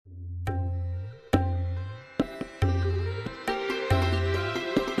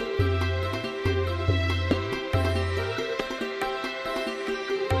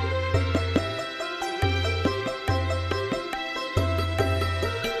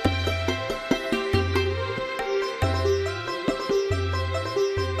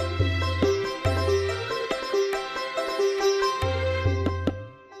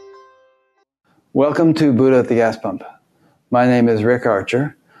Welcome to Buddha at the Gas Pump. My name is Rick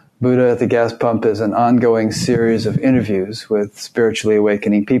Archer. Buddha at the Gas Pump is an ongoing series of interviews with spiritually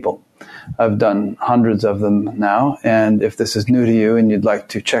awakening people. I've done hundreds of them now, and if this is new to you and you'd like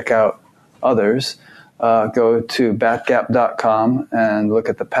to check out others, go to batgap.com and look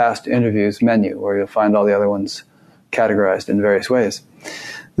at the past interviews menu, where you'll find all the other ones categorized in various ways.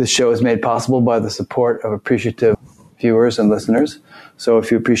 This show is made possible by the support of appreciative viewers and listeners. So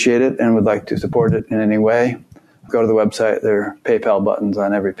if you appreciate it and would like to support it in any way, go to the website. There are PayPal buttons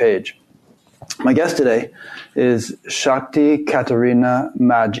on every page. My guest today is Shakti Katarina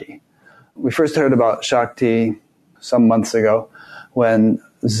Maggi. We first heard about Shakti some months ago when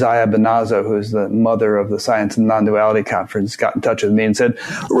Zaya Benazo, who's the mother of the Science and Non-Duality Conference, got in touch with me and said,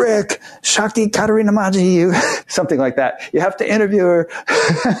 Rick, Shakti Katarina Maggi, something like that. You have to interview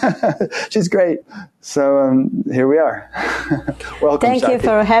her. She's great. So here we are. Welcome, Thank Shakti. you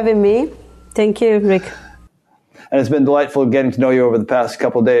for having me. Thank you, Rick. And it's been delightful getting to know you over the past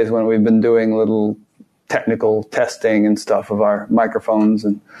couple of days when we've been doing little technical testing and stuff of our microphones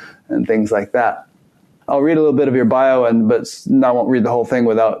and things like that. I'll read a little bit of your bio, but I won't read the whole thing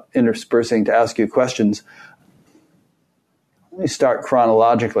without interspersing to ask you questions. Let me start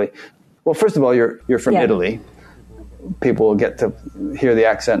chronologically. Well, first of all, you're from Italy. People will get to hear the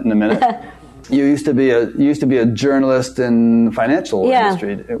accent in a minute. You used to be a journalist in the financial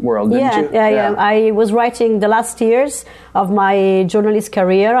industry world, didn't you? Yeah. I was writing the last years of my journalist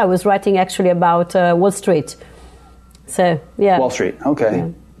career. I was writing actually about Wall Street. So, yeah. Wall Street, okay. Yeah.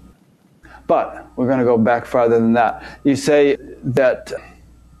 But we're going to go back farther than that. You say that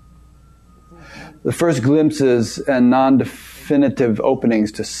the first glimpses and non-definitive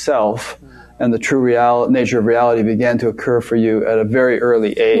openings to self and the true nature of reality began to occur for you at a very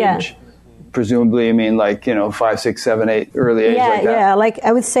early age. Yeah. Presumably, you mean 5, 6, 7, 8, early age like that? Yeah, like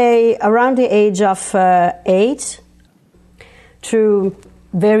I would say around the age of 8, through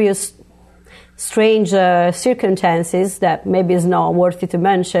various strange circumstances that maybe is not worthy to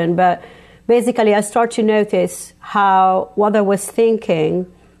mention, but basically I start to notice how what I was thinking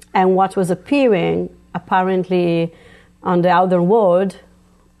and what was appearing apparently on the outer world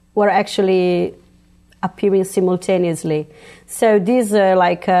were actually appearing simultaneously. So this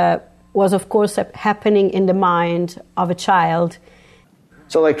was of course happening in the mind of a child.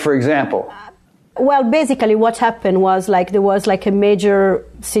 So for example? Well, basically what happened was there was a major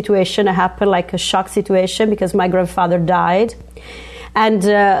situation that happened, like a shock situation, because my grandfather died. And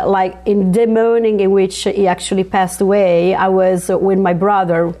in the morning in which he actually passed away, I was with my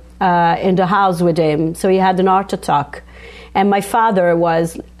brother in the house with him. So he had an heart attack. And my father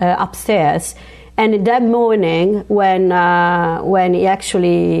was upstairs. And in that morning, when he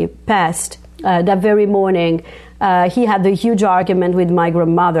actually passed, that very morning, he had a huge argument with my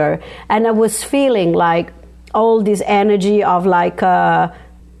grandmother. And I was feeling all this energy of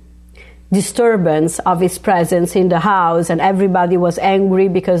disturbance of his presence in the house, and everybody was angry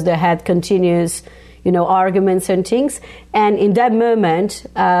because they had continuous, arguments and things. And in that moment,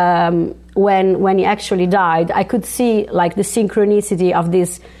 when he actually died, I could see the synchronicity of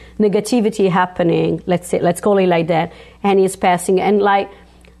this negativity happening. Let's call it like that. And he's passing, and I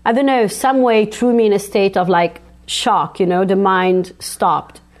don't know, some way threw me in a state of shock. The mind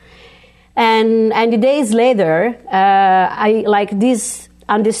stopped, and the days later, I this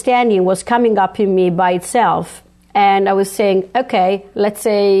understanding was coming up in me by itself, and I was saying, okay, let's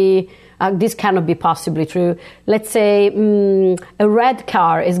say this cannot be possibly true. Let's say a red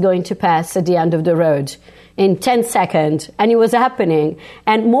car is going to pass at the end of the road in 10 seconds, and it was happening,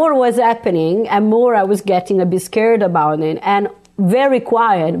 and more was happening, and more I was getting a bit scared about it, and very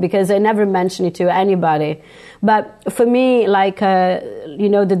quiet, because I never mentioned it to anybody. But for me,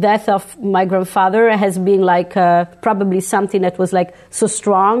 the death of my grandfather has been probably something that was so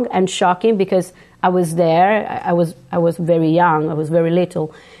strong and shocking, because I was there. I was very young. I was very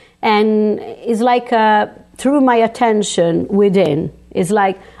little, and it's through my attention within. It's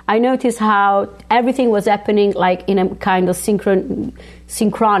I noticed how everything was happening in a kind of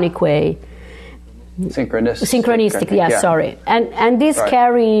synchronic way. Synchronistic, yeah. Sorry. And this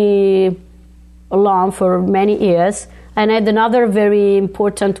carry along for many years. And I had another very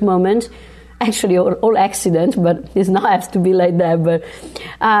important moment, actually all accident, but it's not have to be like that. But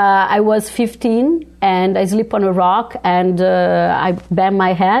I was 15 and I sleep on a rock, and I banged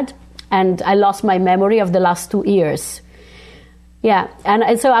my head, and I lost my memory of the last 2 years. Yeah,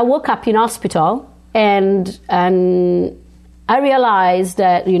 and so I woke up in hospital, and I realized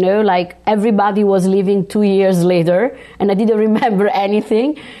that, everybody was leaving 2 years later, and I didn't remember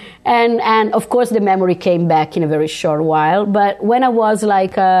anything. And of course the memory came back in a very short while. But when I was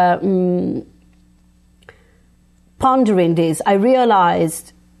pondering this, I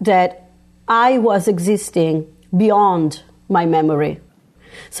realized that I was existing beyond my memory.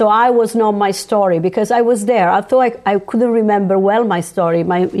 So I was not my story because I was there. I thought I couldn't remember well my story.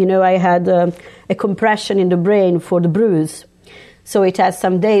 I had a compression in the brain for the bruise, so it had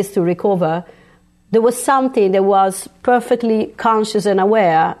some days to recover. There was something that was perfectly conscious and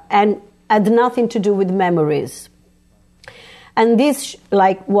aware and had nothing to do with memories. And this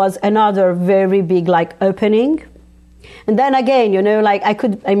was another very big opening. And then again, I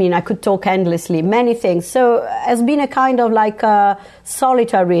could talk endlessly, many things. So it's been a kind of a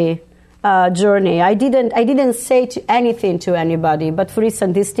solitary journey. I didn't say anything to anybody. But for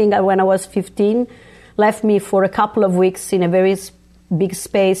instance, this thing when I was 15 left me for a couple of weeks in a very big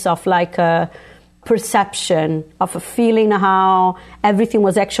space of perception, of a feeling how everything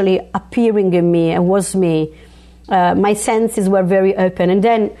was actually appearing in me and was me. My senses were very open. And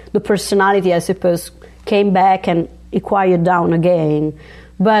then the personality, I suppose, came back and it quieted down again.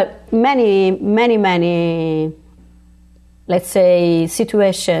 But many, let's say,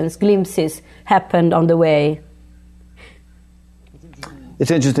 situations, glimpses happened on the way.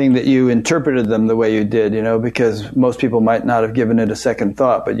 It's interesting that you interpreted them the way you did, because most people might not have given it a second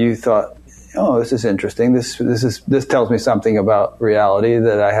thought, but you thought, oh, this is interesting. This tells me something about reality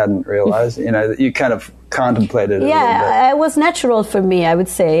that I hadn't realized. You kind of contemplated it. Yeah, it was natural for me, I would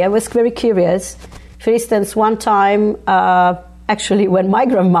say. I was very curious. For instance, one time, actually, when my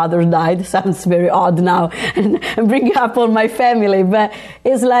grandmother died, sounds very odd now, and bringing up all my family, but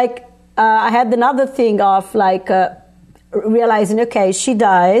it's I had another thing of realizing, okay, she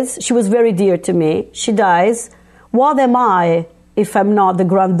dies. She was very dear to me. She dies. What am I if I'm not the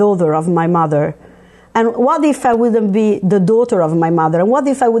granddaughter of my mother? And what if I wouldn't be the daughter of my mother? And what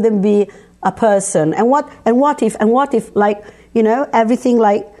if I wouldn't be a person? And what if everything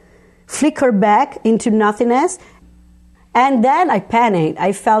flicker back into nothingness. And then I panicked.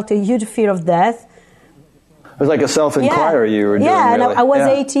 I felt a huge fear of death. It was like a self-inquiry you were doing. Yeah, really. And I was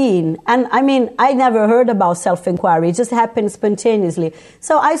 18. And I never heard about self-inquiry. It just happened spontaneously.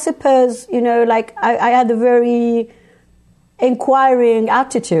 So I suppose, I had a very inquiring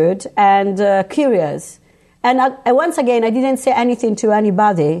attitude and curious. And once again, I didn't say anything to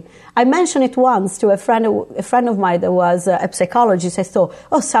anybody. I mentioned it once to a friend of mine that was a psychologist. I thought,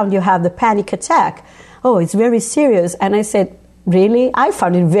 oh, Sam, you have the panic attack. Oh, it's very serious. And I said, really? I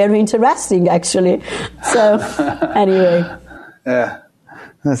found it very interesting, actually. So, anyway. Yeah,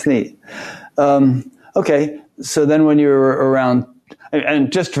 that's neat. Okay, so then when you were around,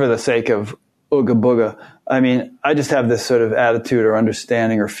 and just for the sake of Ooga Booga, I just have this sort of attitude or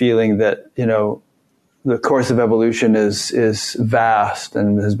understanding or feeling that, the course of evolution is vast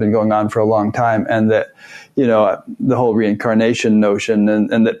and has been going on for a long time, and that, the whole reincarnation notion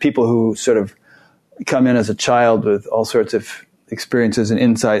and that people who sort of come in as a child with all sorts of experiences and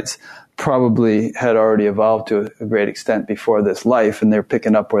insights probably had already evolved to a great extent before this life, and they're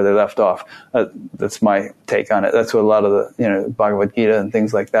picking up where they left off. That's my take on it. That's what a lot of the Bhagavad Gita and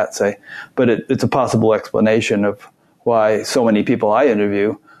things like that say. But it's a possible explanation of why so many people I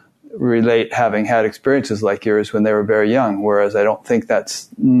interview relate having had experiences like yours when they were very young, whereas I don't think that's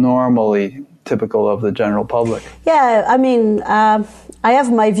normally typical of the general public. Yeah, I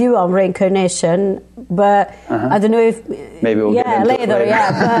have my view on reincarnation, but I don't know if maybe we'll get into later. It later.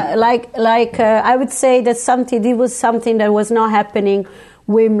 Yeah, but I would say that it was something that was not happening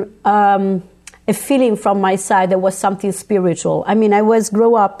with a feeling from my side that was something spiritual. I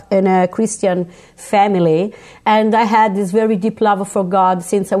grew up in a Christian family, and I had this very deep love for God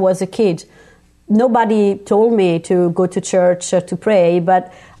since I was a kid. Nobody told me to go to church to pray,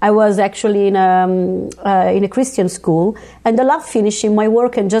 but I was actually in a Christian school, and I loved finishing my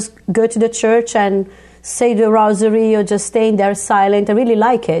work and just go to the church and say the rosary or just staying there silent. I really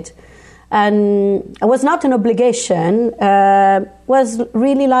like it. And it was not an obligation. Was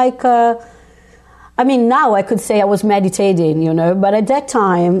really now I could say I was meditating, but at that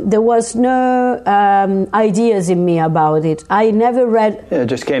time there was no ideas in me about it. I never read... Yeah, it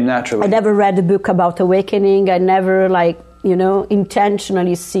just came naturally. I never read a book about awakening. I never,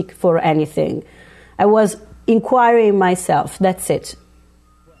 intentionally seek for anything. I was inquiring myself. That's it.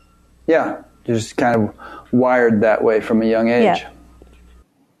 Yeah, you're just kind of wired that way from a young age.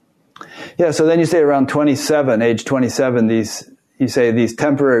 Yeah, so then you say around age 27, these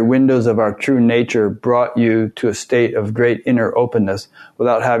temporary windows of our true nature brought you to a state of great inner openness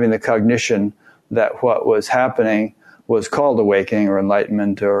without having the cognition that what was happening was called awakening or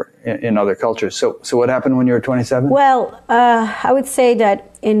enlightenment or in other cultures. So what happened when you were 27? Well, I would say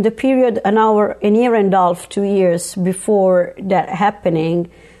that in the period, a year and a half, 2 years before that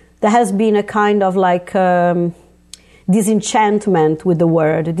happening, there has been a kind of disenchantment with the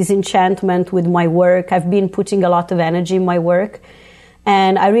world, disenchantment with my work. I've been putting a lot of energy in my work,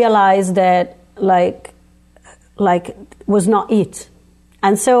 and I realized that like was not it.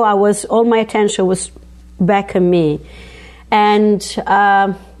 And so all my attention was back on me. And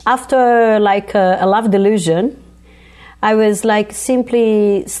after like a love delusion, I was like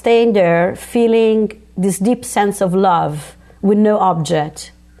simply staying there, feeling this deep sense of love with no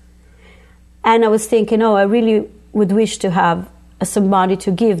object. And I was thinking, I really would wish to have somebody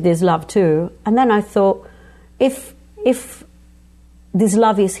to give this love to. And then I thought, if this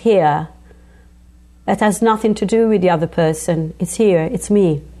love is here, that has nothing to do with the other person. It's here, it's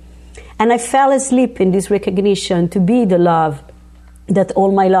me. And I fell asleep in this recognition to be the love that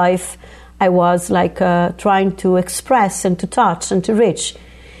all my life I was like trying to express and to touch and to reach.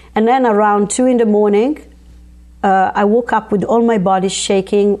 And then around 2 a.m, I woke up with all my body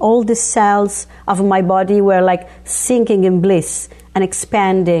shaking. All the cells of my body were like sinking in bliss and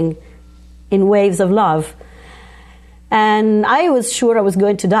expanding in waves of love. And I was sure I was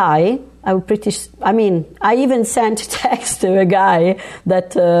going to die. I even sent a text to a guy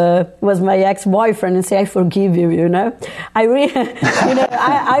that was my ex-boyfriend and say, I forgive you,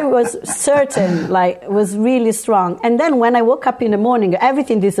 I was certain, like, it was really strong. And then when I woke up in the morning,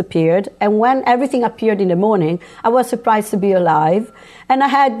 everything disappeared. And when everything appeared in the morning, I was surprised to be alive. And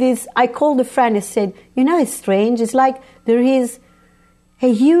I called a friend and said, it's strange. It's like there is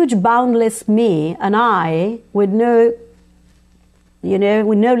a huge boundless me, an I, with no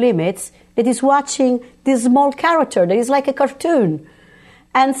limits, that is watching this small character that is like a cartoon.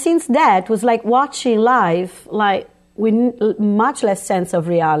 And since that was like watching life like with much less sense of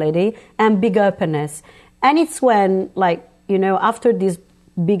reality and big openness. And it's when after this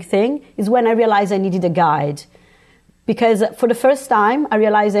big thing is when I realized I needed a guide. Because for the first time I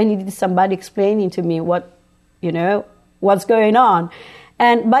realized I needed somebody explaining to me what's going on.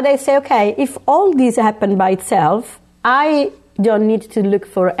 But I say, okay, if all this happened by itself, I don't need to look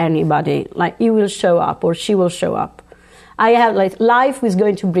for anybody. Like, he will show up or she will show up. Life is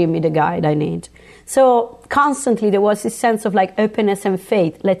going to bring me the guide I need. So constantly there was this sense of like openness and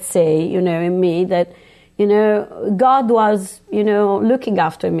faith, let's say, in me that, God was, looking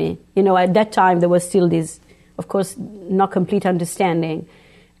after me. At that time there was still this, of course, not complete understanding.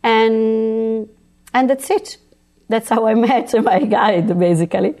 And that's it. That's how I met my guide,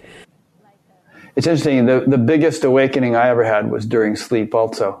 basically. It's interesting. The biggest awakening I ever had was during sleep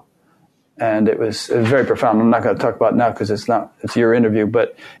also. And it was very profound. I'm not going to talk about it now because it's your interview,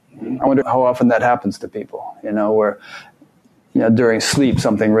 but I wonder how often that happens to people, where during sleep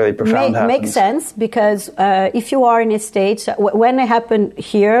something really profound happens. Makes sense, because if you are in a state, when it happened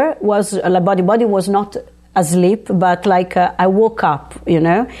here, was body was not asleep, but I woke up,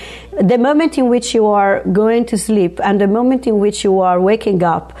 The moment in which you are going to sleep and the moment in which you are waking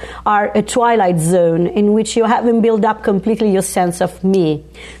up are a twilight zone in which you haven't built up completely your sense of me.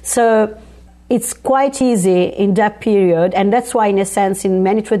 So it's quite easy in that period, and that's why in a sense in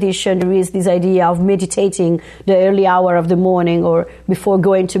many traditions there is this idea of meditating the early hour of the morning or before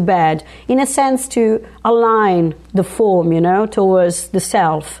going to bed, in a sense to align the form, towards the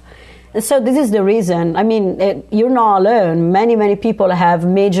self. So this is the reason. You're not alone. Many, many people have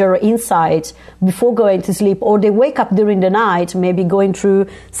major insights before going to sleep, or they wake up during the night, maybe going through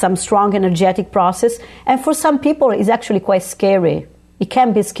some strong energetic process. And for some people, it's actually quite scary. It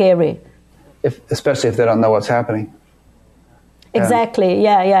can be scary. Especially if they don't know what's happening. Exactly.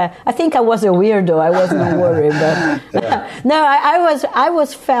 Yeah. I think I was a weirdo. I wasn't worried, but no, I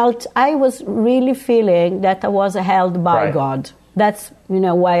was really feeling that I was held by God. That's,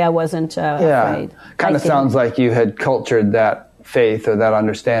 why I wasn't afraid. Kind of sounds like you had cultured that faith or that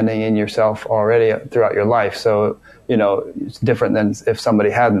understanding in yourself already throughout your life. So, it's different than if somebody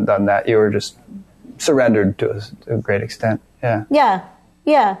hadn't done that. You were just surrendered to a great extent. Yeah.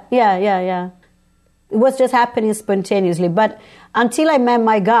 Yeah. It was just happening spontaneously. But until I met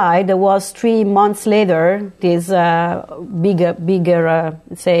my guide, there was 3 months later, this bigger,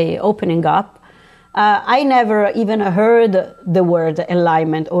 say, opening up. I never even heard the word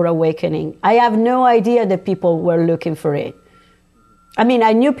alignment or awakening. I have no idea that people were looking for it.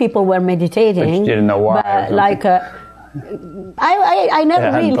 I knew people were meditating. But you didn't know why. But I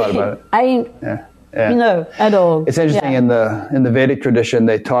never really thought about it. At all. It's interesting, in the Vedic tradition,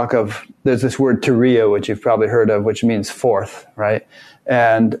 they talk of, there's this word turiya, which you've probably heard of, which means fourth, right?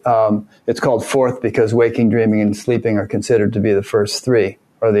 And it's called fourth because waking, dreaming, and sleeping are considered to be the first 3.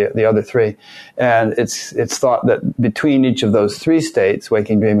 Or the other 3. And it's thought that between each of those 3 states,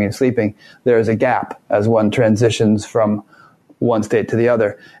 waking, dreaming, and sleeping, there is a gap as one transitions from one state to the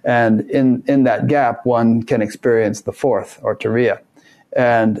other. And in that gap, one can experience the fourth, or Turiya.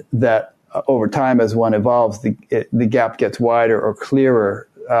 And that over time, as one evolves, the gap gets wider or clearer.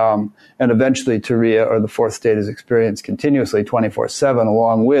 And eventually Turiya, or the fourth state, is experienced continuously 24/7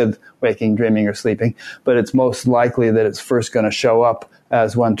 along with waking, dreaming, or sleeping. But it's most likely that it's first going to show up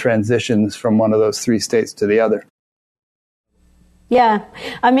as one transitions from one of those three states to the other. Yeah,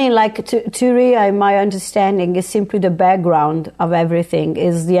 I mean, like Turiya, in my understanding, is simply the background of everything,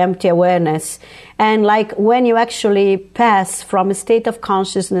 is the empty awareness. And like when you actually pass from a state of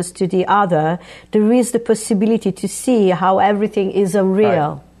consciousness to the other, there is the possibility to see how everything is unreal.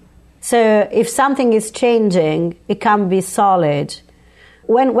 Right. So if something is changing, it can be solid.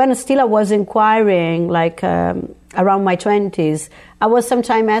 When still I was inquiring, like around my 20s, I was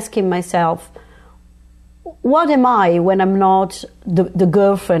sometimes asking myself, what am I when I'm not the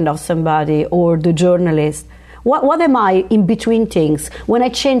girlfriend of somebody or the journalist? What am I in between things? When I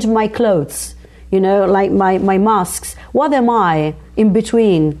change my clothes, like my masks, what am I in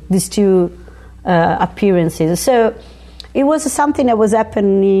between these two appearances? So it was something that was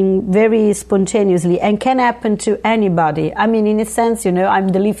happening very spontaneously and can happen to anybody. I mean, in a sense, I'm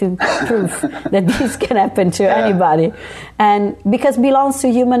the living proof that this can happen to anybody. And because it belongs to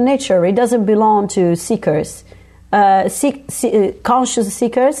human nature, it doesn't belong to seekers. Conscious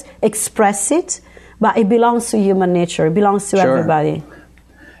seekers express it, but it belongs to human nature. It belongs to everybody.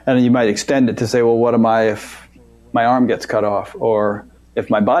 And you might extend it to say, well, what am I if my arm gets cut off? Or if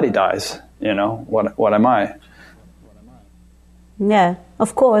my body dies, what am I? Yeah,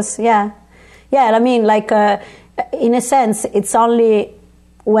 of course, yeah. Yeah, I mean, like, in a sense, it's only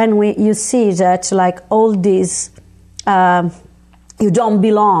when you see that, like, all these, you don't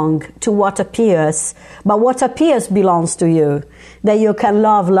belong to what appears, but what appears belongs to you, that you can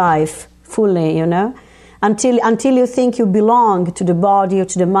love life fully, until you think you belong to the body or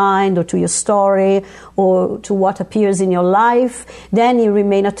to the mind or to your story or to what appears in your life, then you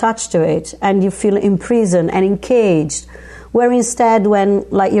remain attached to it and you feel imprisoned and encaged. Where instead, when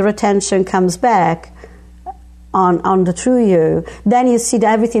like your attention comes back on the true you, then you see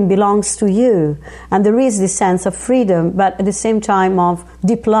that everything belongs to you, and there is this sense of freedom, but at the same time of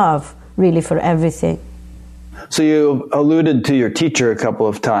deep love, really, for everything. So you alluded to your teacher a couple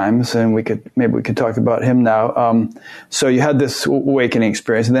of times, and maybe we could talk about him now. So you had this awakening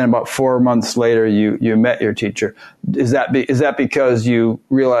experience, and then about 4 months later, you met your teacher. Is that because you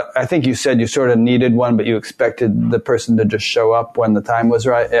realized? I think you said you sort of needed one, but you expected the person to just show up when the time was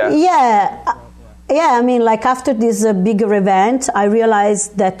right. Yeah. I mean, like after this bigger event, I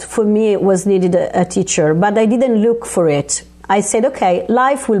realized that for me it was needed a teacher, but I didn't look for it. I said, okay,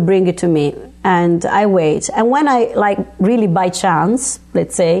 life will bring it to me. And I wait. And when I, like, really by chance,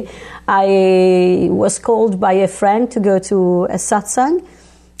 let's say, I was called by a friend to go to a satsang.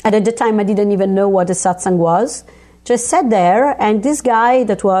 And at the time, I didn't even know what a satsang was. Just sat there, and this guy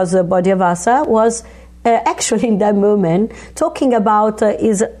that was Bodhisattva was actually in that moment talking about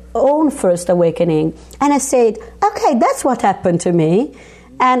his own first awakening. And I said, okay, that's what happened to me.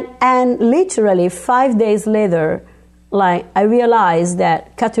 And literally 5 days later, like, I realized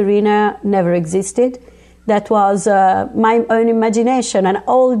that Katerina never existed. That was my own imagination, and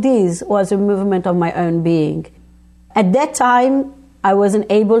all this was a movement of my own being. At that time, I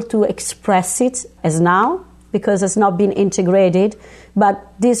wasn't able to express it as now, because it's not been integrated, but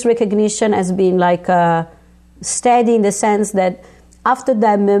this recognition has been like steady in the sense that after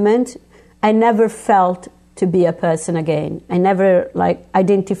that moment, I never felt to be a person again. I never like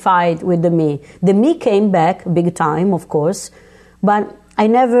identified with the me. The me came back big time, of course, but I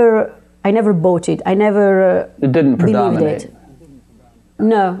never bought it. I never it didn't predominate. Believed it.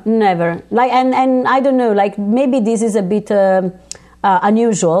 No, never. Like and I don't know. Like maybe this is a bit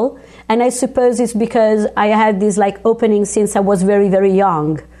unusual, and I suppose it's because I had this like opening since I was very, very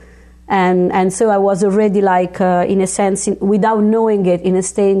young, and so I was already like in a sense without knowing it in a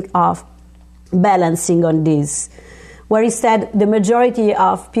state of balancing on this, where instead the majority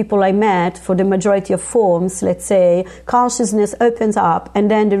of people I met, for the majority of forms, let's say, consciousness opens up, and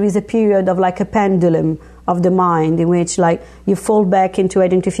then there is a period of like a pendulum of the mind in which like you fall back into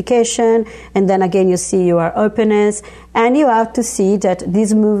identification, and then again you see your openness, and you have to see that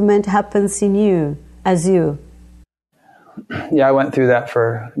this movement happens in you, as you. Yeah, I went through that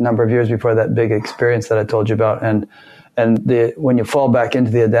for a number of years before that big experience that I told you about, and when you fall back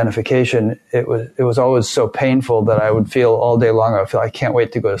into the identification, it was always so painful that I would feel all day long. I would feel I can't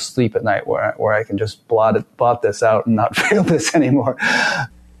wait to go to sleep at night, where I can just blot this out and not feel this anymore.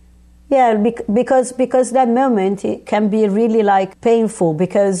 Yeah, because that moment it can be really like painful,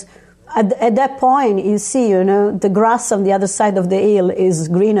 because at that point, you see, the grass on the other side of the hill is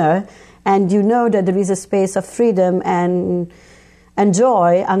greener, and you know that there is a space of freedom and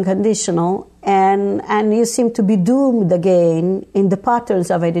joy, unconditional, and you seem to be doomed again in the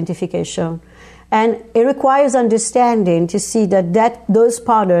patterns of identification. And it requires understanding to see that those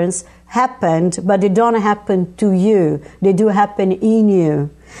patterns happened, but they don't happen to you. They do happen in you.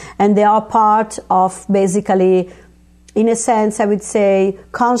 And they are part of, basically, in a sense, I would say,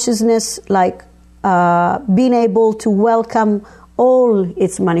 consciousness, like being able to welcome all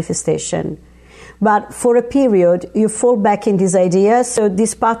its manifestation. But for a period, you fall back in these ideas, so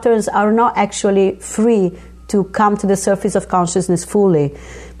these patterns are not actually free to come to the surface of consciousness fully.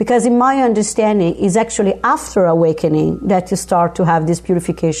 Because in my understanding, it's actually after awakening that you start to have this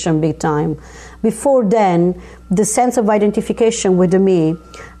purification big time. Before then, the sense of identification with the me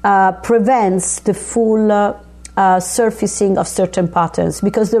prevents the full surfacing of certain patterns,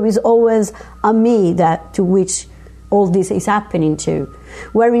 because there is always a me to which all this is happening to.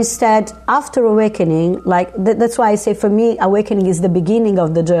 Where instead, after awakening, that's why I say for me, awakening is the beginning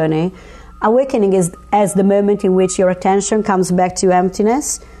of the journey. Awakening is as the moment in which your attention comes back to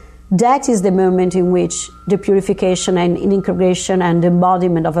emptiness. That is the moment in which the purification and integration and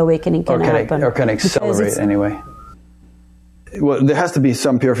embodiment of awakening can happen. Or can accelerate anyway. Well, there has to be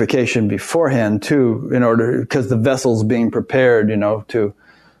some purification beforehand too, because the vessel's being prepared,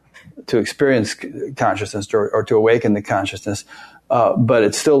 to experience consciousness or to awaken the consciousness. But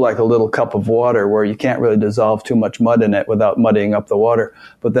it's still like a little cup of water where you can't really dissolve too much mud in it without muddying up the water.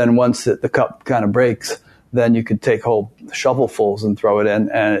 But then once the cup kind of breaks, then you could take whole shovelfuls and throw it in,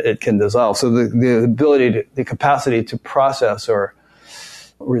 and it can dissolve. So the capacity to process or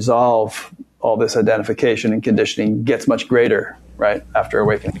resolve all this identification and conditioning gets much greater, right, after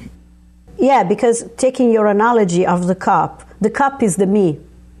awakening. Yeah, because taking your analogy of the cup is the me.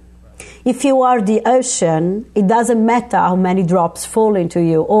 If you are the ocean, it doesn't matter how many drops fall into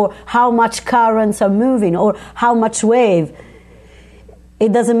you, or how much currents are moving, or how much wave.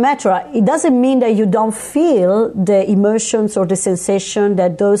 It doesn't matter. It doesn't mean that you don't feel the emotions or the sensation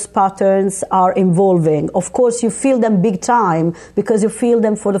that those patterns are involving. Of course, you feel them big time, because you feel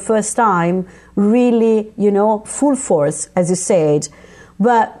them for the first time, really, full force, as you said.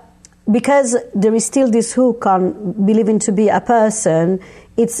 But because there is still this hook on believing to be a person,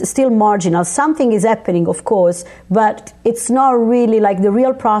 it's still marginal. Something is happening, of course, but it's not really like the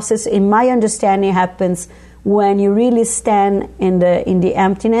real process, in my understanding, happens when you really stand in the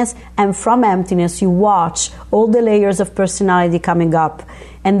emptiness, and from emptiness you watch all the layers of personality coming up,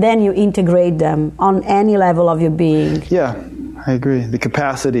 and then you integrate them on any level of your being. Yeah, I agree. The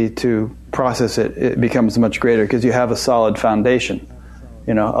capacity to process it becomes much greater because you have a solid foundation.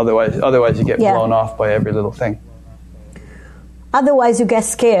 Otherwise you get blown off by every little thing. Otherwise, you get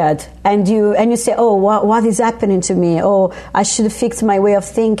scared and you say, "Oh, what is happening to me? Oh, I should fix my way of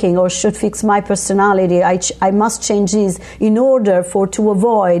thinking, or should fix my personality. I must change this in order to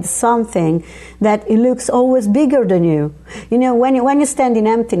avoid something that it looks always bigger than you." When you stand in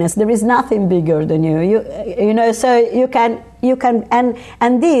emptiness, there is nothing bigger than you. So you can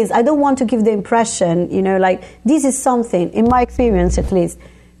and this, I don't want to give the impression, like this is something, in my experience at least,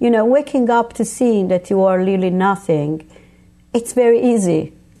 waking up to seeing that you are really nothing. It's very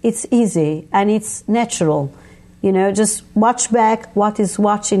easy. It's easy and it's natural. Just watch back what is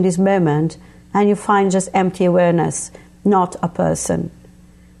watching this moment, and you find just empty awareness, not a person.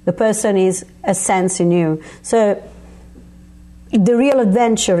 The person is a sense in you. So the real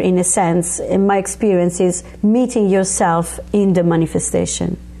adventure, in a sense, in my experience, is meeting yourself in the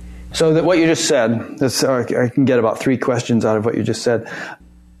manifestation. So what you just said, I can get about 3 questions out of what you just said.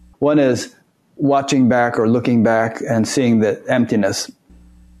 One is, watching back or looking back and seeing that emptiness,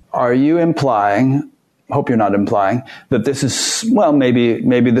 are you implying, hope you're not implying, that this is, well,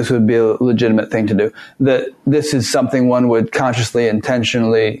 maybe this would be a legitimate thing to do, that this is something one would consciously,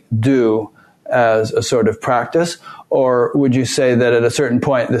 intentionally do as a sort of practice? Or would you say that at a certain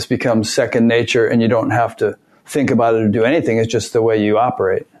point this becomes second nature and you don't have to think about it or do anything, it's just the way you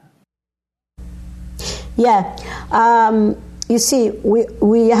operate? Yeah. You see,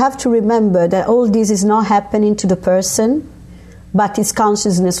 we have to remember that all this is not happening to the person, but it's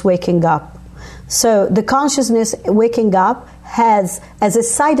consciousness waking up. So the consciousness waking up has, as a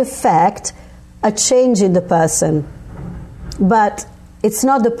side effect, a change in the person. But it's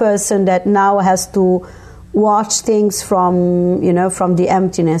not the person that now has to watch things from the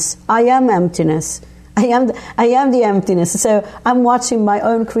emptiness. I am emptiness. I am the emptiness. So I'm watching my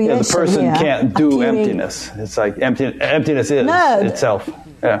own creation. Yeah, the person here, can't do emptiness. It's like emptiness is itself.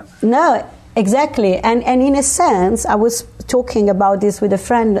 Yeah. No, Exactly. And in a sense, I was talking about this with a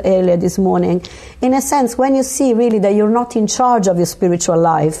friend earlier this morning. In a sense, when you see really that you're not in charge of your spiritual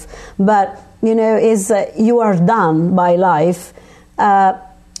life, but, you are done by life,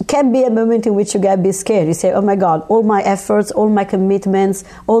 can be a moment in which you get a bit scared. You say, oh my God, all my efforts, all my commitments,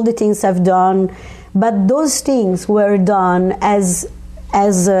 all the things I've done, but those things were done as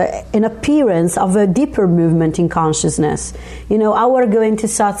an appearance of a deeper movement in consciousness. Our going to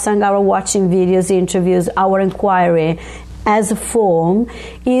satsang, our watching videos, interviews, our inquiry as a form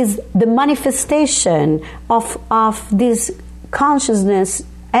is the manifestation of this consciousness,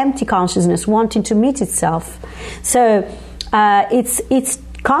 empty consciousness wanting to meet itself. So it's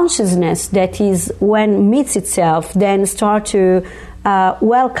consciousness that is, when meets itself, then start to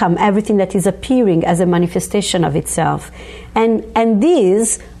welcome everything that is appearing as a manifestation of itself. And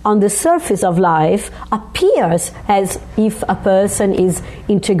this, on the surface of life, appears as if a person is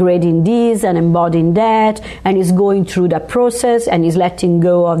integrating this and embodying that, and is going through that process, and is letting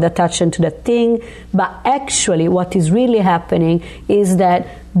go of the attachment to that thing. But actually, what is really happening is that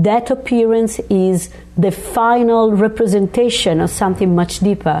appearance is the final representation of something much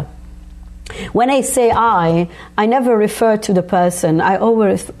deeper. When I say I never refer to the person. I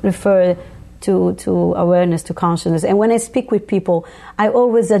always refer to awareness, to consciousness. And when I speak with people, I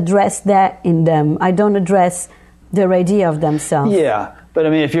always address that in them. I don't address their idea of themselves. Yeah, but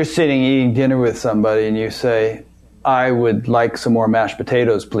I mean, if you're sitting eating dinner with somebody and you say, I would like some more mashed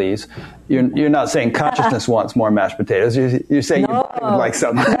potatoes, please, you're not saying consciousness wants more mashed potatoes. You're saying you would like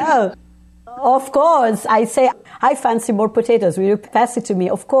some. No. Of course, I say, I fancy more potatoes. Will you pass it to me?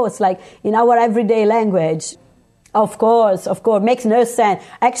 Of course, like in our everyday language. Of course. Makes no sense.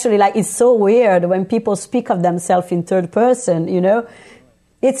 Actually, it's so weird when people speak of themselves in third person,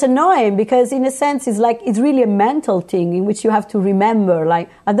 It's annoying because in a sense it's really a mental thing in which you have to remember.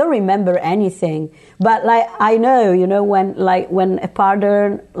 I don't remember anything. But I know, when a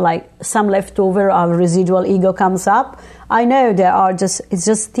pattern, some leftover of residual ego comes up, I know it's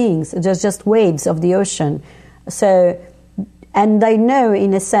just things, just waves of the ocean. So, and I know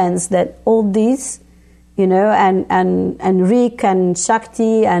in a sense that all these, and Rick and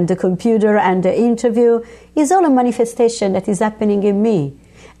Shakti and the computer and the interview is all a manifestation that is happening in me.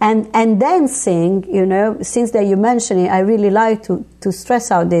 And dancing, since that you mentioned it, I really like to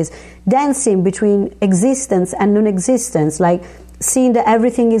stress out this. Dancing between existence and non-existence, seeing that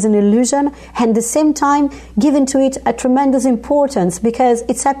everything is an illusion, and at the same time giving to it a tremendous importance because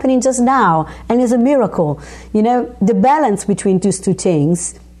it's happening just now and is a miracle. The balance between these two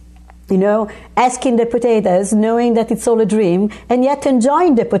things, asking the potatoes, knowing that it's all a dream, and yet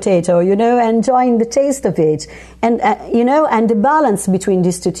enjoying the potato, enjoying the taste of it. And, and the balance between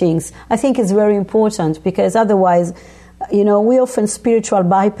these two things, I think is very important because otherwise, we often spiritual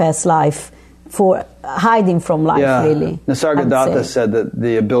bypass life for hiding from life, really. Nisargadatta said that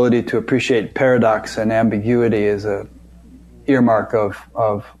the ability to appreciate paradox and ambiguity is a earmark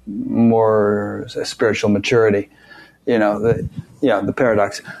of more spiritual maturity. The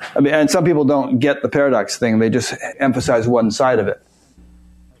paradox. I mean, and some people don't get the paradox thing. They just emphasize one side of it.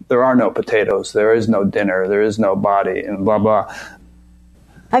 There are no potatoes. There is no dinner. There is no body, and blah, blah.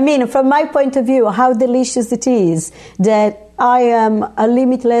 I mean, from my point of view, how delicious it is that I am a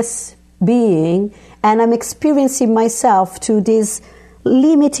limitless being and I'm experiencing myself to this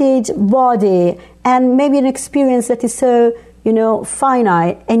limited body and maybe an experience that is so,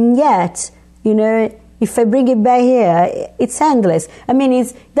 finite, and yet, if I bring it back here, it's endless. I mean,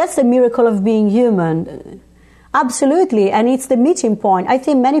 that's the miracle of being human. Absolutely, and it's the meeting point. I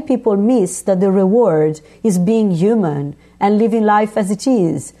think many people miss that the reward is being human and living life as it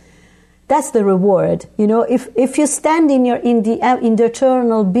is. That's the reward. If you stand in the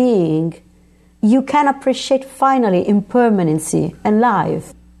eternal being, you can appreciate finally impermanency and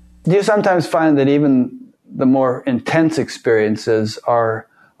life. Do you sometimes find that even the more intense experiences are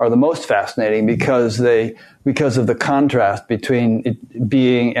the most fascinating because of the contrast between it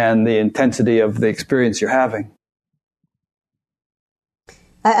being and the intensity of the experience you're having?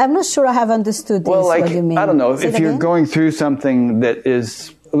 I'm not sure I have understood this. Well, what you mean. I don't know. If you're going through something that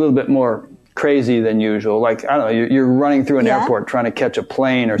is a little bit more crazy than usual, I don't know, you're running through an airport trying to catch a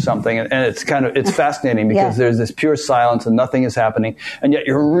plane or something, and it's fascinating because there's this pure silence and nothing is happening, and yet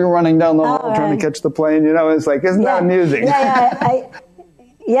you're running down the hall trying to catch the plane. It's isn't that amusing? I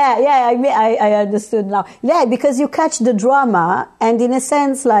understood now. Yeah, because you catch the drama, and in a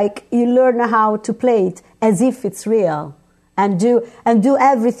sense, you learn how to play it as if it's real. And do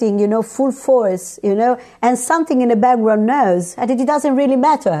everything, full force, and something in the background knows that it doesn't really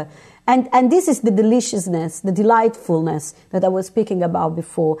matter. And this is the deliciousness, the delightfulness that I was speaking about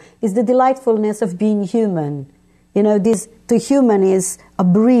before, is the delightfulness of being human. You know, the human is a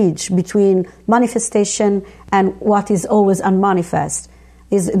bridge between manifestation and what is always unmanifest,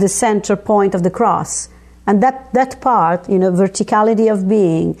 is the center point of the cross. And that part, you know, verticality of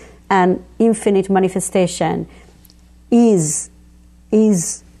being and infinite manifestation is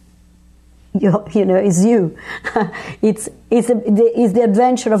you. It's the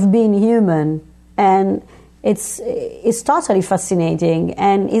adventure of being human, and it's totally fascinating,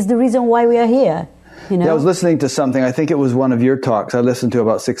 and it's the reason why we are here. You know? Yeah, I was listening to something. I think it was one of your talks. I listened to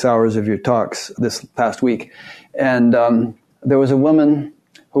about 6 hours of your talks this past week, and there was a woman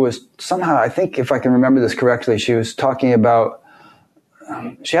who was somehow, I think, if I can remember this correctly, she was talking about.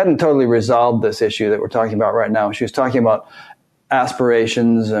 She hadn't totally resolved this issue that we're talking about right now. She was talking about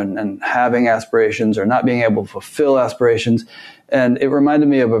aspirations and having aspirations or not being able to fulfill aspirations. And it reminded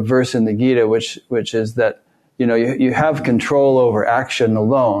me of a verse in the Gita, which is that, you know, you have control over action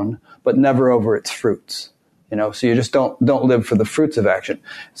alone, but never over its fruits. You know, so you just don't live for the fruits of action.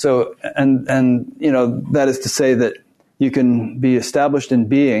 So, and you know, that is to say that you can be established in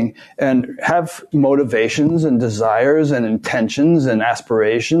being and have motivations and desires and intentions and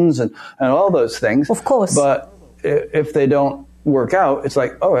aspirations and all those things. Of course. But if they don't work out, it's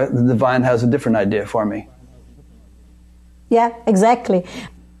like, oh, the divine has a different idea for me. Yeah, exactly.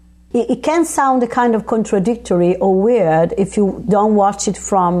 It can sound a kind of contradictory or weird if you don't watch it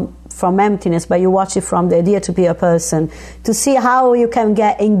from emptiness, but you watch it from the idea to be a person, to see how you can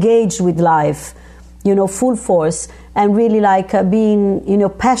get engaged with life, you know, full force, and really like being, you know,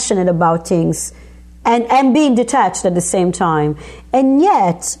 passionate about things and being detached at the same time. And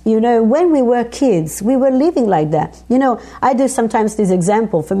yet, you know, when we were kids, we were living like that. You know, I do sometimes this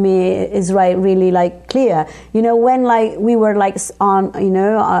example, for me is really like clear. You know, when like we were like on, you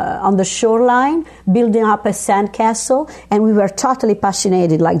know, on the shoreline, building up a sand castle, and we were totally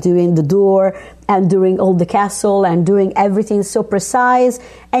passionate, like doing the door and doing all the castle and doing everything so precise,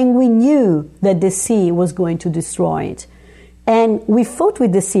 and we knew that the sea was going to destroy it. And we fought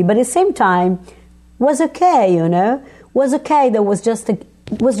with the sea, but at the same time, was okay, you know, was okay. That was just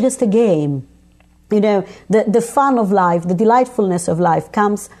a game. You know, the fun of life, the delightfulness of life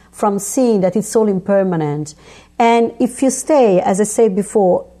comes from seeing that it's all impermanent. And if you stay, as I said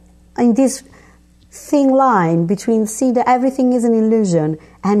before, in this thin line between seeing that everything is an illusion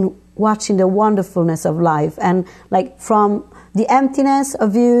and watching the wonderfulness of life, and like from the emptiness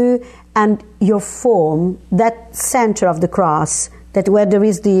of you and your form, that center of the cross, that where there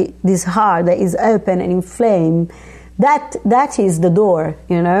is this heart that is open and inflamed, that is the door,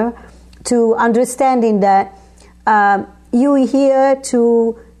 you know, to understanding that you're here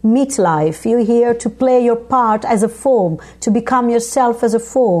to meet life, you're here to play your part as a form, to become yourself as a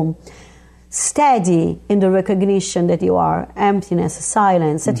form, steady in the recognition that you are emptiness,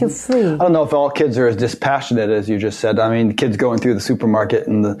 silence, that you're free. I don't know if all kids are as dispassionate as you just said. I mean, the kid's going through the supermarket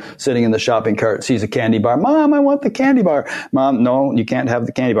and sitting in the shopping cart sees a candy bar. Mom, I want the candy bar. Mom, no, you can't have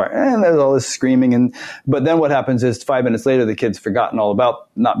the candy bar. And there's all this screaming. But then what happens is 5 minutes later, the kid's forgotten all about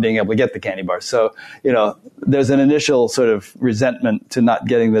not being able to get the candy bar. So, you know, there's an initial sort of resentment to not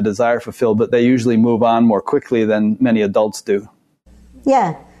getting the desire fulfilled, but they usually move on more quickly than many adults do.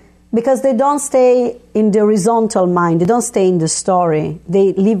 Yeah. Because they don't stay in the horizontal mind, they don't stay in the story,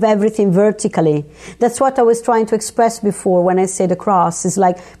 they live everything vertically. That's what I was trying to express before when I say the cross is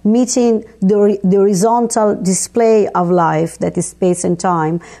like meeting the horizontal display of life, that is space and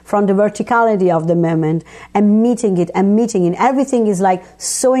time, from the verticality of the moment, and meeting it. Everything is like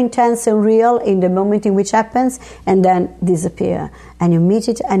so intense and real in the moment in which it happens, and then disappear. And you meet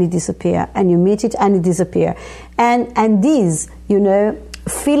it and it disappear, and you meet it and it disappear. And these, you know,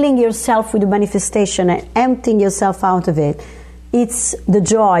 filling yourself with the manifestation and emptying yourself out of it, it's the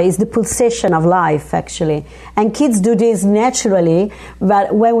joy, it's the pulsation of life, actually. And kids do this naturally,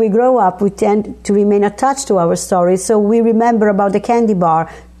 but when we grow up, we tend to remain attached to our stories, so we remember about the candy bar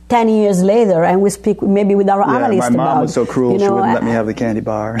 10 years later, and we speak maybe with our analyst about... my mom was so cruel, you know, she wouldn't let me have the candy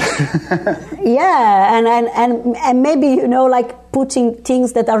bar. Yeah, and maybe, you know, like putting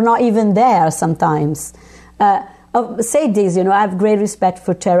things that are not even there sometimes. I'll say this, you know, I have great respect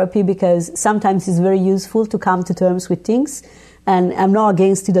for therapy because sometimes it's very useful to come to terms with things, and I'm not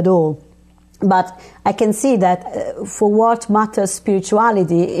against it at all. But I can see that for what matters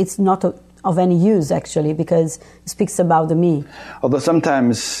spirituality, it's not of any use, actually, because it speaks about the me. Although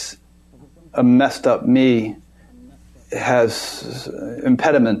sometimes a messed up me has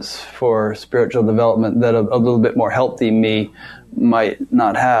impediments for spiritual development that a little bit more healthy me might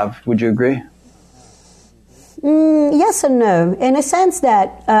not have. Would you agree? Yes and no. In a sense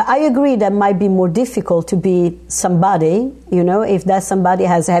that I agree that might be more difficult to be somebody, if that somebody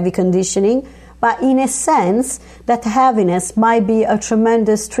has heavy conditioning. But in a sense, that heaviness might be a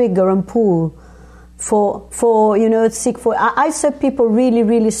tremendous trigger and pull for seek for. I saw people really,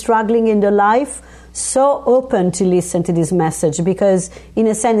 really struggling in their life, so open to listen to this message, because in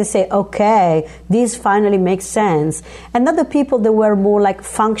a sense they say, okay, this finally makes sense. And other people that were more like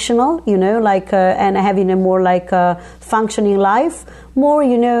functional, and having a more like functioning life, more,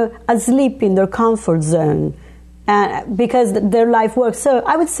 asleep in their comfort zone. Because their life works. So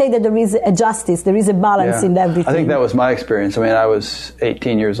I would say that there is a justice, there is a balance in everything. I think that was my experience. I mean, I was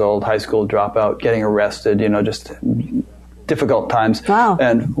 18 years old, high school dropout, getting arrested, just difficult times. Wow.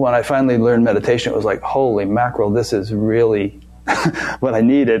 And when I finally learned meditation, it was like, holy mackerel, this is really what I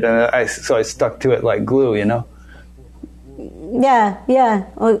needed. And so I stuck to it like glue, Yeah.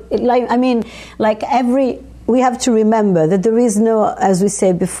 We have to remember that there is no, as we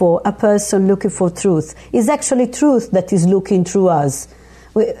said before, a person looking for truth. It's actually truth that is looking through us.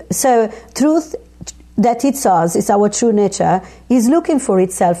 So truth that it's us, it's our true nature, is looking for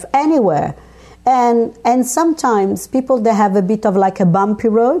itself anywhere. And sometimes people that have a bit of like a bumpy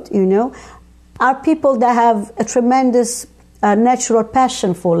road, are people that have a tremendous natural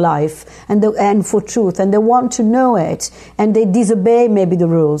passion for life and for truth, and they want to know it, and they disobey maybe the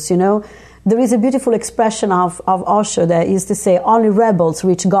rules, There is a beautiful expression of Osho that used to say, only rebels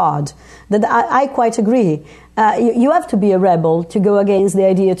reach God. That I quite agree. You have to be a rebel to go against the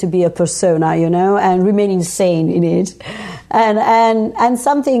idea to be a persona, and remain insane in it. And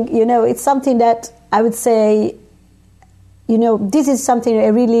something, it's something that I would say, this is something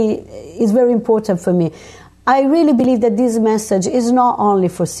that really is very important for me. I really believe that this message is not only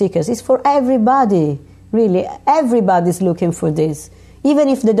for seekers, it's for everybody, really. Everybody's looking for this, even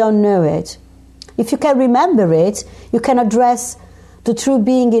if they don't know it. If you can remember it, you can address the true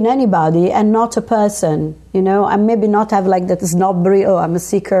being in anybody and not a person, and maybe not have like that snobbery, oh, I'm a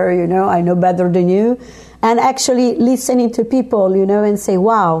seeker, I know better than you, and actually listening to people, and say,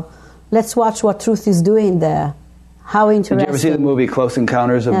 wow, let's watch what truth is doing there. How interesting. Did you ever see the movie Close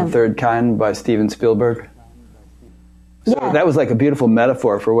Encounters of the Third Kind by Steven Spielberg? So that was like a beautiful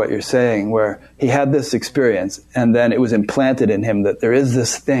metaphor for what you're saying, where he had this experience and then it was implanted in him that there is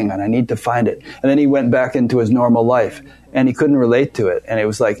this thing and I need to find it. And then he went back into his normal life and he couldn't relate to it. And it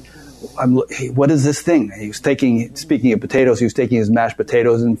was like, what is this thing? He was speaking of potatoes, he was taking his mashed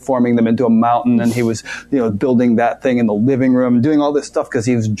potatoes and forming them into a mountain, and he was, building that thing in the living room, doing all this stuff because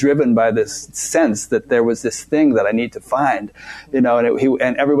he was driven by this sense that there was this thing that I need to find, and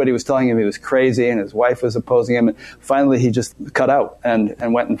everybody was telling him he was crazy, and his wife was opposing him, and finally he just cut out and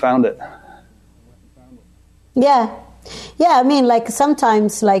went and found it. Yeah. I mean, like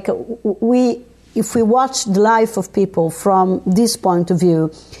sometimes, like if we watch the life of people from this point of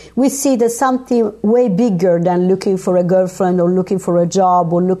view, we see there's something way bigger than looking for a girlfriend or looking for a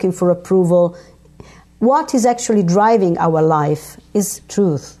job or looking for approval. What is actually driving our life is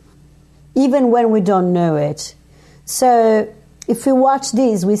truth, even when we don't know it. So if we watch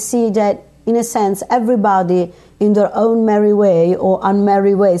this, we see that, in a sense, everybody in their own merry way or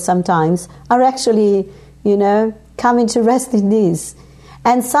unmerry way sometimes are actually, coming to rest in this.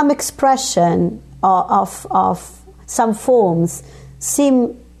 And some expression of some forms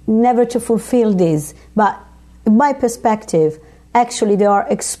seem never to fulfill this. But in my perspective, actually they are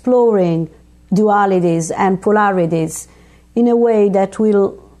exploring dualities and polarities in a way that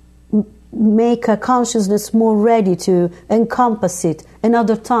will make a consciousness more ready to encompass it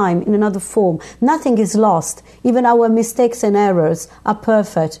another time, in another form. Nothing is lost. Even our mistakes and errors are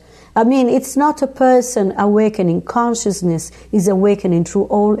perfect. I mean, it's not a person awakening. Consciousness is awakening through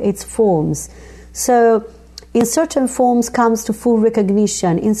all its forms. So, in certain forms comes to full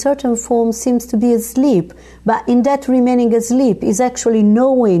recognition. In certain forms seems to be asleep. But in that remaining asleep is actually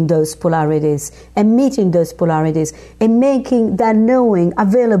knowing those polarities and meeting those polarities and making that knowing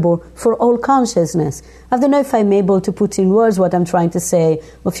available for all consciousness. I don't know if I'm able to put in words what I'm trying to say,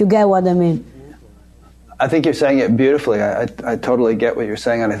 or if you get what I mean. I think you're saying it beautifully. I totally get what you're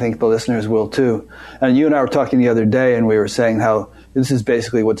saying, and I think the listeners will too. And you and I were talking the other day, and we were saying how this is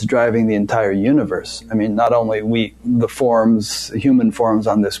basically what's driving the entire universe. I mean, not only the forms, human forms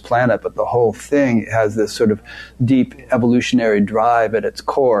on this planet, but the whole thing has this sort of deep evolutionary drive at its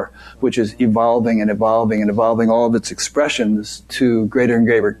core, which is evolving and evolving and evolving all of its expressions to greater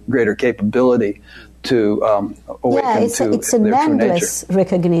and greater capability to awaken to it's an their true endless nature.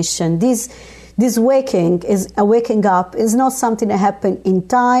 Recognition. This waking up is not something that happened in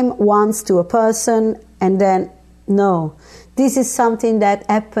time, once to a person, and then, no. This is something that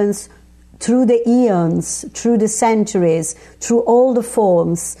happens through the eons, through the centuries, through all the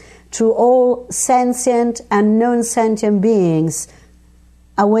forms, through all sentient and non-sentient beings,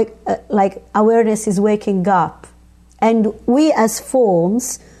 like awareness is waking up. And we as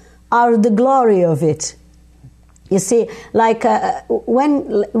forms are the glory of it. You see, like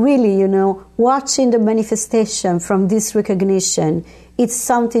when really, you know, watching the manifestation from this recognition, it's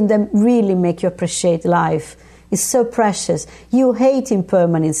something that really makes you appreciate life. It's so precious. You hate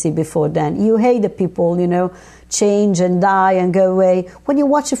impermanency before then. You hate the people, you know, change and die and go away. When you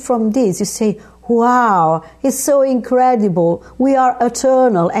watch it from this, you say, wow, it's so incredible. We are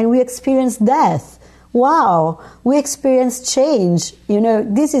eternal and we experience death. Wow, we experience change. You know,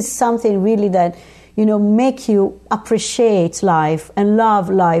 this is something really that, you know, make you appreciate life and love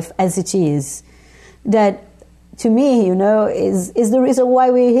life as it is. That, to me, you know, is the reason why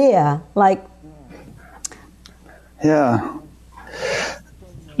we're here. Like, yeah.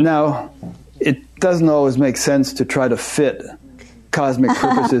 Now, it doesn't always make sense to try to fit cosmic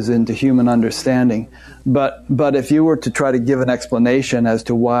purposes into human understanding. But if you were to try to give an explanation as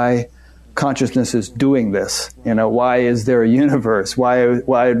to why consciousness is doing this, you know, why is there a universe? Why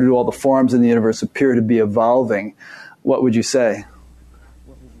do all the forms in the universe appear to be evolving? What would you say?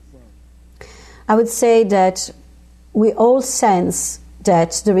 I would say that we all sense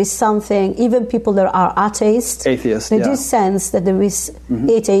that there is something, even people that are atheists, they do sense that there is,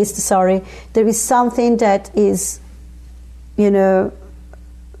 there is something that is, you know,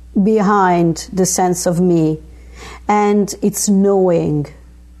 behind the sense of me, and it's knowing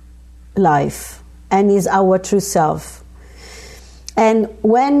life, and is our true self. And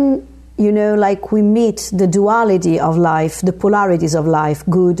when, you know, like we meet the duality of life, the polarities of life,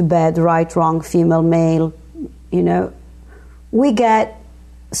 good, bad, right, wrong, female, male, you know, we get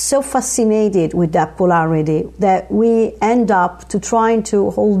so fascinated with that polarity that we end up to trying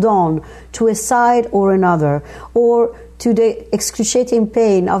to hold on to a side or another, or to the excruciating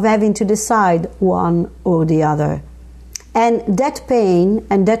pain of having to decide one or the other. And that pain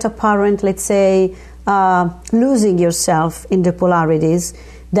and that apparent, let's say, losing yourself in the polarities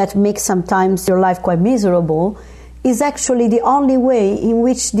that make sometimes your life quite miserable is actually the only way in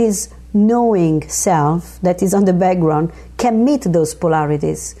which this knowing self that is on the background can meet those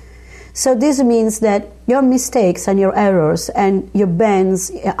polarities. So this means that your mistakes and your errors and your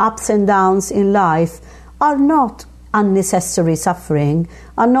bends, ups and downs in life are not unnecessary suffering,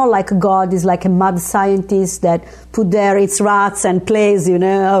 are not like God is like a mad scientist that put there its rats and plays, you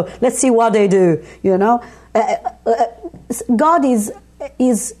know, let's see what they do, you know. God is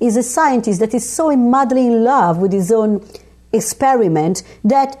a scientist that is so madly in love with his own experiment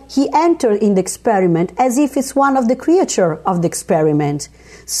that he entered in the experiment as if it's one of the creature of the experiment.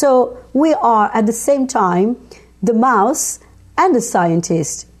 So we are at the same time the mouse and the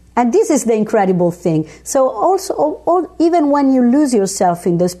scientist. And this is the incredible thing. So also, even when you lose yourself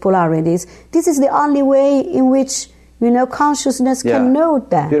in those polarities, this is the only way in which, you know, consciousness can know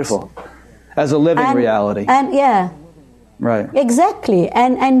that. Beautiful. As a living reality. And yeah. Right. Exactly.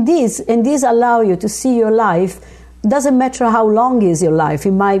 And these allow you to see your life. Doesn't matter how long is your life.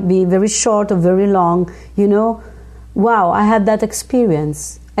 It might be very short or very long, you know. Wow, I had that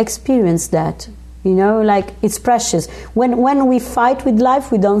experience. I experienced that. You know, like, it's precious. When we fight with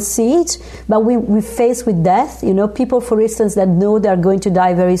life, we don't see it, but we face with death. You know, people, for instance, that know they are going to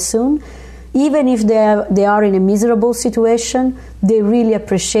die very soon, even if they are in a miserable situation, they really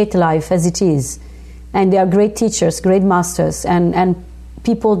appreciate life as it is. And they are great teachers, great masters, and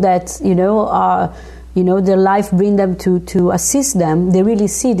people that, you know, are, you know, their life bring them to assist them. They really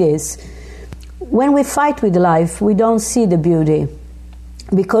see this. When we fight with life, we don't see the beauty,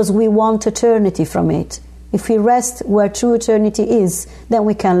 because we want eternity from it. If we rest where true eternity is, then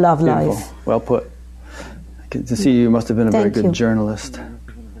we can love life. Well put. To see you must have been a very good journalist.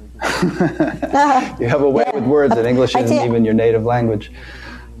 You have a way with words that English isn't even your native language.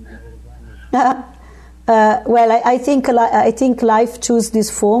 Well, I think life chose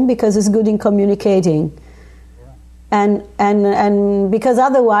this form because it's good in communicating, and because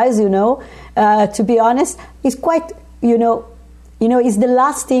otherwise, you know, to be honest, it's quite, you know, it's the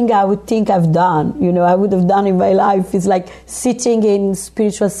last thing I would think I've done. You know, I would have done in my life. It's like sitting in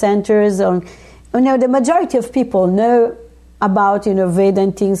spiritual centers. You know, the majority of people know about, you know, Veda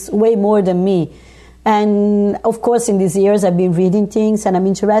and things way more than me. And of course, in these years, I've been reading things, and I'm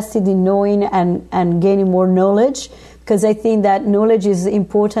interested in knowing and gaining more knowledge, because I think that knowledge is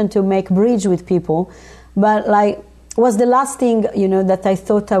important to make bridge with people. But like, was the last thing, you know, that I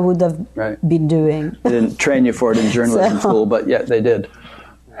thought I would have been doing. They didn't train you for it in journalism school, but yet they did.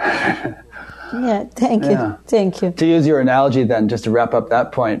 Yeah, thank you. Thank you. To use your analogy then, just to wrap up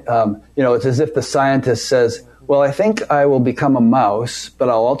that point, it's as if the scientist says, well, I think I will become a mouse, but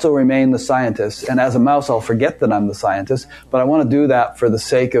I'll also remain the scientist. And as a mouse, I'll forget that I'm the scientist, but I want to do that for the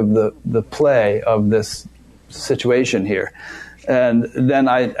sake of the play of this situation here. And then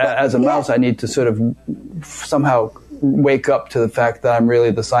as a mouse, I need to sort of somehow wake up to the fact that I'm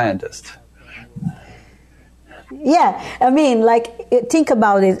really the scientist. Yeah, I mean, think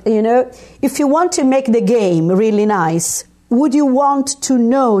about it, if you want to make the game really nice, would you want to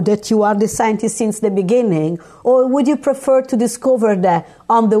know that you are the scientist since the beginning, or would you prefer to discover that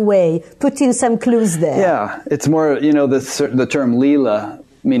on the way, put in some clues there? Yeah, it's more, the term Leela,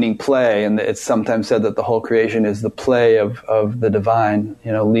 meaning play, and it's sometimes said that the whole creation is the play of the divine,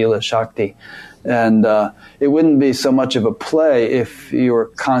 Leela Shakti. And it wouldn't be so much of a play if you were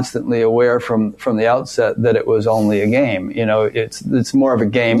constantly aware from the outset that it was only a game. It's more of a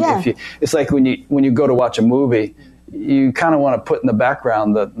game. Yeah. It's like when you go to watch a movie, you kind of want to put in the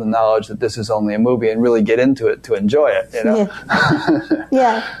background the knowledge that this is only a movie and really get into it to enjoy it.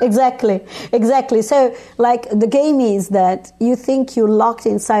 Yeah, exactly. So, the game is that you think you're locked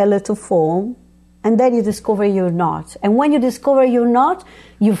inside a little form, and then you discover you're not. And when you discover you're not,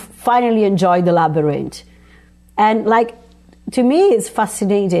 you finally enjoy the labyrinth. And to me, it's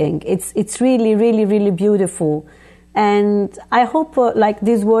fascinating. It's really, really, really beautiful. And I hope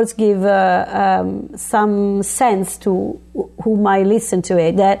these words give some sense to who might listen to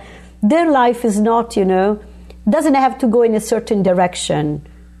it, that their life is not, doesn't have to go in a certain direction.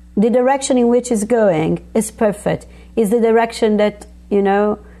 The direction in which it's going is perfect. It's the direction that,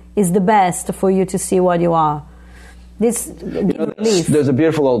 is the best for you to see what you are. There's a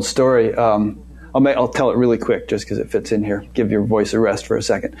beautiful old story. I'll tell it really quick just because it fits in here. Give your voice a rest for a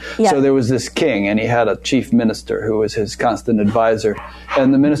second. Yeah. So there was this king, and he had a chief minister who was his constant advisor.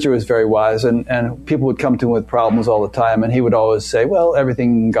 And the minister was very wise, and people would come to him with problems all the time, and he would always say, well,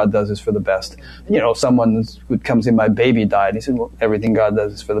 everything God does is for the best. Someone would come say, my baby died. And he said, well, everything God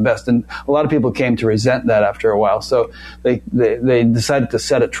does is for the best. And a lot of people came to resent that after a while. So they decided to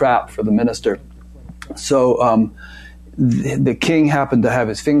set a trap for the minister. So the king happened to have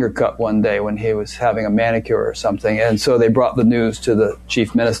his finger cut one day when he was having a manicure or something, and so they brought the news to the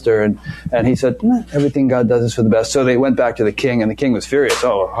chief minister, and he said, everything God does is for the best. So they went back to the king, and the king was furious.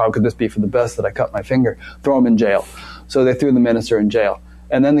 Oh, how could this be for the best that I cut my finger? Throw him in jail. So they threw the minister in jail.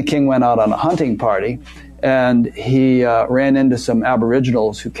 And then the king went out on a hunting party, and he ran into some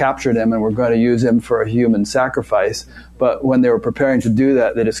aboriginals who captured him and were going to use him for a human sacrifice. But when they were preparing to do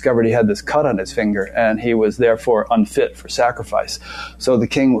that, they discovered he had this cut on his finger, and he was therefore unfit for sacrifice. So the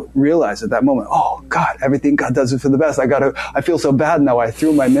king realized at that moment, oh, God, everything God does is for the best. I feel so bad now. I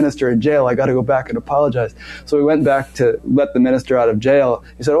threw my minister in jail. I got to go back and apologize. So he went back to let the minister out of jail.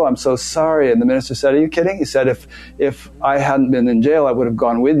 He said, oh, I'm so sorry. And the minister said, are you kidding? He said, if I hadn't been in jail, I would have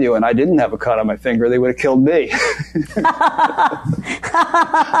gone with you, and I didn't have a cut on my finger. They would have killed me.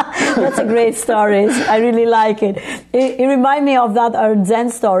 That's a great story. I really like it. It reminds me of that Zen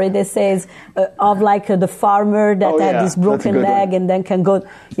story that says of the farmer that had this broken leg and then can go,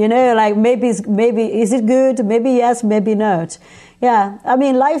 maybe is it good? Maybe yes, maybe not. Yeah, I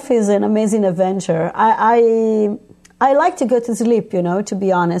mean, life is an amazing adventure. I like to go to sleep, to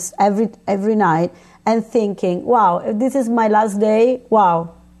be honest, every night and thinking, wow, if this is my last day,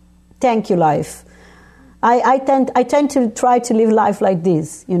 wow, thank you, life. I tend to try to live life like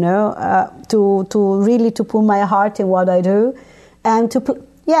this, to really put my heart in what I do, and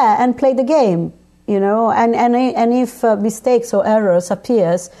and play the game, and if mistakes or errors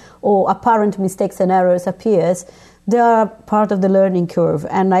appears, or apparent mistakes and errors appears, they are part of the learning curve.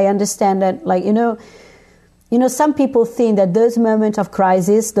 And I understand that, some people think that those moments of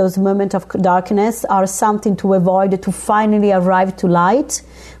crisis, those moments of darkness are something to avoid, to finally arrive to light,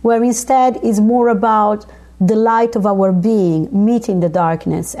 where instead it's more about the light of our being meeting the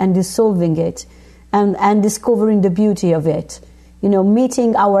darkness and dissolving it and discovering the beauty of it.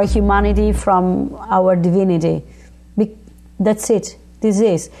 Meeting our humanity from our divinity. That's it. This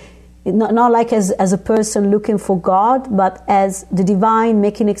is. Not like as a person looking for God, but as the divine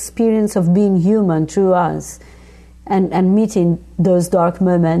making experience of being human through us, and meeting those dark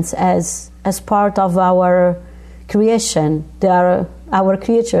moments as part of our creation. They are our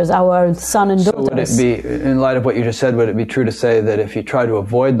creatures, our son and daughters. So would it be, in light of what you just said, would it be true to say that if you try to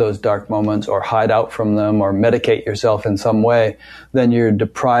avoid those dark moments or hide out from them or medicate yourself in some way, then you're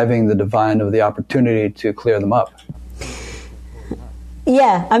depriving the divine of the opportunity to clear them up?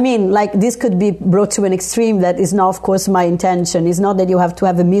 Yeah, I mean, like, this could be brought to an extreme. That is not, of course, my intention. It's not that you have to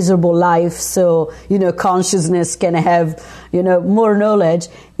have a miserable life so, consciousness can have, more knowledge.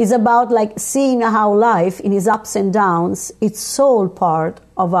 It's about, like, seeing how life, in its ups and downs, it's all part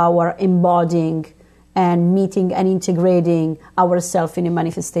of our embodying and meeting and integrating ourselves in a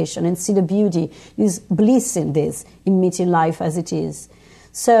manifestation, and see the beauty. There's bliss in this, in meeting life as it is.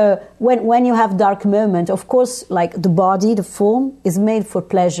 So when you have dark moment, of course, like, the body, the form, is made for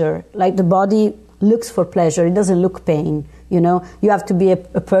pleasure. Like, the body looks for pleasure. It doesn't look pain, You have to be a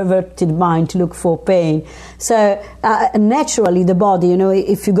perverted mind to look for pain. So naturally, the body,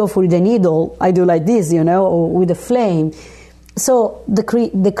 if you go for the needle, I do like this, or with a flame. So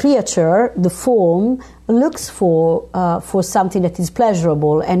the creature, the form, looks for something that is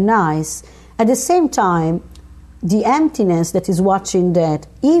pleasurable and nice. At the same time, the emptiness that is watching that,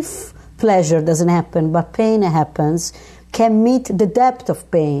 if pleasure doesn't happen but pain happens, can meet the depth of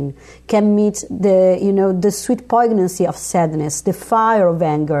pain, can meet the sweet poignancy of sadness, the fire of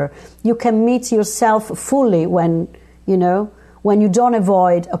anger. You can meet yourself fully when you don't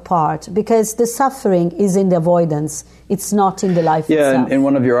avoid a part, because the suffering is in the avoidance. It's not in the life itself. Yeah, in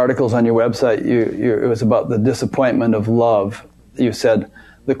one of your articles on your website, it was about the disappointment of love. You said,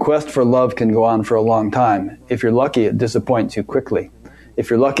 the quest for love can go on for a long time. If you're lucky, it disappoints you quickly. If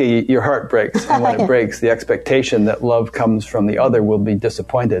you're lucky, your heart breaks. And when it breaks, the expectation that love comes from the other will be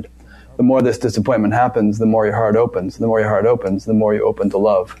disappointed. The more this disappointment happens, the more your heart opens. The more your heart opens, the more you open to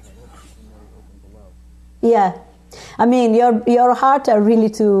love. Yeah. I mean, your heart are really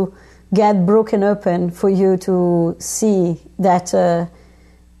to get broken open for you to see that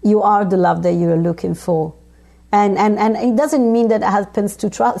you are the love that you are looking for. And it doesn't mean that it happens to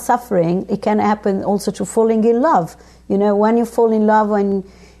suffering. It can happen also to falling in love. When you fall in love,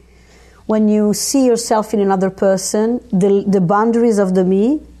 when you see yourself in another person, the boundaries of the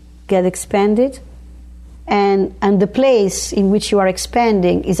me get expanded, and the place in which you are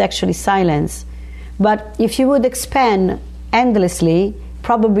expanding is actually silence. But if you would expand endlessly,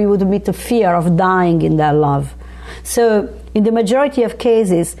 probably you would meet the fear of dying in that love. So in the majority of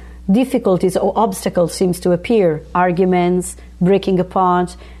cases, difficulties or obstacles seems to appear, arguments, breaking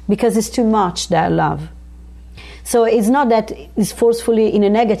apart, because it's too much, that love. So it's not that it's forcefully in a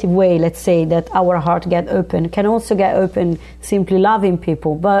negative way, let's say, that our heart get open. It can also get open simply loving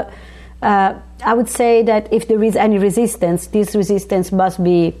people. But I would say that if there is any resistance, this resistance must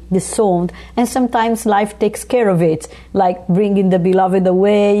be dissolved. And sometimes life takes care of it, like bringing the beloved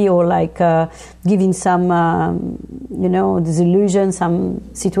away, or like giving some, disillusion, some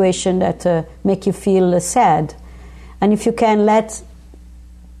situation that make you feel sad. And if you can let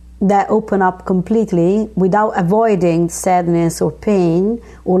that open up completely without avoiding sadness or pain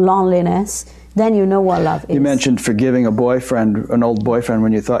or loneliness, then you know what love is. You mentioned forgiving an old boyfriend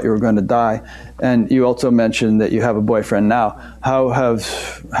when you thought you were going to die, and you also mentioned that you have a boyfriend now. How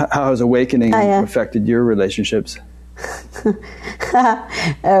has awakening affected your relationships?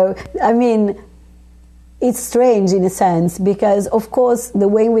 I mean, it's strange in a sense, because of course the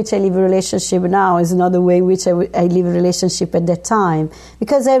way in which I live a relationship now is not the way in which I live a relationship at that time,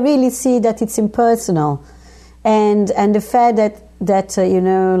 because I really see that it's impersonal, and the fact that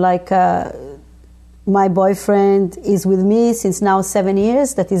my boyfriend is with me since now 7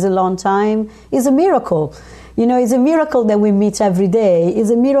 years, that is a long time, is a miracle. It's a miracle that we meet every day. It's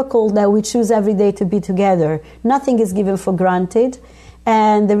a miracle that we choose every day to be together. Nothing is given for granted,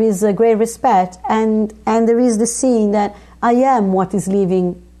 and there is a great respect, and there is the seeing that I am what is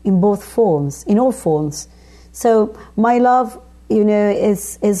living in both forms, in all forms. So my love,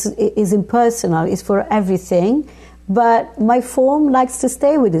 is impersonal, is for everything. But my form likes to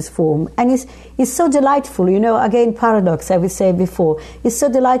stay with this form. And it's so delightful, again, paradox, I would say before. It's so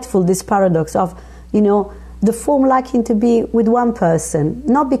delightful, this paradox of, the form liking to be with one person,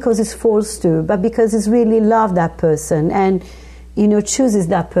 not because it's forced to, but because it's really love that person and, chooses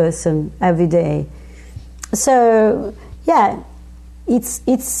that person every day. So, yeah, it's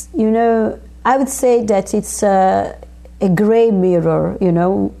I would say that it's a gray mirror,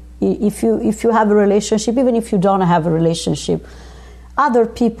 If you have a relationship, even if you don't have a relationship, other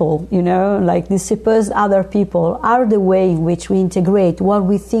people, like the supposed other people, are the way in which we integrate what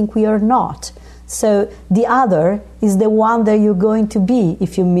we think we are not. So the other is the one that you're going to be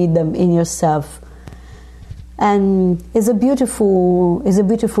if you meet them in yourself. And it's a beautiful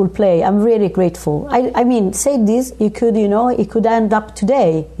play. I'm really grateful. I mean, say this, it could end up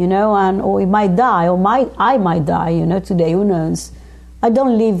today, or it might die, or I might die, today, who knows. I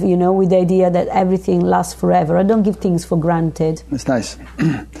don't live, with the idea that everything lasts forever. I don't give things for granted. That's nice.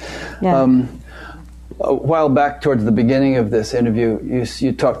 Yeah. a while back towards the beginning of this interview,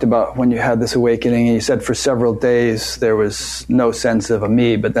 you talked about when you had this awakening, and you said for several days there was no sense of a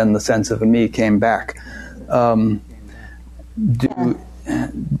me, but then the sense of a me came back.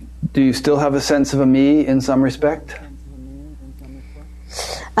 Do you still have a sense of a me in some respect?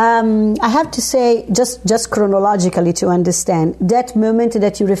 I have to say, just chronologically to understand, that moment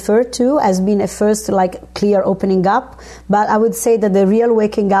that you refer to has been a first clear opening up, but I would say that the real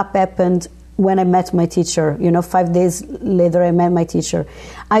waking up happened when I met my teacher. 5 days later I met my teacher.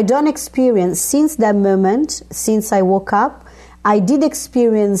 I don't experience, since that moment, since I woke up, I did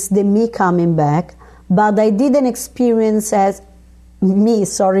experience the me coming back, but I didn't experience as me,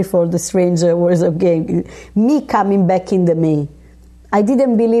 sorry for the strange words of game, me coming back in the me. I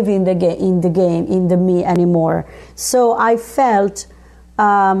didn't believe in the game, in the me anymore. So I felt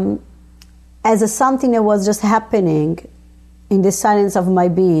as something that was just happening in the silence of my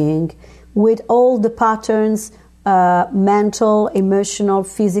being, with all the patterns, mental, emotional,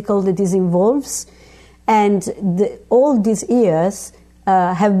 physical, that this involves. And all these years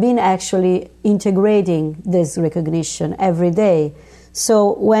have been actually integrating this recognition every day.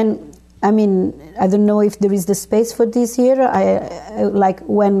 So I don't know if there is the space for this here.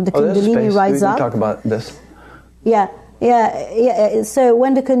 When the Kundalini rises up. We can talk about this. Yeah. So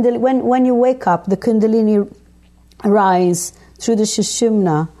when you wake up, the Kundalini rise through the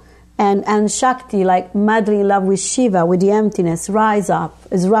Sushumna, and Shakti, like madly in love with Shiva, with the emptiness, rise up,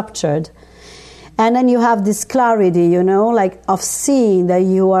 is ruptured. And then you have this clarity, of seeing that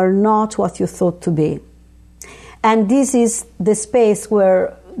you are not what you thought to be. And this is the space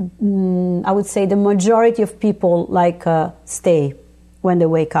where I would say the majority of people stay when they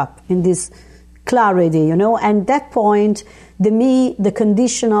wake up, in this clarity, and at that point the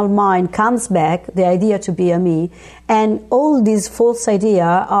conditional mind comes back, the idea to be a me, and all these false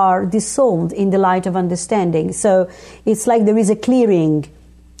ideas are dissolved in the light of understanding. So it's like there is a clearing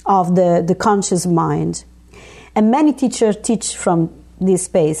of the conscious mind, and many teachers teach from this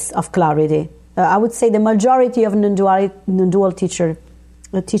space of clarity. I would say the majority of non-dual teachers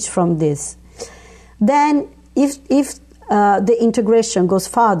teach from this. Then if the integration goes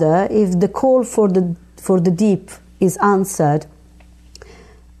further, if the call for the deep is answered,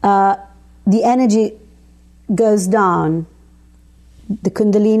 the energy goes down, the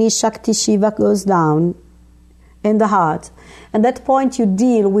Kundalini, Shakti, Shiva goes down in the heart. At that point you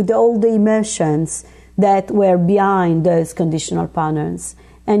deal with all the emotions that were behind those conditional patterns,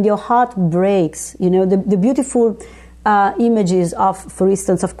 and your heart breaks. The beautiful images of, for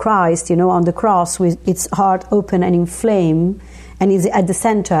instance, of Christ, on the cross with its heart open and inflamed, and is at the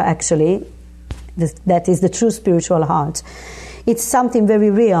center actually. That is the true spiritual heart. It's something very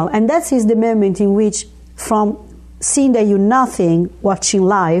real, and that is the moment in which, from seeing that you're nothing, watching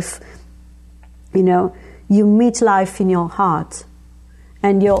life, you meet life in your heart,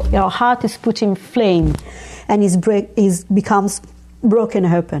 and your heart is put in flame, and becomes broken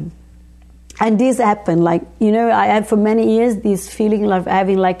open. And this happened, I had for many years this feeling of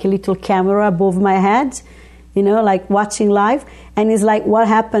having a little camera above my head, watching life. And it's what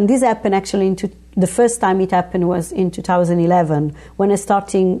happened? This happened actually the first time it happened was in 2011, when I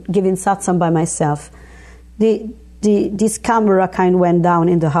started giving satsang by myself. This camera kind of went down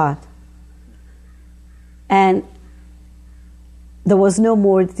in the heart. And there was no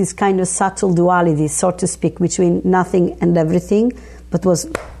more this kind of subtle duality, so to speak, between nothing and everything, but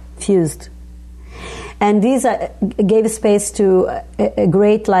was fused. And this gave space to a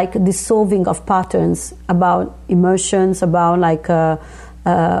great dissolving of patterns about emotions, about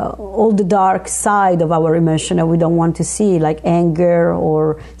all the dark side of our emotion that we don't want to see, like anger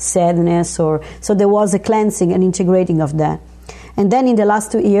or sadness. So there was a cleansing and integrating of that. And then in the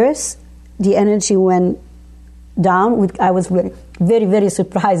last 2 years, the energy went down. I was very, very, very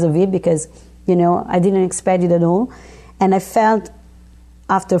surprised of it, because I didn't expect it at all. And I felt,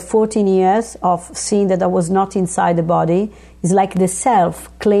 after 14 years of seeing that I was not inside the body, it's like the self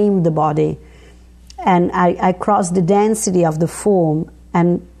claimed the body. And I crossed the density of the form,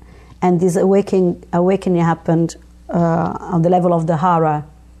 and this awakening happened on the level of the hara.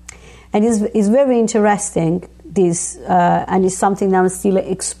 And it's very interesting, this, and it's something that I'm still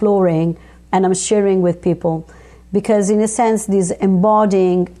exploring and I'm sharing with people. Because in a sense, this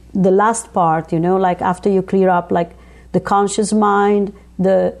embodying the last part, after you clear up the conscious mind,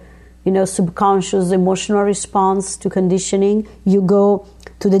 the subconscious emotional response to conditioning, you go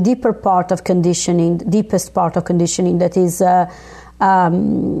to the deeper part of conditioning, the deepest part of conditioning, that is the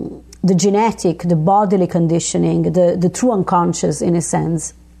genetic, the bodily conditioning, the true unconscious in a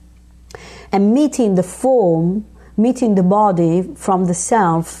sense. And meeting the form, meeting the body from the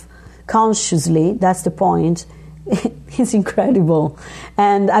self, consciously, that's the point, it's incredible.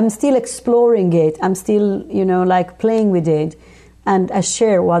 And I'm still exploring it. I'm still, like playing with it. And I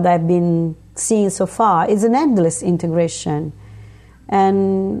share what I've been seeing so far. It's an endless integration.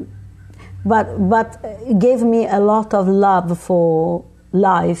 But it gave me a lot of love for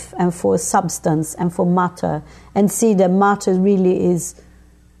life and for substance and for matter, and see that matter really is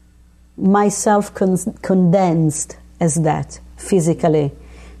myself condensed as that physically.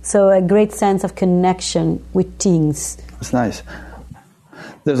 So a great sense of connection with things. That's nice.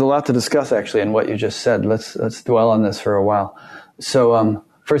 There's a lot to discuss actually in what you just said. Let's dwell on this for a while. So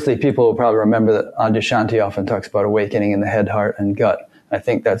firstly, people will probably remember that Adyashanti often talks about awakening in the head, heart, and gut. I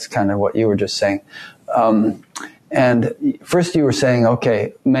think that's kind of what you were just saying. And first you were saying,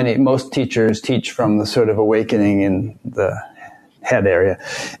 okay, most teachers teach from the sort of awakening in the head area.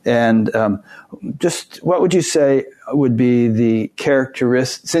 And just what would you say would be the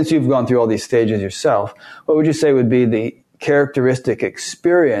characteristic, since you've gone through all these stages yourself, what would you say would be the characteristic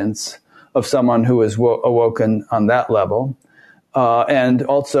experience of someone who is awoken on that level? And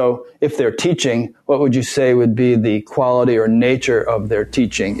also, if they're teaching, what would you say would be the quality or nature of their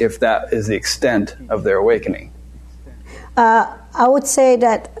teaching, if that is the extent of their awakening? I would say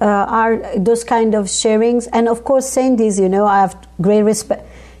that are those kind of sharings, and of course saying this, I have great respect.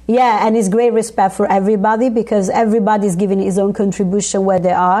 Yeah, and it's great respect for everybody, because everybody is giving his own contribution where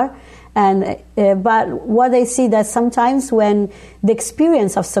they are. And but what I see that sometimes when the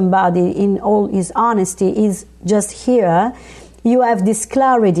experience of somebody in all his honesty is just here, you have this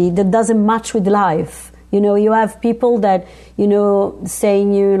clarity that doesn't match with life. You have people that,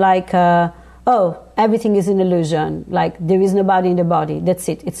 saying you like, oh, everything is an illusion. Like, there is nobody in the body. That's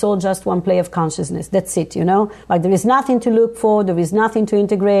it. It's all just one play of consciousness. That's it, Like, there is nothing to look for. There is nothing to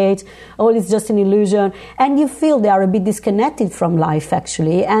integrate. All is just an illusion. And you feel they are a bit disconnected from life,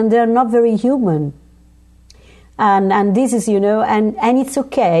 actually, and they're not very human. And this is, and it's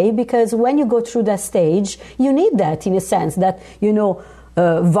okay, because when you go through that stage, you need that in a sense that,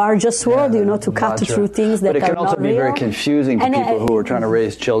 Vajra sword, to cut through things that are not real. But it can also be very confusing to people who are trying to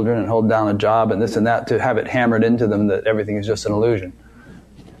raise children and hold down a job and this and that, to have it hammered into them that everything is just an illusion.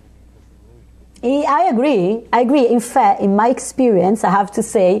 I agree. In fact, in my experience, I have to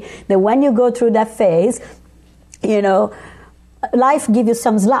say that when you go through that phase, life gives you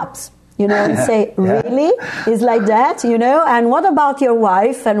some slaps. And say, really? It's like that, And what about your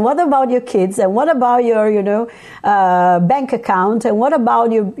wife? And what about your kids? And what about your, bank account? And what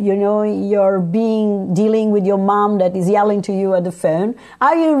about your, your dealing with your mom that is yelling to you at the phone?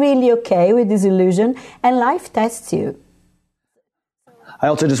 Are you really okay with this illusion? And life tests you. I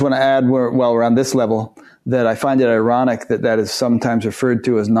also just want to add, while we're on this level, that I find it ironic that is sometimes referred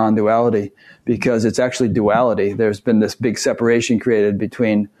to as non-duality, because it's actually duality. There's been this big separation created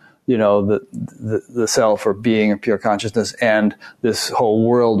between the self or being or pure consciousness and this whole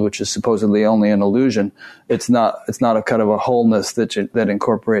world, which is supposedly only an illusion. It's not a kind of a wholeness that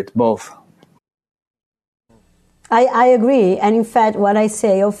incorporates both. I agree. And in fact, what I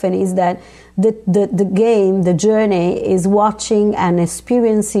say often is that the journey is watching and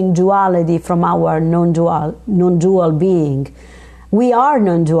experiencing duality from our non-dual being. We are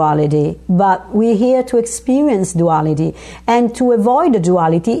non-duality, but we're here to experience duality. And to avoid the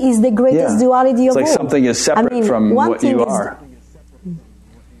duality is the greatest duality of all. It's like something is separate from what you are.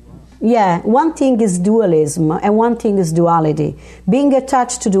 One thing is dualism and one thing is duality. Being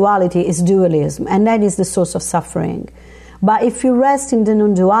attached to duality is dualism, and that is the source of suffering. But if you rest in the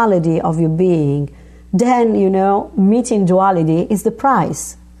non-duality of your being, then, meeting duality is the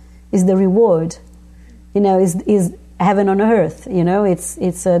prize, is the reward, is heaven on earth,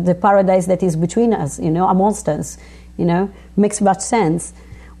 it's the paradise that is between us, amongst us, makes much sense.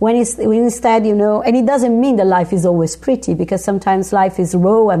 When instead, and it doesn't mean that life is always pretty, because sometimes life is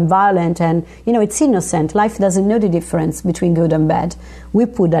raw and violent and, it's innocent. Life doesn't know the difference between good and bad. We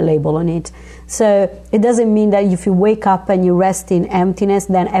put a label on it. So it doesn't mean that if you wake up and you rest in emptiness,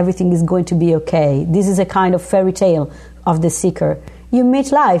 then everything is going to be okay. This is a kind of fairy tale of the seeker. You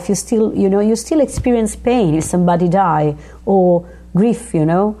meet life, you still experience pain if somebody die, or grief,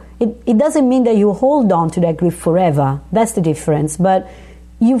 It doesn't mean that you hold on to that grief forever. That's the difference. But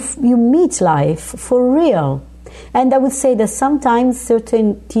you meet life for real. And I would say that sometimes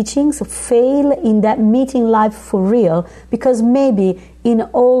certain teachings fail in that meeting life for real, because maybe in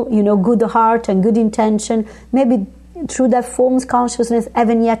all, good heart and good intention, maybe through that form's consciousness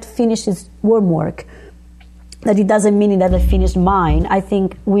haven't yet finished its work. That it doesn't mean that I finished mine. I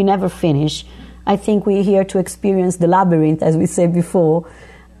think we never finish. I think we're here to experience the labyrinth, as we said before.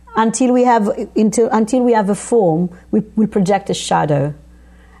 Until we have a form, we project a shadow.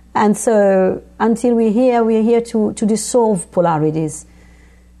 And so until we're here to dissolve polarities.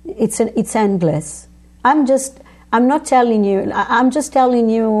 It's endless. I'm just telling you,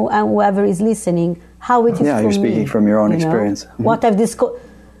 and whoever is listening, how it is for me. Yeah, you're speaking from your own experience. Mm-hmm. What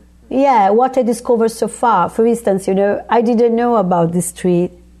I discovered so far. For instance, I didn't know about these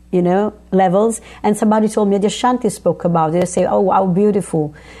three, levels, and somebody told me, Adyashanti spoke about it. I say, oh, how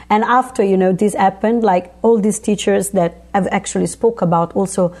beautiful. And after, this happened, like all these teachers that have actually spoke about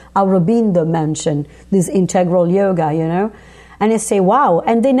also Aurobindo mentioned, this integral yoga, And I say, wow.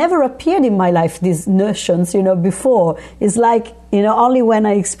 And they never appeared in my life, these notions, before. It's like, only when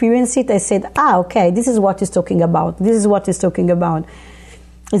I experienced it, I said, okay, this is what he's talking about. This is what he's talking about.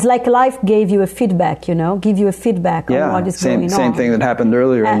 It's like life gave you a feedback, give you a feedback on what is going on. Same thing that happened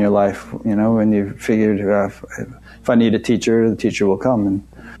earlier in your life, when you figured, if I need a teacher, the teacher will come.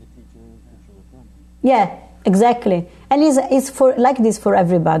 Yeah, exactly. And it's for like this for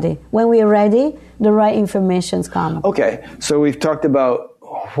everybody. When we're ready, the right informations come. Okay, so we've talked about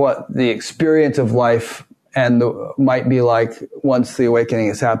what the experience of life might be like once the awakening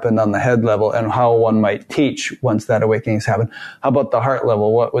has happened on the head level, and how one might teach once that awakening has happened. How about the heart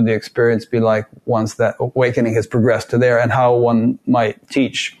level? What would the experience be like once that awakening has progressed to there, and how one might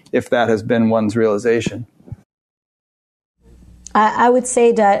teach if that has been one's realization? I would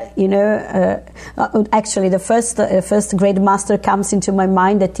say that, actually the first great master comes into my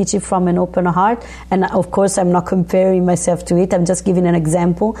mind that teaches from an open heart, and of course I'm not comparing myself to it, I'm just giving an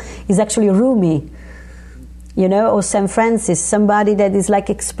example, is actually Rumi, or St. Francis, somebody that is like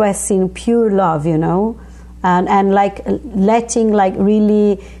expressing pure love, and like letting, like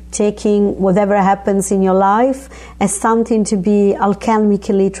really taking whatever happens in your life as something to be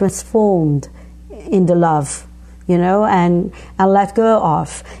alchemically transformed in the love. And let go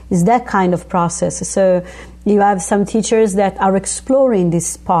of. Is that kind of process. So you have some teachers that are exploring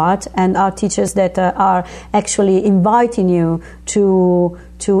this part, and are teachers that are actually inviting you to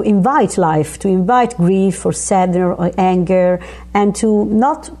invite life, to invite grief or sadness or anger, and to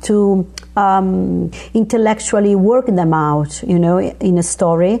not to intellectually work them out, in a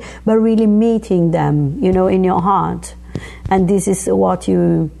story, but really meeting them, in your heart. And this is what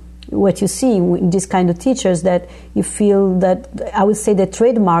you see in this kind of teachers, that you feel that, I would say the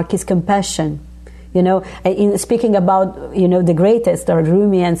trademark is compassion. In speaking about, the greatest, are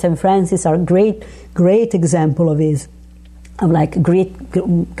Rumi and St. Francis are great example of this, of like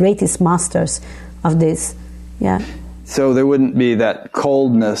greatest masters of this. Yeah. So there wouldn't be that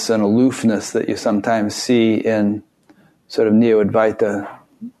coldness and aloofness that you sometimes see in sort of Neo-Advaita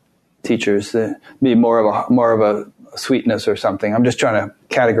teachers. There'd be more of a sweetness or something. I'm just trying to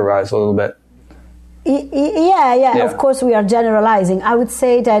categorize a little bit. Yeah. Of course, we are generalizing. I would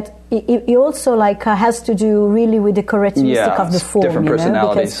say that it also has to do really with the characteristic of the form. Different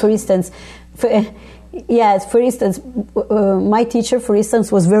personalities. Because, for instance, my teacher, for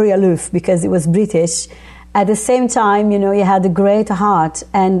instance, was very aloof because he was British. At the same time, he had a great heart,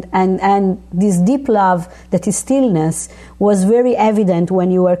 and this deep love, that is stillness, was very evident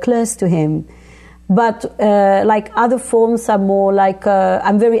when you were close to him. But other forms are more like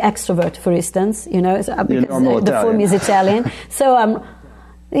I'm very extrovert, for instance, because the form is Italian. So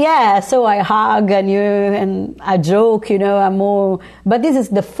so I hug and I joke, I'm more. But this is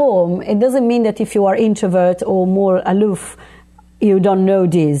the form. It doesn't mean that if you are introvert or more aloof, you don't know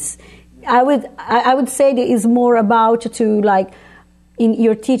this. I would say that it's more about in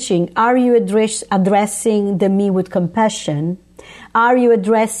your teaching. Are you addressing the me with compassion? Are you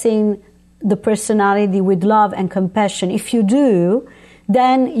addressing the personality with love and compassion? If you do,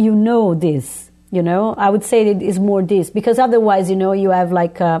 then this. I would say it is more this, because otherwise, you have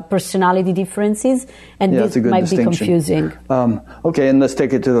personality differences, and this might be confusing. Okay, and let's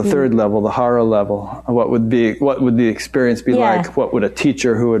take it to the third level, the hara level. What would the experience be like? What would a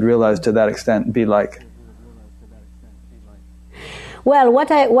teacher who would realize to that extent be like? Well,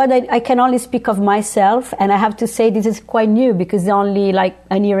 what I can only speak of myself, and I have to say this is quite new, because only a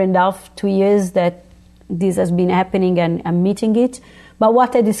year and a half, 2 years that this has been happening, and I'm meeting it. But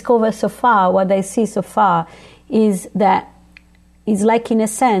what I discover so far, what I see so far, is that it's in a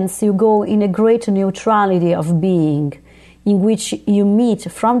sense you go in a great neutrality of being, in which you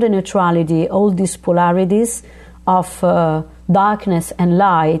meet from the neutrality all these polarities of darkness and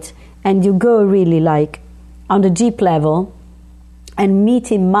light, and you go really on the deep level, and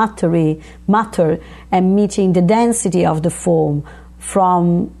meeting matter, and meeting the density of the form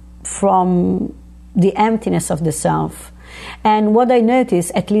from the emptiness of the self. And what I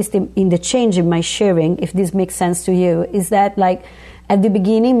notice, at least in the change in my sharing, if this makes sense to you, is that at the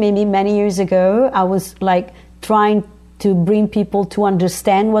beginning, maybe many years ago, I was trying to bring people to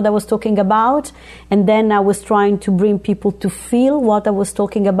understand what I was talking about, and then I was trying to bring people to feel what I was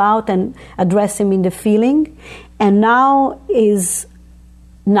talking about and address them in the feeling, and now is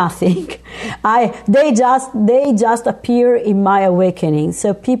nothing. They just appear in my awakening.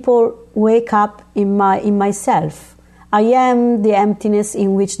 So people wake up in myself. I am the emptiness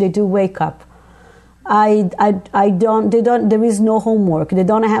in which they do wake up. There is no homework. They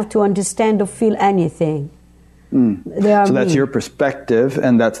don't have to understand or feel anything. So that's your perspective,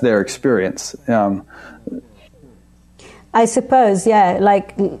 and that's their experience. I suppose, yeah.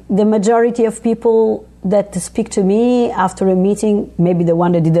 Like the majority of people that speak to me after a meeting, maybe the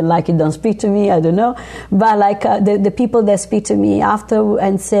one that didn't like it don't speak to me, I don't know. But like the people that speak to me after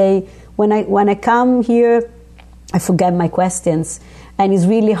and say, when I come here, I forget my questions, and it's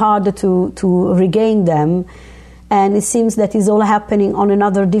really hard to regain them. And it seems that it's all happening on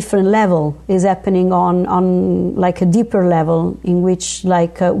another different level. It's happening on like a deeper level in which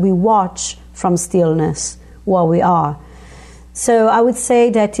like we watch from stillness what we are. So I would say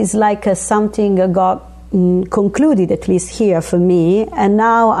that is like something got concluded, at least here for me. And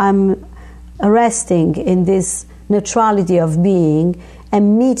now I'm resting in this neutrality of being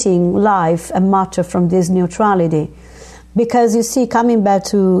and meeting life and matter from this neutrality. Because you see, coming back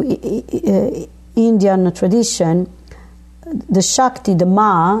to Indian tradition, the Shakti, the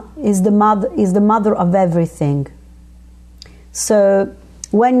Ma, is the mother of everything. So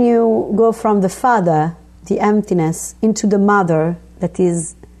when you go from the father, the emptiness, into the mother, that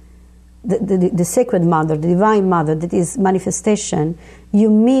is the sacred mother, the divine mother, that is manifestation, you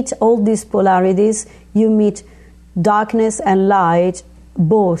meet all these polarities, you meet darkness and light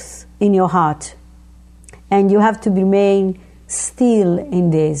both in your heart. And you have to remain still in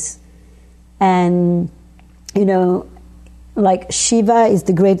this. And, you know, like Shiva is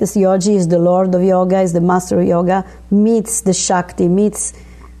the greatest yogi, is the Lord of yoga, is the master of yoga, meets the Shakti, meets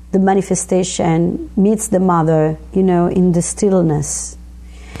the manifestation, meets the mother, you know, in the stillness.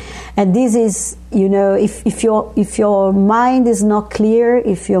 And this is, you know, if your mind is not clear,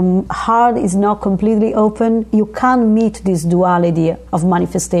 if your heart is not completely open, you can't meet this duality of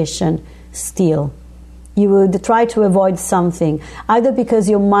manifestation still. You would try to avoid something, either because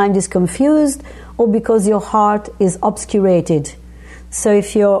your mind is confused or because your heart is obscurated. So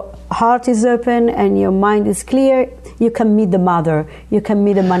if your heart is open and your mind is clear, you can meet the mother, you can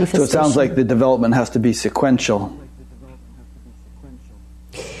meet the manifestation. So it sounds like the development has to be sequential.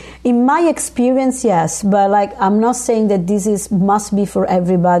 In my experience, yes, but like I'm not saying that this must be for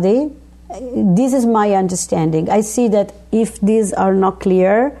everybody. This is my understanding. I see that if these are not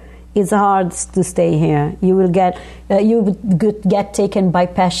clear, it's hard to stay here. You will get taken by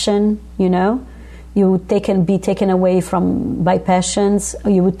passion, you know. You would be taken away by passions.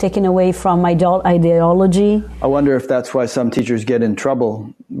 You would taken away from ideology. I wonder if that's why some teachers get in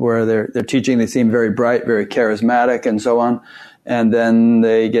trouble, where they're teaching, they seem very bright, very charismatic, and so on, and then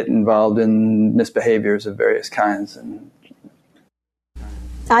they get involved in misbehaviors of various kinds. And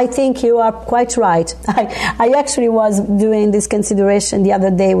I think you are quite right. I actually was doing this consideration the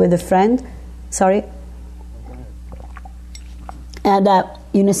other day with a friend. Sorry. And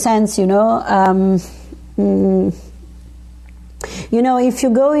in a sense, you know, if you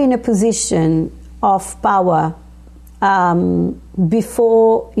go in a position of power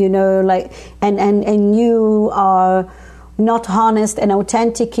before, you know, like, and you are not honest and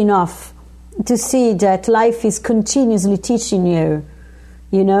authentic enough to see that life is continuously teaching you,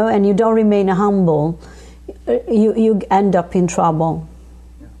 you know, and you don't remain humble, you end up in trouble.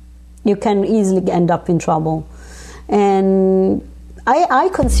 You can easily end up in trouble. And I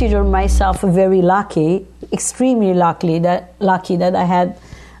consider myself very lucky, extremely lucky that I had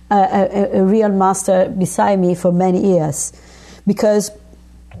a real master beside me for many years, because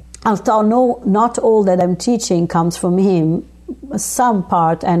although not all that I'm teaching comes from him, some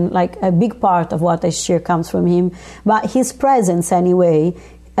part and like a big part of what I share comes from him, but his presence anyway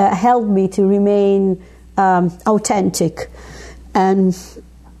helped me to remain authentic and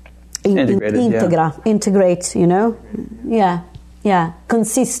integrate, you know,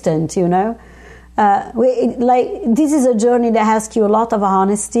 consistent, you know. This is a journey that asks you a lot of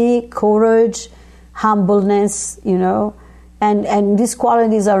honesty, courage, humbleness, you know, and these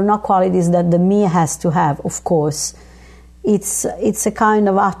qualities are not qualities that the me has to have, of course. It's a kind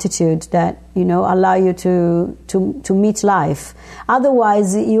of attitude that, you know, allow you to meet life.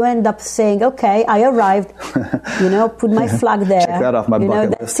 Otherwise, you end up saying, "Okay, I arrived," you know, put my flag there. Check that off my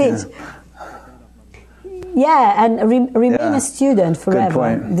bucket list. That's it. Yeah, and remain a student forever. Good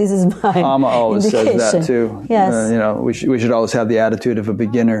point. This is my Amma always indication. says that too. Yes. You know, we should always have the attitude of a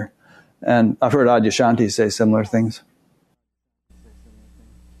beginner. And I've heard Adyashanti say similar things.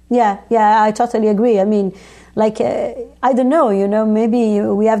 Yeah, I totally agree. I mean, like, I don't know, maybe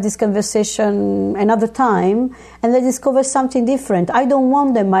we have this conversation another time and they discover something different. I don't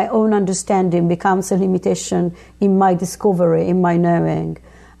want that my own understanding becomes a limitation in my discovery, in my knowing.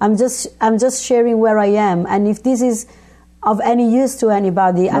 I'm just sharing where I am. And if this is of any use to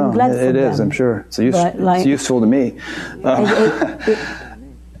anybody, I'm glad for them. It is, I'm sure. It's useful to me.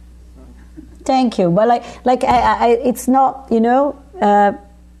 Thank you. But it's not,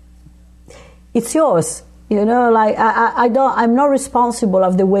 it's yours. I'm not responsible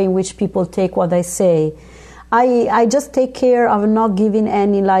of the way in which people take what I say. I just take care of not giving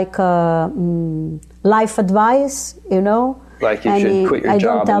any life advice, Like you should quit your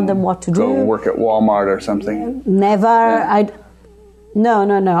job. I don't tell them what to do. Go work at Walmart or something. Never. Yeah. No.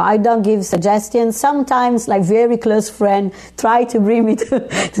 I don't give suggestions. Sometimes, very close friend try to bring me to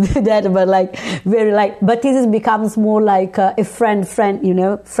do that, but but this becomes more like a friend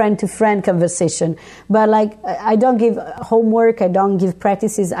to friend conversation. But I don't give homework. I don't give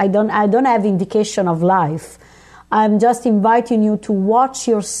practices. I don't have indication of life. I'm just inviting you to watch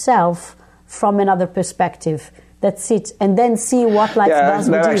yourself from another perspective. That's it, and then see what life does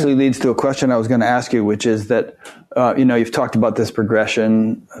with you. That actually leads to a question I was going to ask you, which is that you've talked about this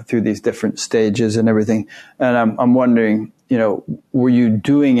progression through these different stages and everything, and I'm wondering, were you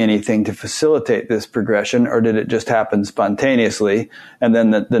doing anything to facilitate this progression, or did it just happen spontaneously? And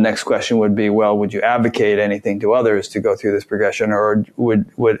then the next question would be, well, would you advocate anything to others to go through this progression, or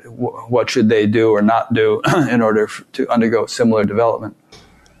what should they do or not do in order to undergo similar development?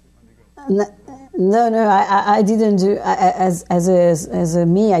 No, I didn't do as a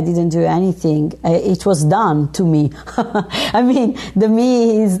me. I didn't do anything. It was done to me. I mean, the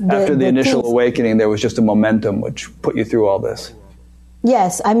me is after the initial awakening. There was just a momentum which put you through all this.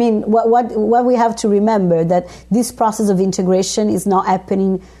 Yes, I mean, what we have to remember that this process of integration is not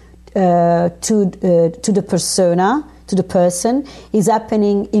happening to the persona. To the person, is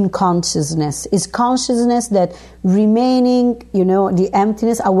happening in consciousness. Is consciousness that remaining, the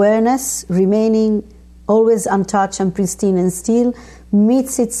emptiness, awareness, remaining always untouched and pristine and still,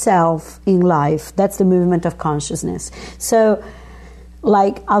 meets itself in life. That's the movement of consciousness. So,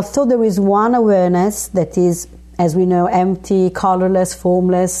 although there is one awareness that is, as we know, empty, colorless,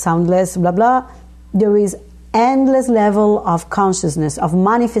 formless, soundless, blah, blah, there is endless level of consciousness, of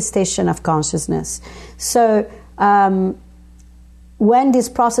manifestation of consciousness. So, when this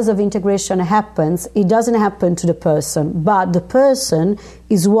process of integration happens, it doesn't happen to the person, but the person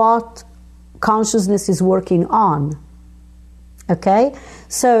is what consciousness is working on. Okay?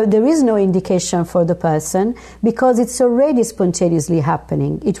 So there is no indication for the person because it's already spontaneously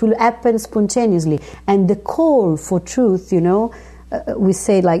happening. It will happen spontaneously. And the call for truth, we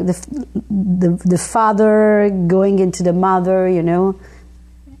say the father going into the mother,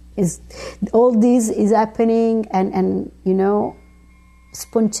 is all this is happening and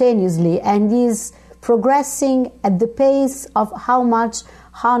spontaneously, and is progressing at the pace of how much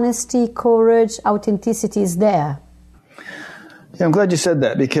honesty, courage, authenticity is there. Yeah, I'm glad you said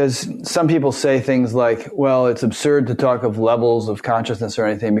that, because some people say things like, well, it's absurd to talk of levels of consciousness or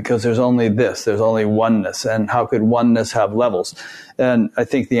anything because there's only this, there's only oneness, and how could oneness have levels? And I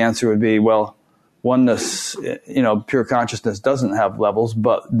think the answer would be, well, oneness, pure consciousness doesn't have levels,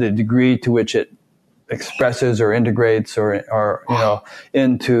 but the degree to which it expresses or integrates or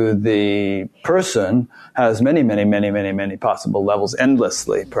into the person has many, many, many, many, many possible levels,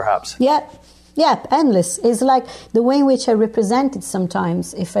 endlessly, perhaps. Yeah, endless. It's like the way in which I represent it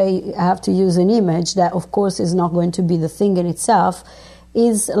sometimes, if I have to use an image that, of course, is not going to be the thing in itself,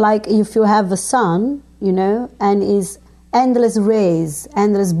 is like if you have a sun, and is endless rays,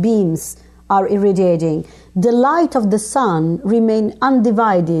 endless beams are irradiating. The light of the sun remains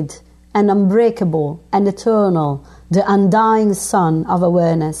undivided and unbreakable and eternal, the undying sun of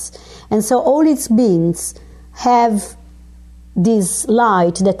awareness. And so all its beings have this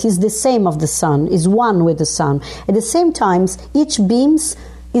light that is the same of the sun, is one with the sun. At the same time, each beam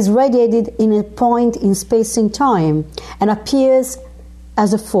is radiated in a point in space and time and appears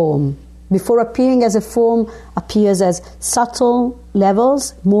as a form. Before appearing as a form, appears as subtle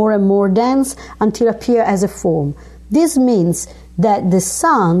levels, more and more dense, until appear as a form. This means that the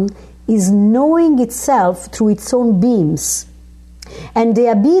sun is knowing itself through its own beams. And the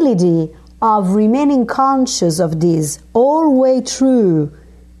ability of remaining conscious of this all the way through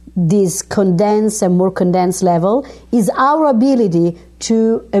this condensed and more condensed level is our ability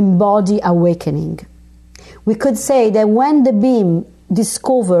to embody awakening. We could say that when the beam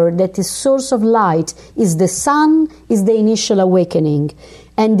discover that the source of light is the sun, is the initial awakening.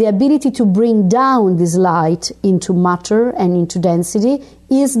 And the ability to bring down this light into matter and into density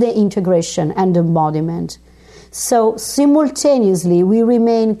is the integration and embodiment. So simultaneously, we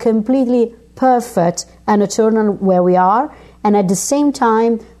remain completely perfect and eternal where we are, and at the same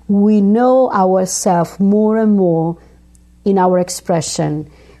time, we know ourselves more and more in our expression.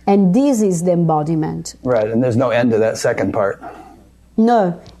 And this is the embodiment. Right, and there's no end to that second part.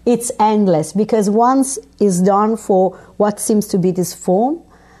 No, it's endless, because once it's done for what seems to be this form,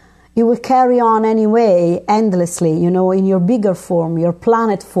 you will carry on anyway, endlessly, in your bigger form, your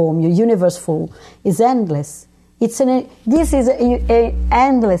planet form, your universe form is endless. This is an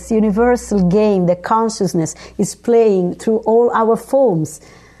endless universal game that consciousness is playing through all our forms,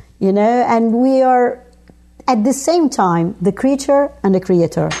 and we are at the same time the creature and the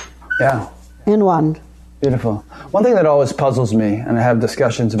creator. Yeah. In one. Beautiful. One thing that always puzzles me, and I have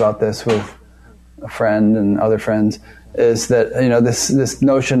discussions about this with a friend and other friends, is that this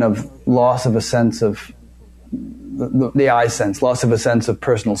notion of loss of a sense of the I sense, loss of a sense of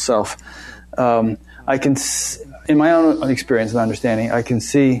personal self. I can, in my own experience and understanding, I can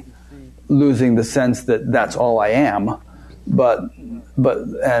see losing the sense that that's all I am,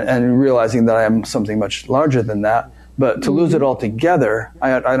 and realizing that I am something much larger than that. But to lose it altogether,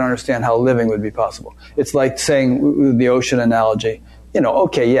 I don't understand how living would be possible. It's like saying the ocean analogy.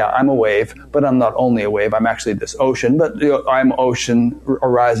 Okay, yeah, I'm a wave, but I'm not only a wave. I'm actually this ocean, but I'm ocean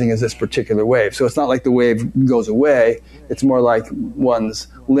arising as this particular wave. So it's not like the wave goes away. It's more like one's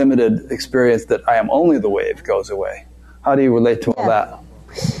limited experience that I am only the wave goes away. How do you relate to all that?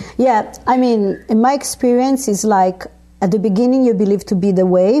 Yeah, I mean, in my experience, it's like at the beginning you believe to be the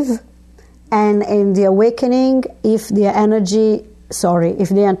wave, and in the awakening, if the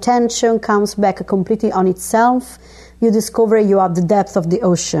attention comes back completely on itself, you discover you are the depth of the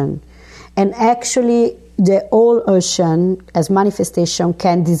ocean. And actually, the whole ocean as manifestation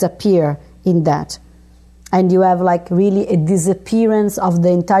can disappear in that. And you have really a disappearance of the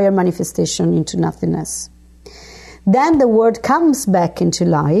entire manifestation into nothingness. Then the word comes back into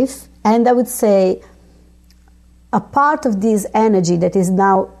life, and I would say a part of this energy that is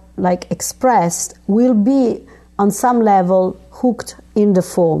now expressed will be on some level hooked in the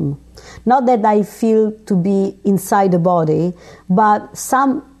form. Not that I feel to be inside the body, but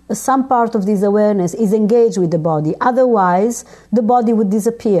some part of this awareness is engaged with the body. Otherwise, the body would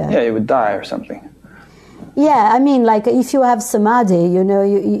disappear. Yeah, it would die or something. Yeah, I mean, if you have samadhi,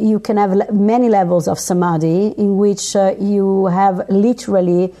 you can have many levels of samadhi in which you have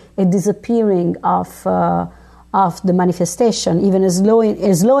literally a disappearing of the manifestation, even a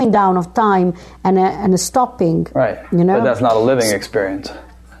slowing down of time and a stopping. Right, but that's not a living experience.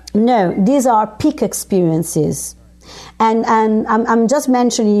 No, these are peak experiences. And I'm just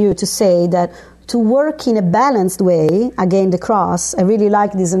mentioning you to say that to work in a balanced way, again, the cross, I really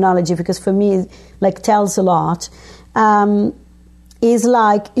like this analogy because for me, tells a lot, is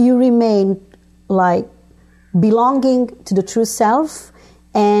you remain belonging to the true self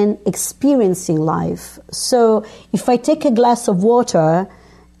and experiencing life. So if I take a glass of water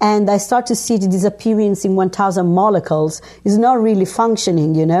and I start to see the disappearance in 1,000 molecules, it's not really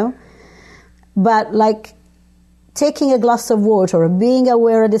functioning, But taking a glass of water, being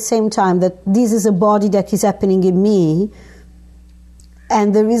aware at the same time that this is a body that is happening in me,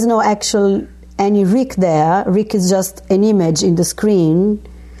 and there is no any Rick there. Rick is just an image in the screen.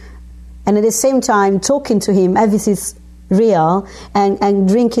 And at the same time, talking to him, everything is real, and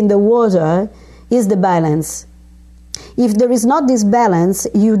drinking the water is the balance. If there is not this balance,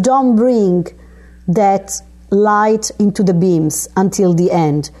 you don't bring that light into the beams until the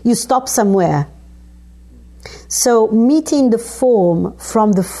end. You stop somewhere. So meeting the form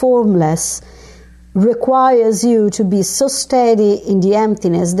from the formless requires you to be so steady in the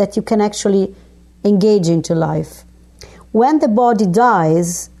emptiness that you can actually engage into life. When the body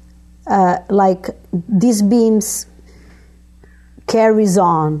dies, these beams carries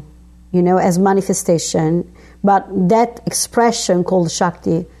on, as manifestation, but that expression called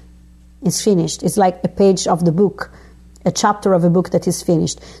Shakti is finished. It's like a page of the book, a chapter of a book that is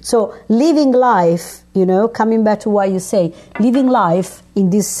finished. So living life, coming back to what you say, living life in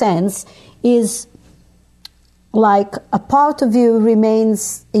this sense is a part of you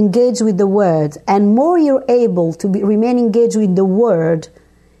remains engaged with the word, and more you're able to remain engaged with the word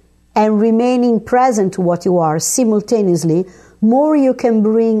and remaining present to what you are simultaneously, more you can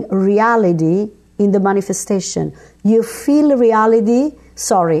bring reality in the manifestation. You feel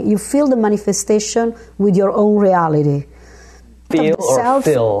you feel the manifestation with your own reality. Feel or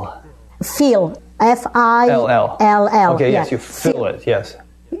fill? Feel. F-I-L-L. Okay, yes, you fill it, yes.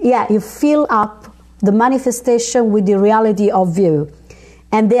 Yeah, you fill up the manifestation with the reality of you.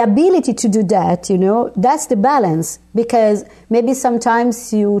 And the ability to do that, that's the balance. Because maybe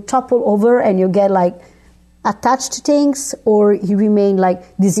sometimes you topple over and you get like attached to things, or you remain like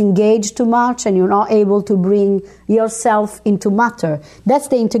disengaged too much and you're not able to bring yourself into matter. That's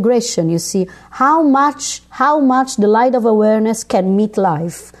the integration, you see. How much the light of awareness can meet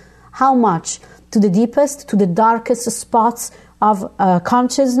life. How much to the deepest, to the darkest spots of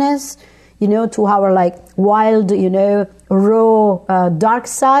consciousness, to our like wild, raw, dark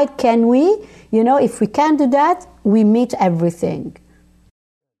side. Can we? If we can do that, we meet everything.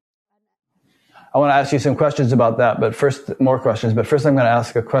 I want to ask you some questions about that, but first, more questions. But first, I'm going to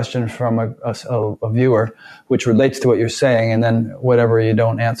ask a question from a viewer, which relates to what you're saying, and then whatever you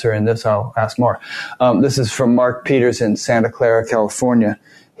don't answer in this, I'll ask more. This is from Mark Peters in Santa Clara, California.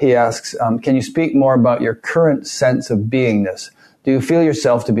 He asks, can you speak more about your current sense of beingness? Do you feel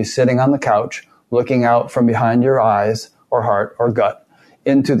yourself to be sitting on the couch, looking out from behind your eyes or heart or gut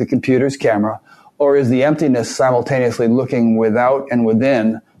into the computer's camera, or is the emptiness simultaneously looking without and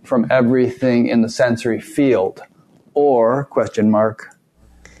within from everything in the sensory field? Or, question mark.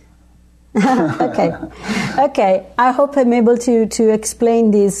 Okay. I hope I'm able to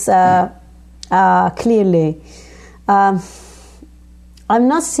explain this clearly. I'm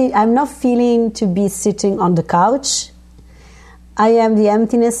not feeling to be sitting on the couch. I am the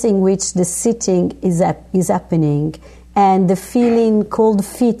emptiness in which the sitting is happening, and the feeling cold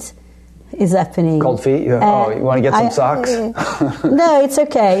feet is happening. Cold feet? You want to get some socks? No, it's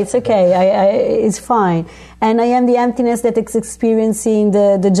okay. It's okay. It's fine. And I am the emptiness that is experiencing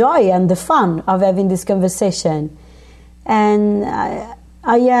the joy and the fun of having this conversation. And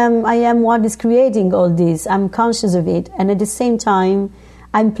I am what is creating all this. I'm conscious of it. And at the same time,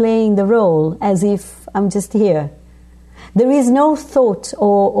 I'm playing the role as if I'm just here. There is no thought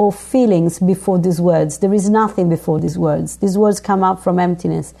or feelings before these words. There is nothing before these words. These words come up from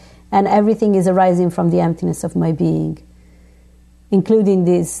emptiness. And everything is arising from the emptiness of my being, including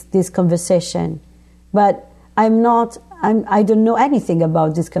this conversation. But I don't know anything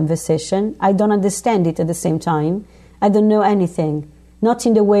about this conversation. I don't understand it at the same time. I don't know anything, not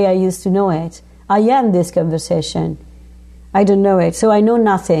in the way I used to know it. I am this conversation. I don't know it, so I know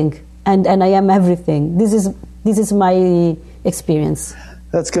nothing, and I am everything. This is my experience.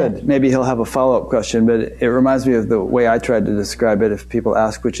 That's good. Maybe he'll have a follow-up question, but it reminds me of the way I tried to describe it if people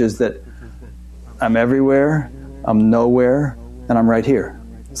ask, which is that I'm everywhere, I'm nowhere, and I'm right here.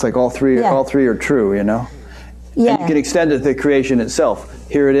 It's like all three are true, Yeah. And you can extend it to the creation itself.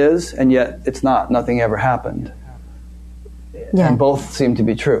 Here it is, and yet it's not. Nothing ever happened. Yeah. And both seem to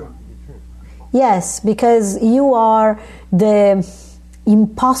be true. Yes, because you are the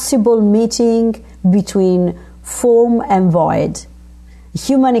impossible meeting between form and void.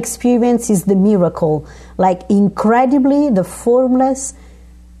 Human experience is the miracle. Like incredibly, the formless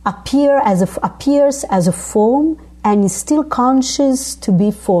appears as a form and is still conscious to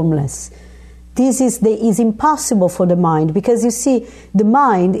be formless. This is impossible for the mind, because you see, the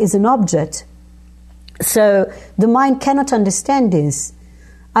mind is an object. So the mind cannot understand this.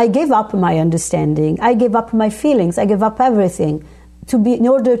 I gave up my understanding. I gave up my feelings. I gave up everything in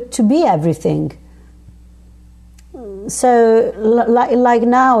order to be everything. So, like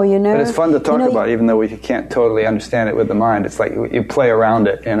now, But it's fun to talk about, even though we can't totally understand it with the mind. It's like you play around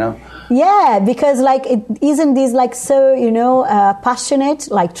it, Yeah, because isn't this like so, passionate,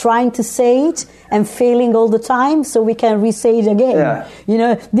 like trying to say it and failing all the time, so we can re-say it again.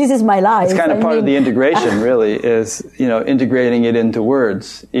 Yeah. This is my life. It's kind of part of the integration, really, is integrating it into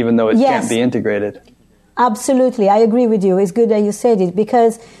words, even though it can't be integrated. Absolutely, I agree with you. It's good that you said it,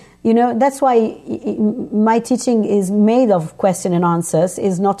 because that's why my teaching is made of question and answers,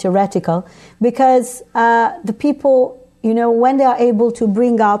 is not theoretical, because the people, when they are able to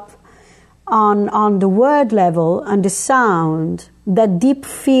bring up on the word level and the sound, that deep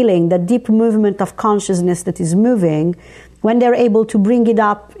feeling, that deep movement of consciousness that is moving, when they're able to bring it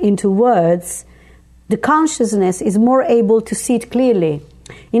up into words, the consciousness is more able to see it clearly.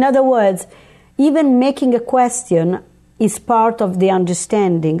 In other words, even making a question is part of the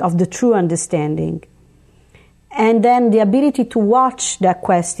understanding, of the true understanding. And then the ability to watch that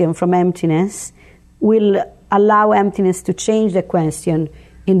question from emptiness will allow emptiness to change the question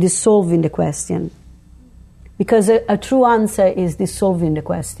in dissolving the question. Because a true answer is dissolving the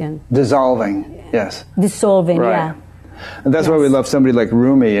question. Dissolving, yes. Dissolving, right. Yeah. And that's why we love somebody like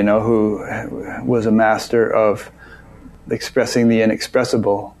Rumi, who was a master of expressing the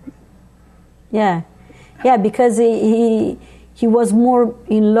inexpressible. Yeah. Yeah, because he was more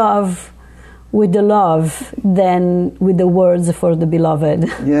in love with the love than with the words for the beloved.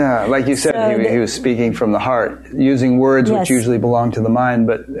 Yeah, like you said, So he was speaking from the heart, using words Yes. which usually belong to the mind,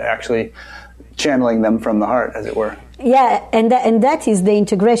 but actually channeling them from the heart, as it were. Yeah, and that is the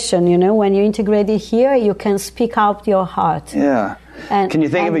integration, you know. When you integrate it here, you can speak out your heart. Yeah. And- Can you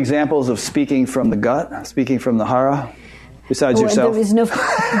think of and- examples of speaking from the gut, speaking from the hara, besides Oh, yourself?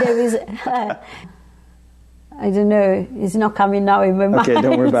 there is, I don't know, it's not coming now in my mind. Okay,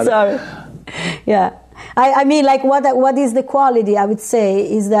 don't worry about it. Sorry. Yeah. I mean, like, what is the quality, I would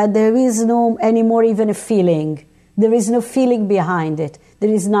say, is that there is no anymore even a feeling. There is no feeling behind it.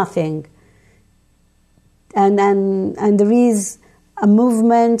 There is nothing. And there is a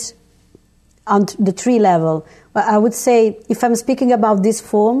movement on the tree level. I would say, if I'm speaking about this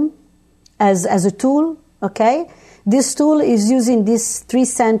form as a tool, okay, this tool is using these three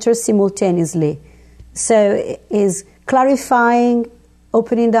centers simultaneously. So it is clarifying,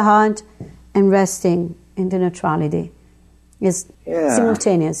 opening the heart, and resting in the neutrality. It's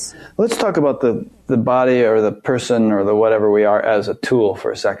simultaneous. Let's talk about the body or the person or the whatever we are as a tool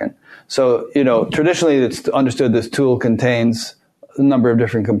for a second. So, you know, traditionally it's understood this tool contains a number of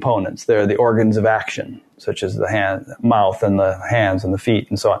different components. There are the organs of action, such as the hand, mouth and the hands and the feet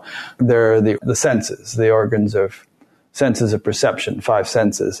and so on. There are the senses, the organs of senses of perception, 5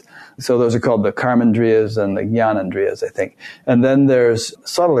 senses. So those are called the karmandriyas and the jnanandriyas, I think. And then there's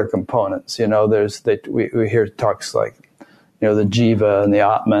subtler components. You know, we hear talks like, you know, the jiva and the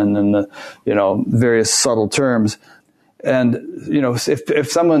atman and the, you know, various subtle terms. And, you know,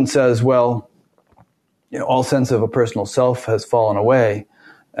 if someone says, well, you know, all sense of a personal self has fallen away,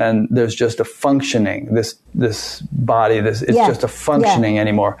 and there's just a functioning, this body, it's just a functioning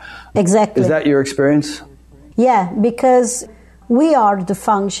anymore. Exactly. Is that your experience? Yeah, because we are the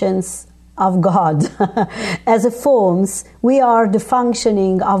functions of God. As a forms, we are the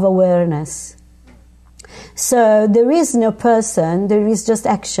functioning of awareness. So there is no person, there is just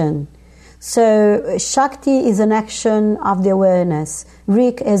action. So Shakti is an action of the awareness.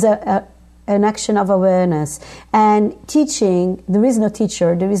 Rik is an action of awareness. And teaching, there is no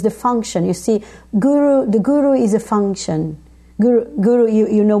teacher, there is the function. You see, the guru is a function. Guru,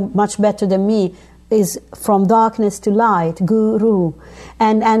 you know much better than me, is from darkness to light, guru,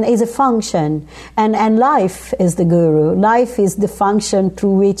 and is a function. And life is the guru. Life is the function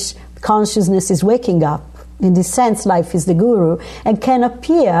through which consciousness is waking up. In this sense, life is the guru, and can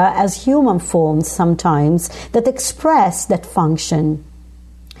appear as human forms sometimes that express that function.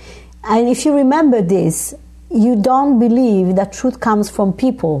 And if you remember this, you don't believe that truth comes from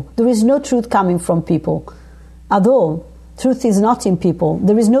people. There is no truth coming from people at all. Truth is not in people.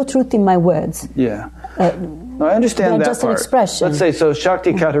 There is no truth in my words. Yeah. No, I understand that just part. An expression. Let's say, so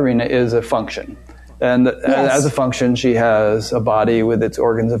Shakti Katarina is a function. And as a function, she has a body with its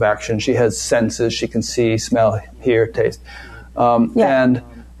organs of action. She has senses. She can see, smell, hear, taste. And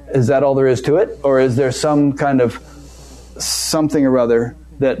is that all there is to it? Or is there some kind of something or other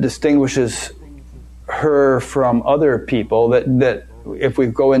that distinguishes her from other people that if we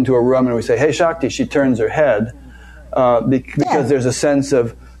go into a room and we say, hey, Shakti, she turns her head because there's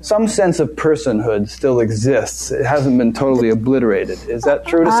some sense of personhood still exists. It hasn't been totally obliterated. Is that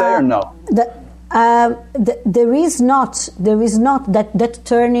true to say or no? There is not that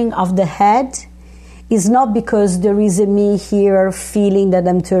turning of the head is not because there is a me here feeling that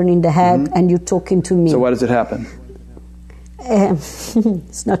I'm turning the head and you're talking to me. So why does it happen?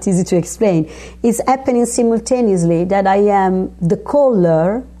 It's not easy to explain. It's happening simultaneously that I am the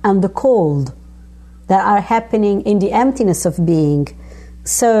caller and the called that are happening in the emptiness of being.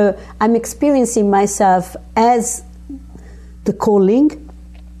 So I'm experiencing myself as the calling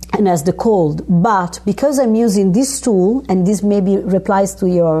and as the called. But because I'm using this tool, and this maybe replies to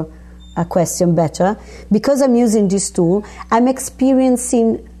your question better, because I'm using this tool, I'm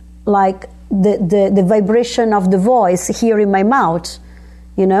experiencing like the vibration of the voice here in my mouth,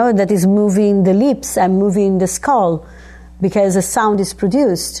 you know, that is moving the lips and moving the skull because a sound is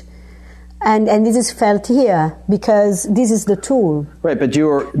produced. And this is felt here because this is the tool. Right, but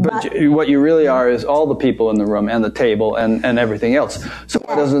what you really are is all the people in the room and the table and everything else. So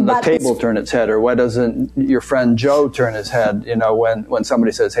why doesn't the table turn its head, or why doesn't your friend Joe turn his head, you know, when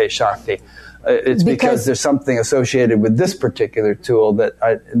somebody says, hey, Shakti? It's because there's something associated with this particular tool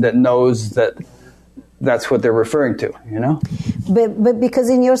that knows that that's what they're referring to, you know? But because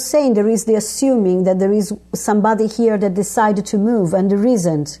in your saying there is the assuming that there is somebody here that decided to move and there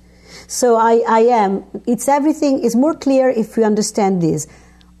isn't. So everything is more clear if we understand this.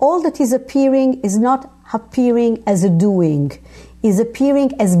 All that is appearing is not appearing as a doing, is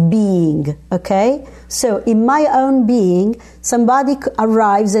appearing as being, okay? So in my own being, somebody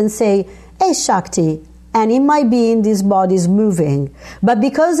arrives and say, hey Shakti, and in my being this body is moving. But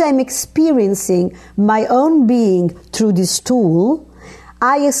because I'm experiencing my own being through this tool,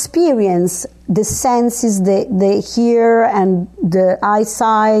 I experience the senses, the hear and the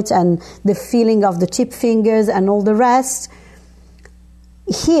eyesight and the feeling of the tip fingers and all the rest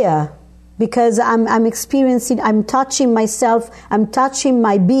here, because I'm experiencing, I'm touching myself, I'm touching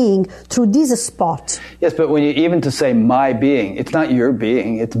my being through this spot. Yes, but when you even to say my being, it's not your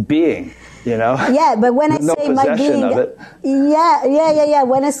being, it's being. You know? Yeah, but when I say my being, yeah.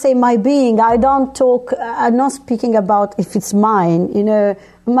 When I say my being, I don't talk. I'm not speaking about if it's mine. You know,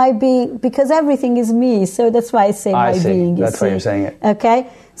 my being, because everything is me. So that's why I say my being. That's why you're saying it.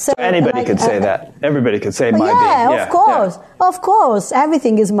 Okay. So anybody could say that. Everybody could say my being. Yeah, of course.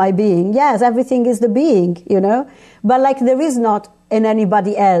 Everything is my being. Yes, everything is the being. You know, but like there is not and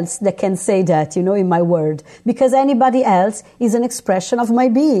anybody else that can say that, you know, in my word, because anybody else is an expression of my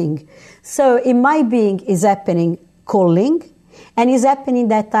being. So in my being is happening calling, and is happening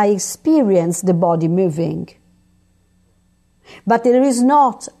that I experience the body moving. But there is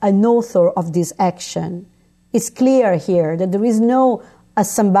not an author of this action. It's clear here that there is no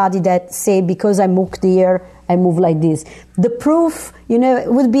somebody that say, because I moved here, I move like this. The proof, you know,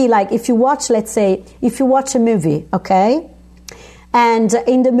 would be like if you watch, let's say, if you watch a movie, okay? And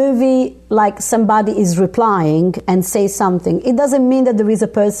in the movie, like somebody is replying and say something. It doesn't mean that there is a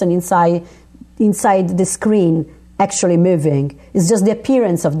person inside the screen actually moving. It's just the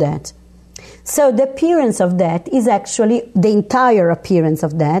appearance of that. So the appearance of that is actually, the entire appearance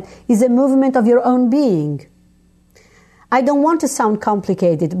of that is a movement of your own being. I don't want to sound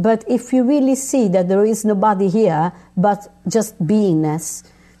complicated, but if you really see that there is nobody here but just beingness,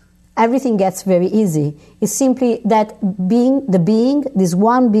 everything gets very easy. It's simply that this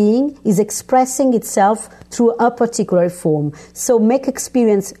one being is expressing itself through a particular form. So make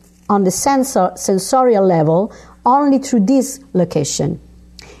experience on the sensorial level only through this location.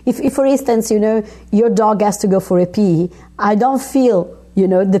 If for instance, you know, your dog has to go for a pee, I don't feel, you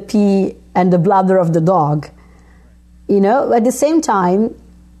know, the pee and the bladder of the dog. You know, at the same time,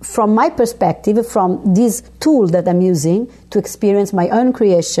 from my perspective, from this tool that I'm using to experience my own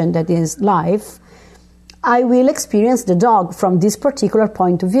creation, that is life, I will experience the dog from this particular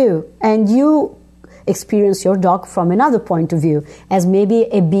point of view. And you experience your dog from another point of view, as maybe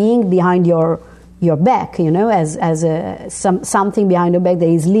a being behind your back, you know, as something behind your back that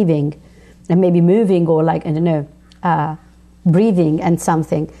is living and maybe moving, or like, I don't know, breathing and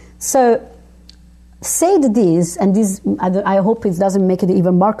something. So say this, and this, I hope it doesn't make it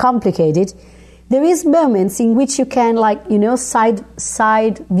even more complicated. There is moments in which you can, like, you know, side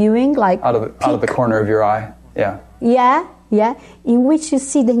viewing, like out of the corner of your eye, yeah, in which you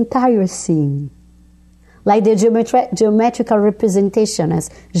see the entire scene, like the geometrical representation, as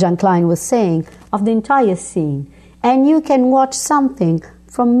Jean Klein was saying, of the entire scene, and you can watch something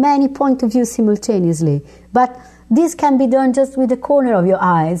from many points of view simultaneously. But this can be done just with the corner of your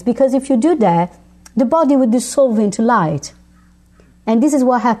eyes, because if you do that, the body would dissolve into light. And this is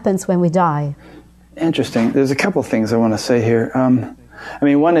what happens when we die. Interesting. There's a couple things I want to say here. I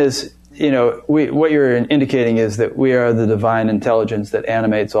mean, one is, you know, what you're indicating is that we are the divine intelligence that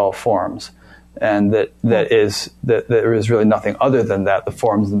animates all forms, and that there is really nothing other than that. The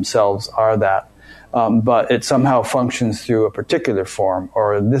forms themselves are that. But it somehow functions through a particular form,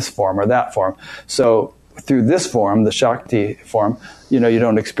 or this form, or that form. So through this form, the Shakti form, you know, you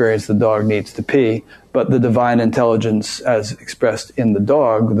don't experience the dog needs to pee, but the divine intelligence as expressed in the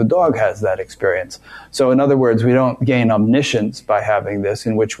dog has that experience. So in other words, we don't gain omniscience by having this,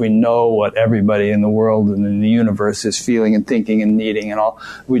 in which we know what everybody in the world and in the universe is feeling and thinking and needing and all.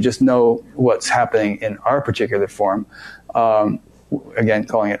 We just know what's happening in our particular form. Again,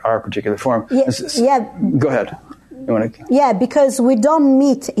 calling it our particular form. Go ahead. Yeah, because we don't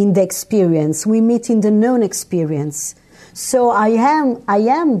meet in the experience, we meet in the known experience. So I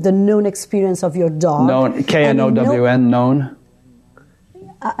am the known experience of your dog. Known, K-N-O-W-N, known.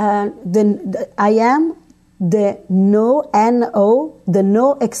 I am the the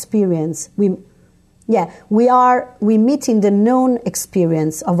know experience. We meet in the known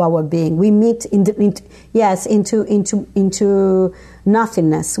experience of our being. We meet into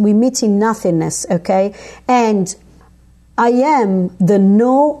nothingness. We meet in nothingness, okay? And I am the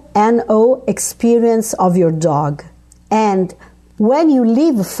know experience of your dog. And when you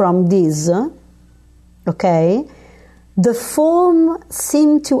live from this, okay, the form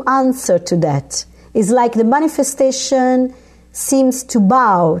seems to answer to that. It's like the manifestation seems to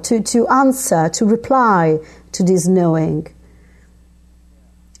bow, to answer, to reply to this knowing.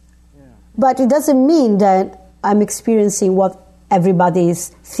 But it doesn't mean that I'm experiencing what everybody is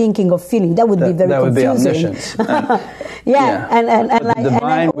thinking or feeling. That would be very confusing. That would be omniscience. And the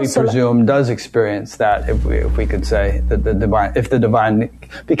divine, we presume, does experience that. If we could say that the divine,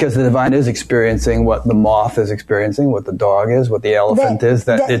 because the divine is experiencing what the moth is experiencing, what the dog is, what the elephant is.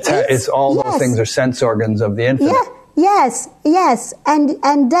 It's all those things are sense organs of the infinite. Yes, and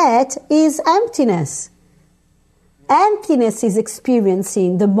that is emptiness. Emptiness is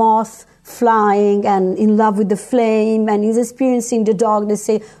experiencing the moth flying and in love with the flame, and is experiencing the dog that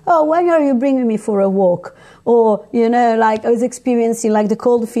say, oh, when are you bringing me for a walk? Or, like I was experiencing like the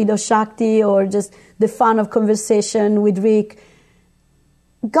cold feet of Shakti, or just the fun of conversation with Rick.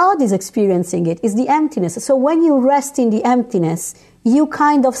 God is experiencing it. It's the emptiness. So when you rest in the emptiness, you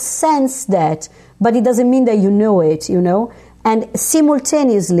kind of sense that, but it doesn't mean that you know it, And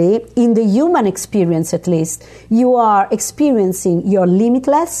simultaneously, in the human experience at least, you are experiencing your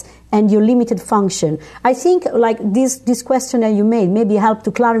limitless and your limited function. I think like this question that you made maybe helped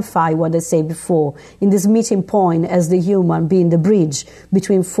to clarify what I said before, in this meeting point as the human being the bridge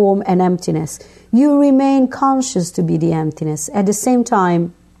between form and emptiness. You remain conscious to be the emptiness. At the same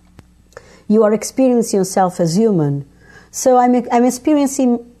time, you are experiencing yourself as human. So I'm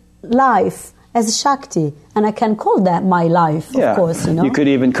experiencing life as Shakti, and I can call that my life, of course, You could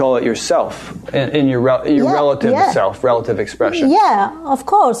even call it yourself, in your relative self, relative expression. Yeah, of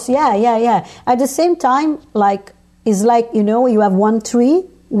course, yeah. At the same time, it's like, you have one tree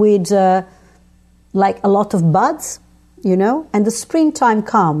with like a lot of buds, and the springtime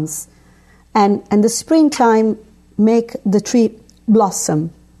comes, and the springtime make the tree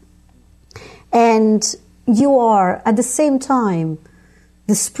blossom. And you are, at the same time,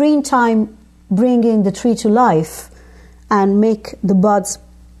 the springtime bringing the tree to life and make the buds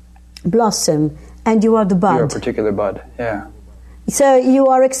blossom, and you are the bud. You're a particular bud, yeah. So you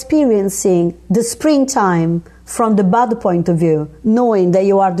are experiencing the springtime from the bud point of view, knowing that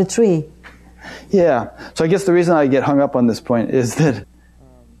you are the tree. Yeah. So I guess the reason I get hung up on this point is that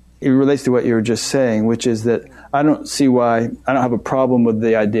it relates to what you were just saying, which is that I don't see why, I don't have a problem with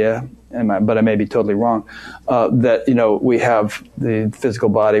the idea, but I may be totally wrong, that, we have the physical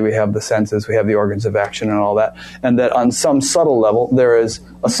body, we have the senses, we have the organs of action and all that, and that on some subtle level there is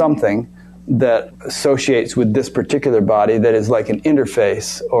a something that associates with this particular body that is like an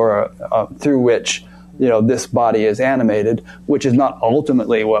interface or through which, this body is animated, which is not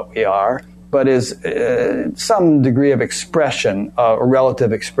ultimately what we are, but is some degree of expression, a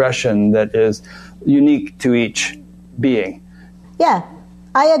relative expression that is unique to each being. Yeah.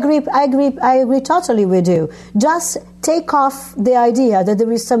 I agree totally with you. Just take off the idea that there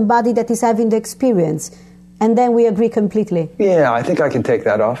is somebody that is having the experience, and then we agree completely. Yeah, I think I can take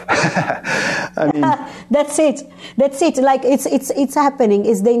that off. I mean, That's it. Like it's happening.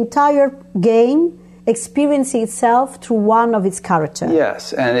 It's the entire game experiencing itself through one of its character.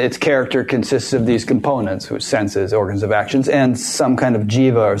 Yes, and its character consists of these components, which senses, organs of actions, and some kind of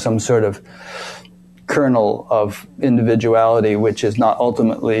jiva or some sort of kernel of individuality, which is not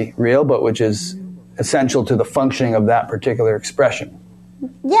ultimately real, but which is essential to the functioning of that particular expression.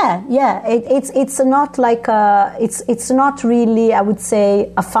 Yeah. It's not like it's not really, I would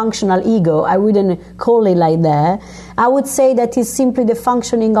say, a functional ego. I wouldn't call it like that. I would say that it's simply the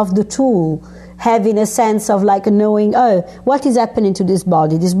functioning of the tool, having a sense of like knowing, what is happening to this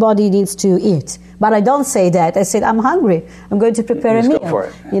body? This body needs to eat. But I don't say that. I said, I'm hungry. I'm going to prepare a meal. Go for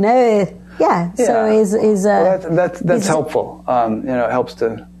it. Yeah. So that's helpful. It helps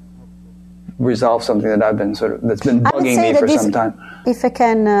to resolve something that that's been bugging me for some time. If I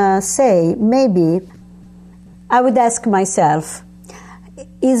can say, maybe I would ask myself,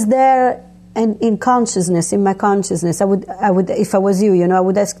 is there in my consciousness, I would, if I was you, I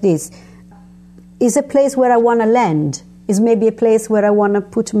would ask this: is a place where I want to land? Is maybe a place where I want to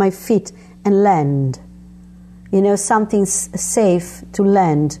put my feet and land? Something safe to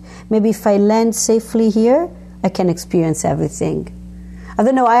land. Maybe if I land safely here, I can experience everything. I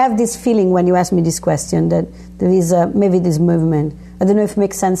don't know, I have this feeling when you ask me this question that there is maybe this movement. I don't know if it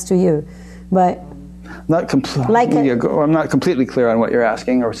makes sense to you, but... I'm not completely clear on what you're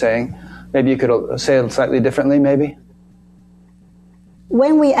asking or saying. Maybe you could say it slightly differently, maybe?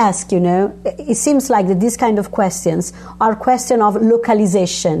 When we ask, it seems like that these kind of questions are question of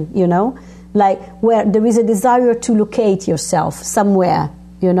localization, like where there is a desire to locate yourself somewhere,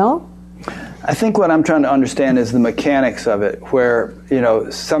 I think what I'm trying to understand is the mechanics of it, where,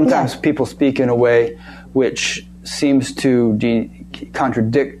 sometimes people speak in a way which seems to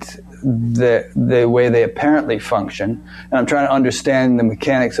contradict the way they apparently function. And I'm trying to understand the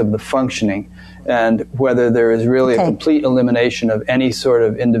mechanics of the functioning and whether there is really a complete elimination of any sort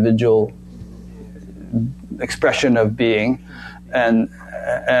of individual expression of being, and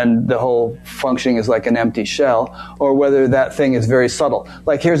the whole functioning is like an empty shell, or whether that thing is very subtle.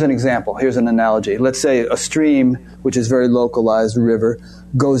 Like, here's an example, here's an analogy. Let's say a stream, which is very localized, a river,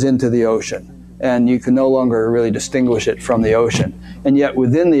 goes into the ocean, and you can no longer really distinguish it from the ocean. And yet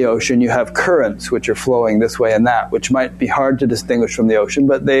within the ocean you have currents which are flowing this way and that, which might be hard to distinguish from the ocean,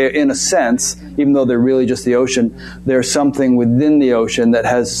 but they, in a sense, even though they're really just the ocean, there's something within the ocean that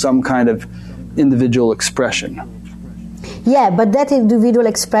has some kind of individual expression. Yeah, but that individual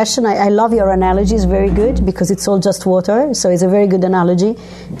expression, I love your analogy, is very good, because it's all just water, so it's a very good analogy.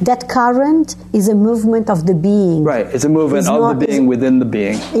 That current is a movement of the being. Right, it's a movement of the being within the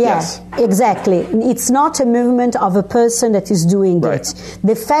being. Yeah, yes. Exactly. It's not a movement of a person that is doing it.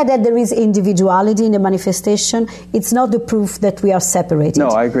 The fact that there is individuality in the manifestation, it's not the proof that we are separated. No,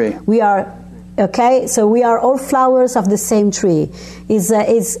 I agree. We are... Okay, so we are all flowers of the same tree.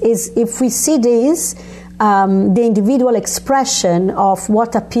 If we see this, the individual expression of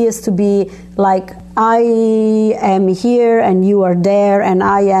what appears to be like, I am here and you are there and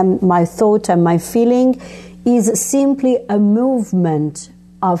I am my thought and my feeling, is simply a movement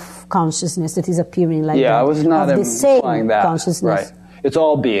of consciousness that is appearing like that. Yeah, I was not of the same that. Consciousness. Right. It's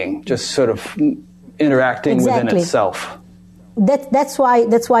all being, just sort of interacting within itself. That's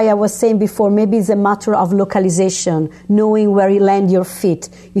why I was saying before, maybe it's a matter of localization, knowing where you land your feet.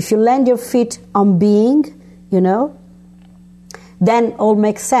 If you land your feet on being, then all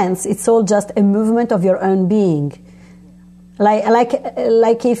makes sense. It's all just a movement of your own being. Like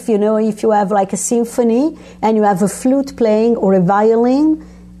if if you have like a symphony and you have a flute playing or a violin.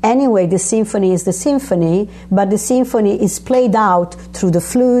 Anyway, the symphony is the symphony, but the symphony is played out through the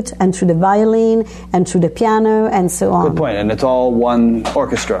flute and through the violin and through the piano and so on. Good point, and it's all one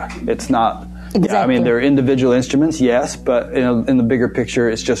orchestra. It's not... Exactly. Yeah, I mean, there are individual instruments, yes, but in the bigger picture,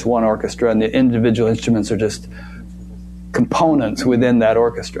 it's just one orchestra, and the individual instruments are just components within that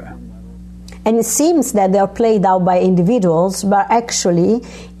orchestra. And it seems that they are played out by individuals, but actually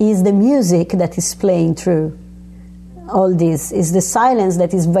is the music that is playing through. All this is the silence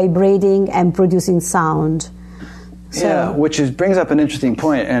that is vibrating and producing sound. So, yeah, which brings up an interesting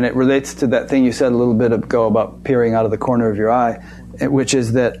point, and it relates to that thing you said a little bit ago about peering out of the corner of your eye, which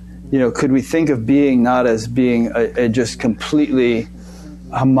is that, could we think of being not as being a just completely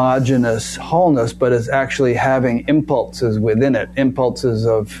homogeneous wholeness, but as actually having impulses within it, impulses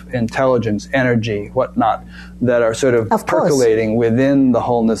of intelligence, energy, whatnot, that are sort of percolating within the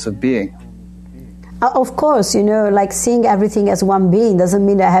wholeness of being? Of course, like seeing everything as one being doesn't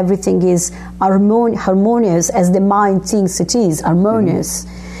mean that everything is harmonious as the mind thinks it is, harmonious.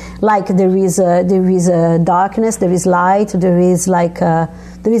 Mm-hmm. Like there is a darkness, there is light, there is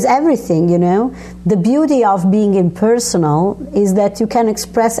everything, The beauty of being impersonal is that you can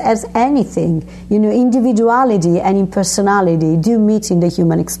express as anything. Individuality and impersonality do meet in the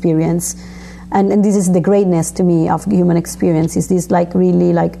human experience. And this is the greatness to me of human experience, is this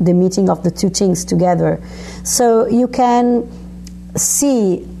really the meeting of the two things together. So you can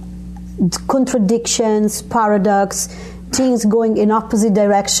see contradictions, paradox, things going in opposite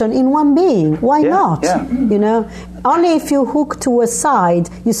direction in one being. Why not? Yeah. Only if you hook to a side,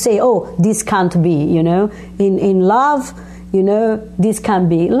 you say, oh, this can't be, In love, this can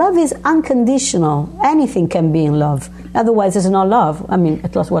be. Love is unconditional. Anything can be in love. Otherwise, it's not love. I mean,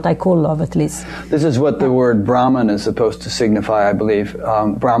 that's what I call love, at least. This is what the word Brahman is supposed to signify, I believe.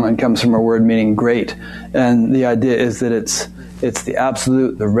 Brahman comes from a word meaning great. And the idea is that it's the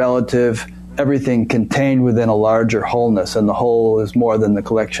absolute, the relative, everything contained within a larger wholeness, and the whole is more than the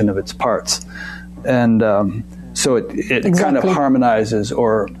collection of its parts. And so it exactly. Kind of harmonizes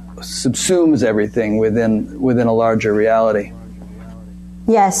or subsumes everything within a larger reality.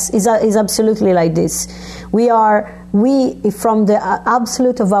 Yes, it's absolutely like this. We from the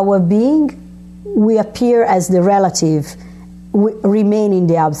absolute of our being, we appear as the relative, we remain in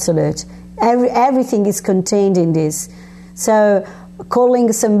the absolute. Everything is contained in this. So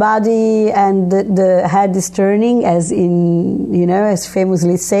calling somebody and the head is turning, as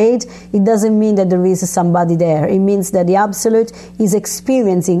famously said, it doesn't mean that there is somebody there. It means that the absolute is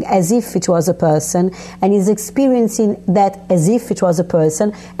experiencing as if it was a person, and is experiencing that as if it was a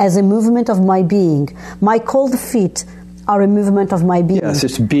person as a movement of my being. My cold feet are a movement of my being. Yes,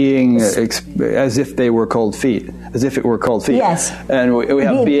 it's being as if they were cold feet, as if it were cold feet. Yes. And we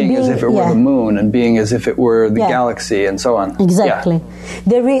have being as if it were the moon, and being as if it were the galaxy, and so on. Exactly.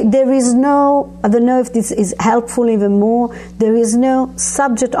 Yeah. There is no, I don't know if this is helpful even more, there is no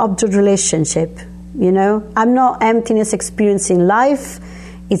subject-object relationship, I'm not emptiness experiencing life,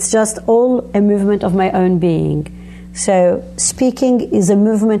 it's just all a movement of my own being. So speaking is a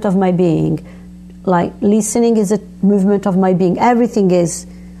movement of my being. like listening is a movement of my being. Everything is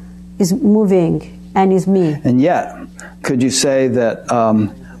moving and is me. And yet, could you say that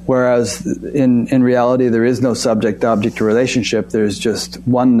whereas in reality there is no subject-object relationship, there's just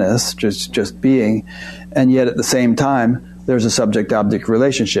oneness, just being, and yet at the same time there's a subject-object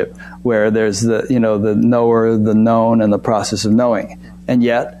relationship where there's the knower, the known, and the process of knowing, and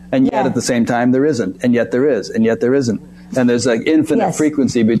yet at the same time there isn't, and yet there is, and yet there isn't, and there's like infinite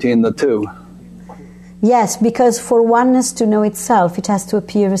frequency between the two. Yes, because for oneness to know itself, it has to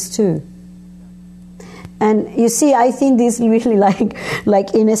appear as two. And you see, I think this really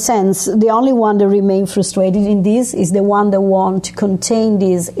like in a sense, the only one that remains frustrated in this is the one that wants to contain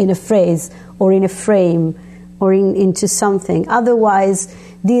this in a phrase or in a frame or into something. Otherwise,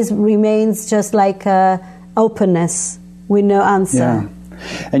 this remains just like openness with no answer. Yeah.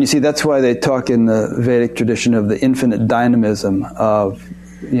 And you see, that's why they talk in the Vedic tradition of the infinite dynamism of,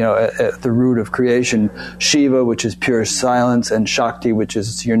 at the root of creation, Shiva, which is pure silence, and Shakti, which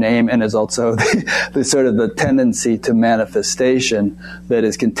is your name, and is also the sort of the tendency to manifestation that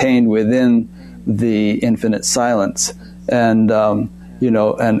is contained within the infinite silence. And,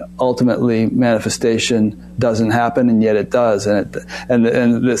 and ultimately manifestation doesn't happen, and yet it does. And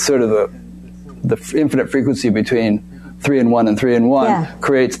the sort of the infinite frequency between 3 and 1 and 3 and 1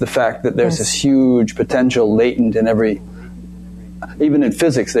 creates the fact that there's this huge potential latent in every. Even in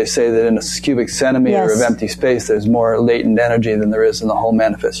physics, they say that in a cubic centimeter of empty space, there's more latent energy than there is in the whole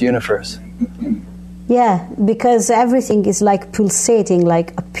manifest universe. Yeah, because everything is like pulsating,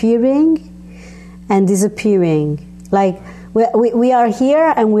 like appearing and disappearing. Like we are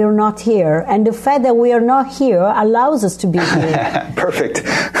here and we're not here. And the fact that we are not here allows us to be here. Perfect.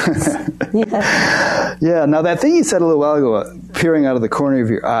 Yeah, now that thing you said a little while ago, peering out of the corner of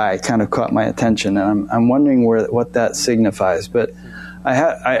your eye, kind of caught my attention, and I'm wondering what that signifies. But I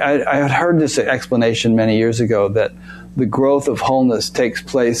had heard this explanation many years ago that the growth of wholeness takes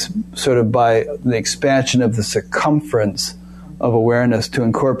place sort of by the expansion of the circumference of awareness to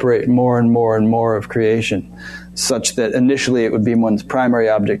incorporate more and more and more of creation, such that initially it would be one's primary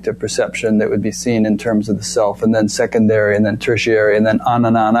object of perception that would be seen in terms of the self, and then secondary, and then tertiary, and then on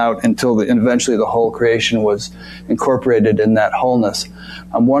and on out until eventually the whole creation was incorporated in that wholeness.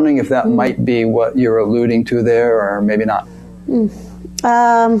 I'm wondering if that might be what you're alluding to there, or maybe not.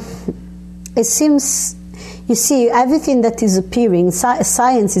 It seems, you see, everything that is appearing,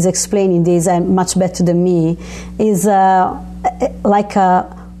 science is explaining this and much better than me, is like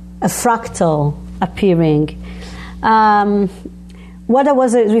a fractal appearing. What I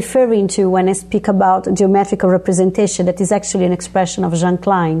was referring to when I speak about geometrical representation, that is actually an expression of Jean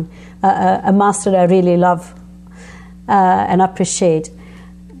Klein, a master I really love and appreciate,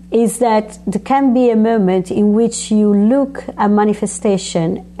 is that there can be a moment in which you look at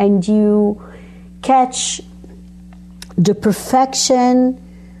manifestation and you catch the perfection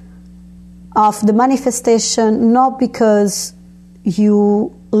of the manifestation, not because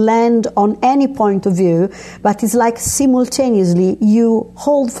you land on any point of view, but it's like simultaneously you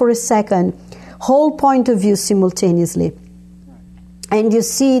hold for a second whole point of view simultaneously, and you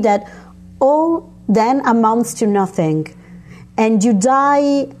see that all then amounts to nothing, and you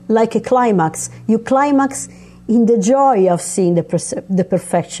die like a climax. You climax in the joy of seeing the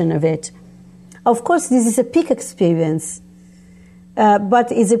perfection of it. Of course, this is a peak experience,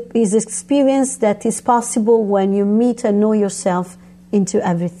 but is an experience that is possible when you meet and know yourself into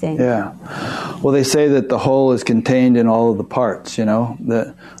everything. Yeah. Well, they say that the whole is contained in all of the parts,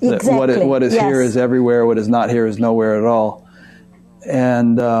 that exactly. what is here is everywhere, what is not here is nowhere at all.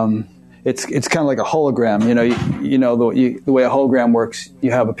 And it's kind of like a hologram. The way a hologram works,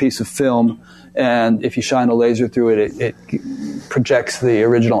 you have a piece of film, and if you shine a laser through it, it projects the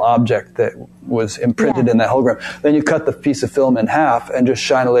original object that was imprinted in that hologram. Then you cut the piece of film in half and just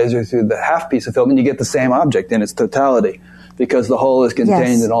shine a laser through the half piece of film, and you get the same object in its totality, because the whole is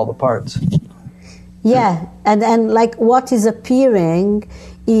contained in all the parts. Yeah, and like what is appearing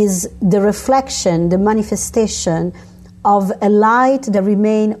is the reflection, the manifestation of a light that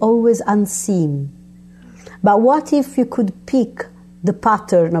remains always unseen. But what if you could pick the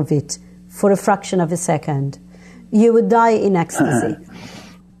pattern of it for a fraction of a second? You would die in ecstasy.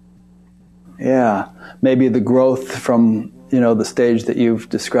 Yeah, maybe the growth from the stage that you've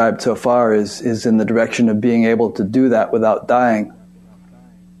described so far is in the direction of being able to do that without dying.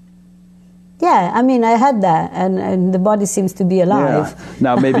 Yeah, I mean, I had that, and the body seems to be alive. Yeah.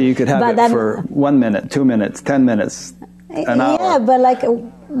 Now maybe you could have it for 1 minute, 2 minutes, 10 minutes, an hour. Yeah, but like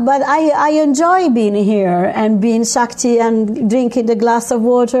But I enjoy being here and being Shakti and drinking the glass of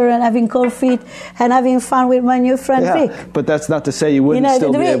water and having coffee and having fun with my new friend Rick. But that's not to say you wouldn't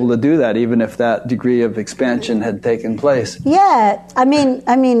still be able to do that, even if that degree of expansion had taken place. Yeah, I mean,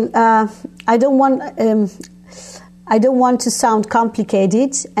 I don't want to sound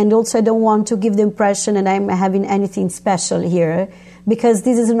complicated, and also I don't want to give the impression that I'm having anything special here, because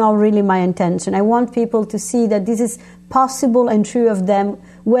this is not really my intention. I want people to see that this is possible and true of them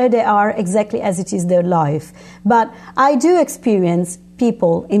where they are, exactly as it is their life. But I do experience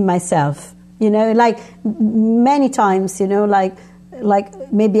people in myself, like many times,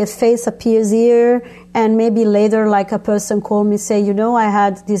 like maybe a face appears here, and maybe later like a person called me, say, I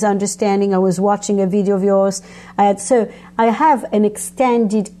had this understanding, I was watching a video of yours. So I have an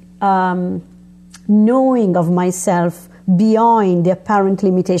extended knowing of myself beyond the apparent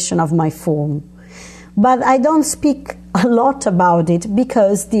limitation of my form. But I don't speak a lot about it,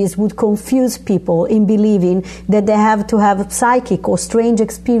 because this would confuse people in believing that they have to have psychic or strange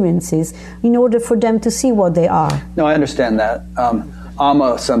experiences in order for them to see what they are. No, I understand that.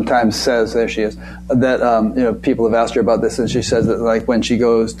 Amma sometimes says, there she is, that people have asked her about this, and she says that like when she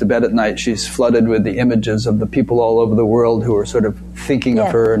goes to bed at night, she's flooded with the images of the people all over the world who are sort of thinking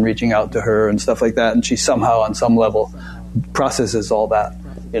of her and reaching out to her and stuff like that, and she somehow on some level processes all that,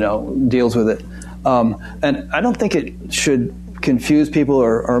 deals with it. And I don't think it should confuse people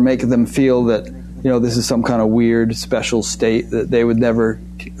or make them feel that, this is some kind of weird special state that they would never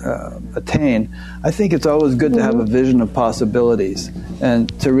attain. I think it's always good to have a vision of possibilities and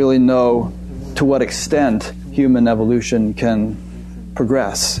to really know to what extent human evolution can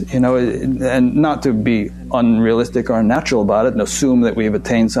progress, and not to be unrealistic or unnatural about it and assume that we've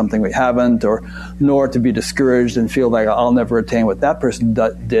attained something we haven't, nor to be discouraged and feel like I'll never attain what that person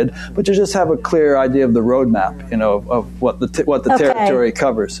did, but to just have a clear idea of the roadmap, of what the territory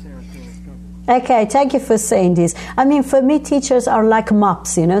covers. Okay, thank you for saying this. I mean, for me, teachers are like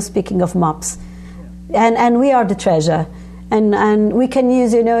maps, speaking of maps. And we are the treasure. And we can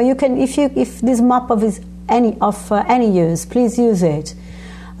use, you can, if this map of any use, please use it.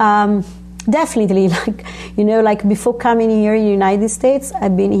 Definitely, like before coming here in the United States,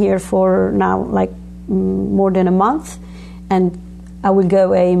 I've been here for now more than a month, and I will go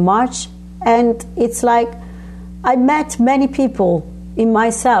away in March. And it's like I met many people in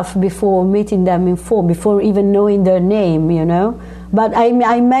myself before meeting them in form, before even knowing their name, But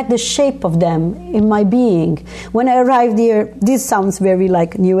I met the shape of them in my being. When I arrived here, this sounds very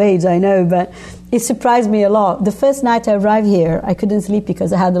like New Age, I know, but it surprised me a lot. The first night I arrived here, I couldn't sleep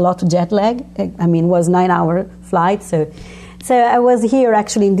because I had a lot of jet lag. I mean, it was a 9-hour flight. So I was here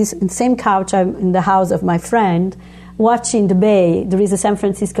actually in the same couch. I'm in the house of my friend, watching the bay. There is a San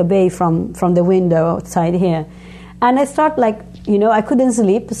Francisco Bay from the window outside here. And I start I couldn't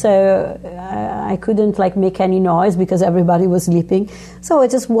sleep, so I couldn't make any noise because everybody was sleeping. So I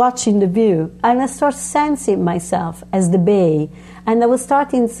was just watching the view, and I start sensing myself as the bay, and I was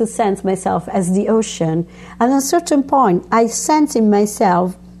starting to sense myself as the ocean. And at a certain point, I sense in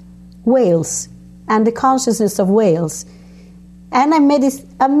myself whales and the consciousness of whales, and I made this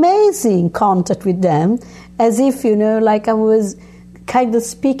amazing contact with them, as if I was kind of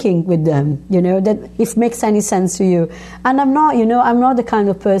speaking with them, that if makes any sense to you. And I'm not the kind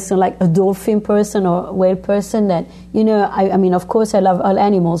of person like a dolphin person or a whale person that, I mean, of course I love all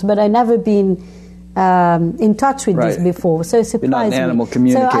animals, but I've never been in touch with this before. So it surprised me. You're not an animal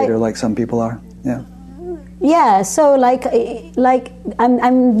communicator like some people are. Yeah. Yeah, so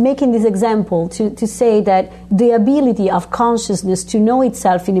I'm making this example to say that the ability of consciousness to know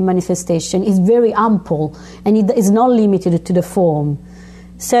itself in a manifestation is very ample, and it is not limited to the form.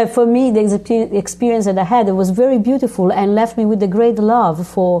 So for me, the experience that I had, it was very beautiful and left me with a great love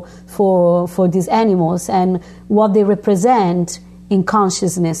for these animals and what they represent in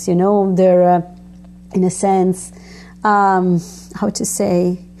consciousness. They're in a sense, how to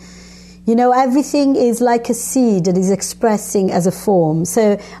say. Everything is like a seed that is expressing as a form.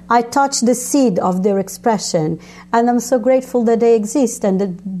 So I touch the seed of their expression, and I'm so grateful that they exist and the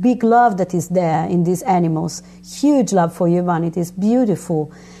big love that is there in these animals. Huge love for humanity. It's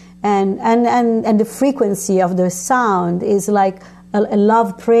beautiful. And the frequency of the sound is like a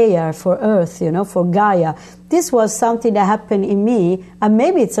love prayer for Earth, for Gaia. This was something that happened in me, and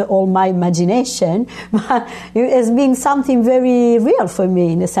maybe it's all my imagination, but it has been something very real for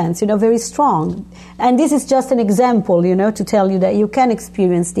me in a sense, very strong. And this is just an example, to tell you that you can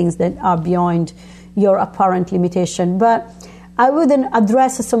experience things that are beyond your apparent limitation. But I wouldn't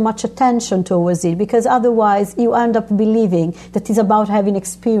address so much attention towards it, because otherwise you end up believing that it's about having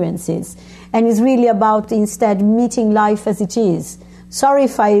experiences. And it's really about instead meeting life as it is, Sorry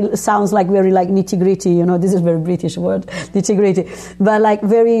if I sounds like very like nitty-gritty, this is a very British word, nitty-gritty, but like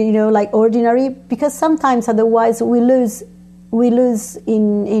very, like ordinary, because sometimes otherwise we lose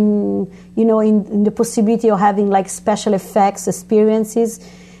in the possibility of having like special effects, experiences.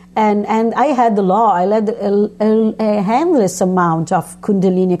 And I had I led a endless amount of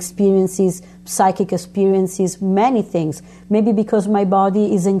Kundalini experiences, psychic experiences, many things. Maybe because my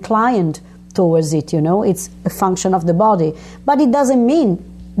body is inclined towards it, it's a function of the body. But it doesn't mean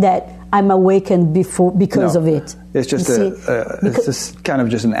that I'm awakened because of it. It's just it's just kind of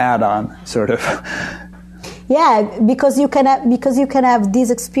just an add-on, sort of. Yeah, because you can have these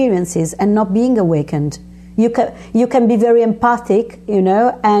experiences and not being awakened. You can be very empathic,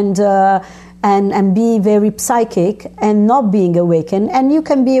 and be very psychic and not being awakened, and you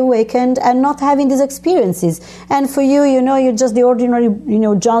can be awakened and not having these experiences. And for you, you're just the ordinary,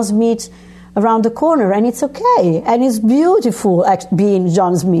 John Smith around the corner, and it's okay, and it's beautiful being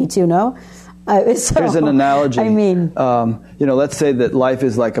John Smith, So, here's an analogy. I mean, let's say that life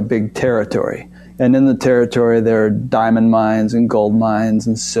is like a big territory. And in the territory, there are diamond mines and gold mines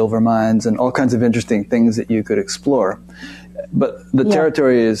and silver mines and all kinds of interesting things that you could explore. But the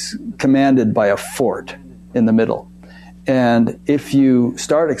territory is commanded by a fort in the middle. And if you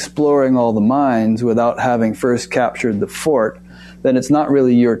start exploring all the mines without having first captured the fort, then it's not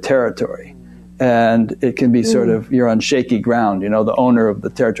really your territory. And it can be sort of, you're on shaky ground. The owner of the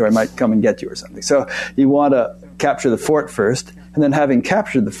territory might come and get you or something. So you want to capture the fort first. And then having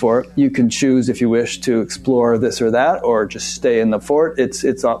captured the fort, you can choose if you wish to explore this or that, or just stay in the fort. It's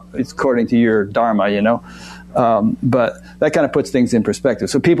according to your dharma, But that kind of puts things in perspective.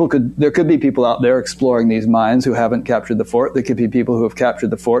 So there could be people out there exploring these mines who haven't captured the fort. There could be people who have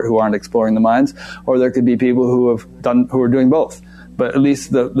captured the fort who aren't exploring the mines, or there could be people who are doing both. But at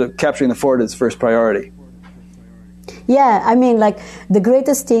least the capturing the fort is first priority. Yeah, I mean, like the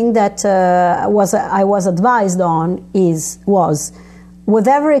greatest thing that I was advised on was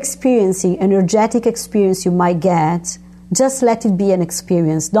whatever energetic experience you might get, just let it be an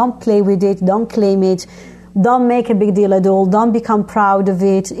experience. Don't play with it. Don't claim it. Don't make a big deal at all. Don't become proud of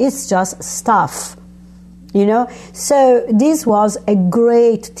it. It's just stuff, So this was a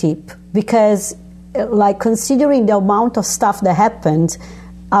great tip because, like, considering the amount of stuff that happened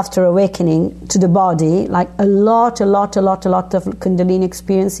after awakening to the body, like a lot of Kundalini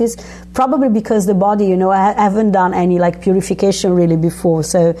experiences, probably because the body, I haven't done any like purification really before,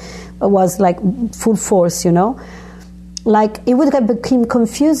 so it was like full force, Like it would have become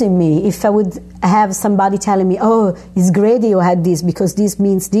confusing me if I would have somebody telling me, oh, it's great you had this because this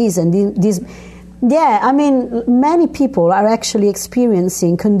means this and this. Yeah, I mean, many people are actually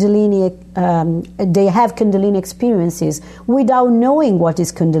experiencing Kundalini, they have Kundalini experiences without knowing what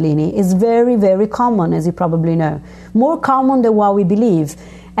is Kundalini. It's very, very common, as you probably know. More common than what we believe.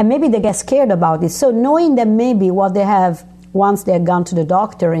 And maybe they get scared about it. So knowing that maybe what they have, once they have gone to the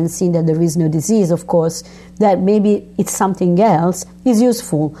doctor and seen that there is no disease, of course, that maybe it's something else, is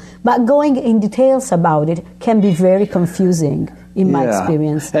useful. But going in details about it can be very confusing. In my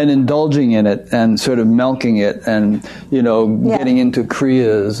experience. And indulging in it and sort of milking it and, getting into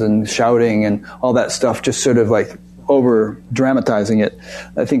kriyas and shouting and all that stuff, just sort of like over-dramatizing it.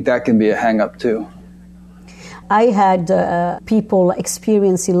 I think that can be a hang-up too. I had people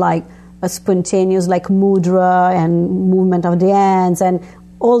experiencing like a spontaneous like mudra and movement of the hands and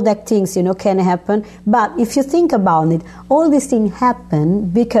all that things, can happen. But if you think about it, all these things happen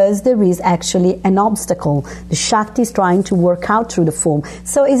because there is actually an obstacle. The Shakti is trying to work out through the form.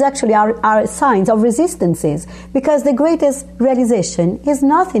 So it's actually our signs of resistances, because the greatest realization is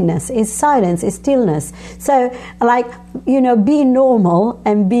nothingness, is silence, is stillness. So being normal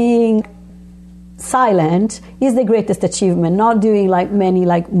and being silent is the greatest achievement, not doing like many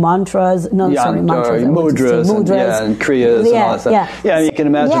like mantras, mudras and kriyas and all that stuff. Yeah, you can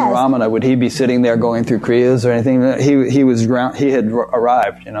imagine Ramana, would he be sitting there going through kriyas or anything? He had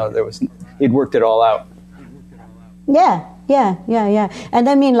arrived, he'd worked it all out. Yeah. And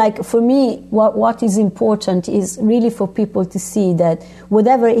I mean, like, for me, what is important is really for people to see that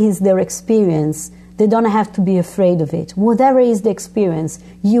whatever is their experience, they don't have to be afraid of it. Whatever is the experience,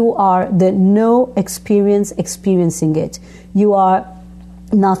 you are the no experience experiencing it. You are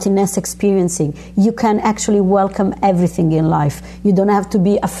nothingness experiencing. You can actually welcome everything in life. You don't have to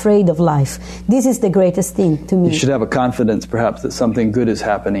be afraid of life. This is the greatest thing to me. You should have a confidence, perhaps, that something good is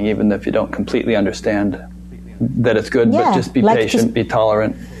happening, even if you don't completely understand that it's good, but just be patient, be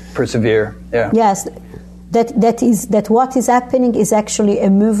tolerant, persevere. Yeah. Yes. That what is happening is actually a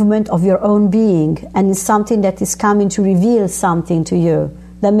movement of your own being, and it's something that is coming to reveal something to you.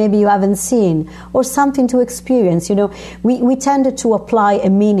 that maybe you haven't seen, or something to experience. We tend to apply a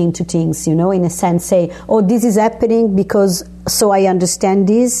meaning to things, in a sense, say, oh, this is happening because so I understand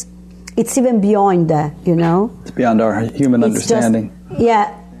this. It's even beyond that, It's beyond our human understanding.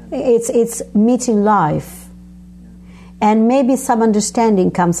 It's meeting life. And maybe some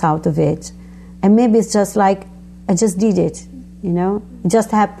understanding comes out of it. And maybe it's just like, I just did it, It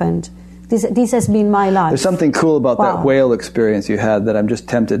just happened. This has been my life. There's something cool about that whale experience you had that I'm just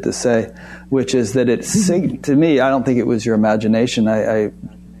tempted to say, which is that to me, I don't think it was your imagination. I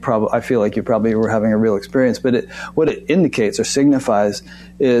feel like you probably were having a real experience, but what it indicates or signifies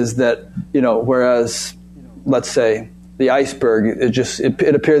is that, whereas, let's say, the iceberg,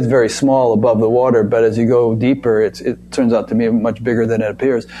 it appears very small above the water, but as you go deeper, it turns out to be much bigger than it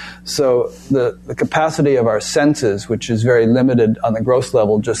appears. So the capacity of our senses, which is very limited on the gross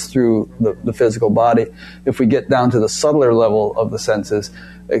level just through the physical body, if we get down to the subtler level of the senses,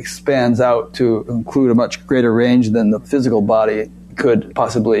 expands out to include a much greater range than the physical body could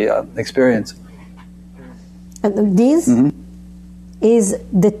possibly experience. This is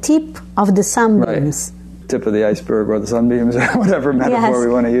the tip of the sunbeams. Right. Tip of the iceberg or the sunbeams or whatever metaphor we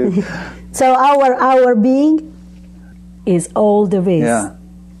want to use. So our being is all there is. Yeah.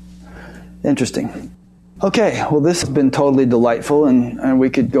 Interesting. Okay, well, this has been totally delightful, and we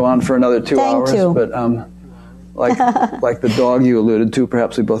could go on for another 2 hours. Thank you. But like the dog you alluded to,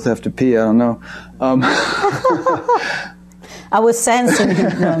 perhaps we both have to pee. I don't know. I was sensing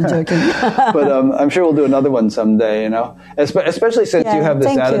it. No, I'm joking. But I'm sure we'll do another one someday, especially since you have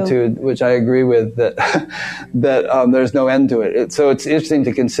this attitude, which I agree with, that there's no end to it. So it's interesting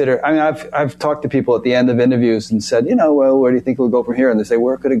to consider. I mean, I've talked to people at the end of interviews and said, well, where do you think we'll go from here? And they say,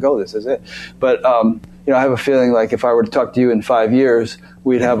 where could it go? This is it. But, I have a feeling like if I were to talk to you in 5 years,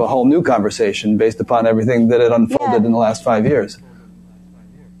 we'd have a whole new conversation based upon everything that had unfolded in the last 5 years.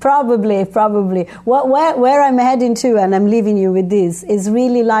 Probably. Where I'm heading to, and I'm leaving you with this, is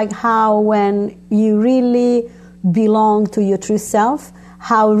really like how when you really belong to your true self,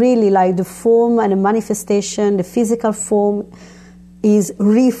 how really like the form and the manifestation, the physical form is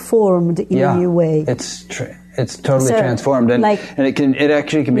reformed in a new way. It's totally transformed, and it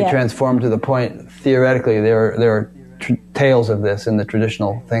actually can be transformed to the point. Theoretically, there are tales of this in the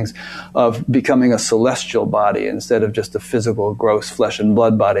traditional things of becoming a celestial body instead of just a physical, gross flesh and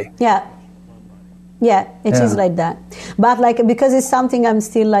blood body. It is like that. But because it's something I'm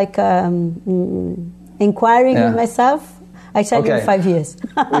still inquiring with myself. I tell you in 5 years.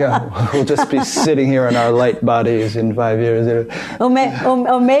 We'll just be sitting here in our light bodies in 5 years. Or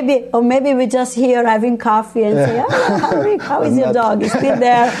maybe we're just here having coffee and say, how is your dog? It's still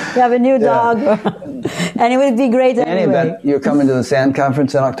there. You have a new dog. And it would be great anyway. You're coming to the SAND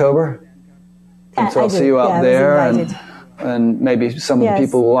conference in October? And so I'll see you out there. And maybe some of the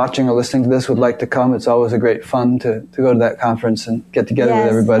people watching or listening to this would like to come. It's always a great fun to go to that conference and get together with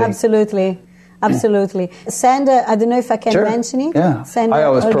everybody. Absolutely. Sandra, I don't know if I can mention it. Yeah. Sandra, I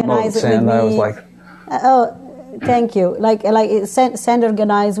always promote SAND. I always like. Thank you. Sandra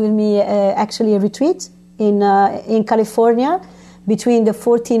organized with me actually a retreat in California between the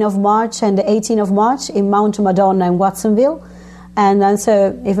 14th of March and the 18th of March in Mount Madonna in Watsonville. And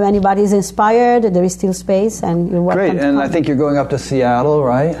so if anybody is inspired, there is still space and you're welcome. Great. And I think you're going up to Seattle,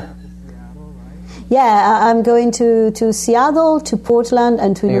 right? Yeah, I'm going to Seattle, to Portland,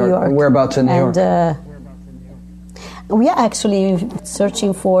 and to New York. Whereabouts in New York? We are actually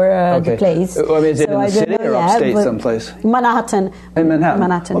searching for the place. I mean, is it in the city or upstate someplace? Manhattan. In Manhattan.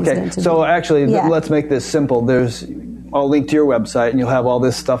 Manhattan. Okay, so actually, let's make this simple. I'll link to your website, and you'll have all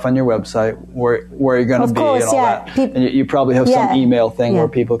this stuff on your website where you're going to be and all that. And you probably have some email thing where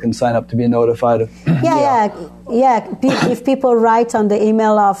people can sign up to be notified. If people write on the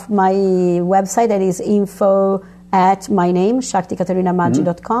email of my website, that is info@my name,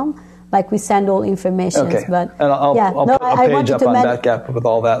 shaktikaterinamaggi.com. We send all information. Okay. But and I'll put a page up on Batgap with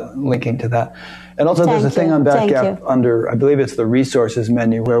all that, linking to that. And also there's a thing on Batgap under, I believe it's the resources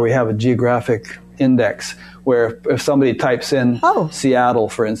menu, where we have a geographic index where if somebody types in Seattle,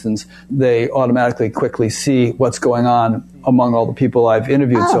 for instance, they automatically quickly see what's going on among all the people I've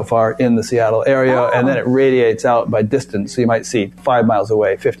interviewed so far in the Seattle area, and then it radiates out by distance. So you might see 5 miles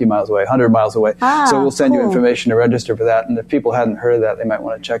away, 50 miles away, 100 miles away. So we'll send you information to register for that, and if people hadn't heard of that, they might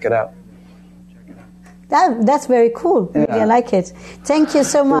want to check it out. That's very cool. Yeah. Really, I like it. Thank you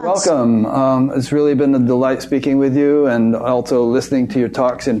so much. You're welcome. It's really been a delight speaking with you and also listening to your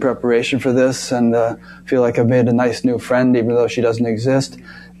talks in preparation for this, and feel like I've made a nice new friend, even though she doesn't exist.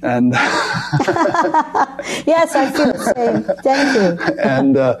 And yes, I feel the same. Thank you.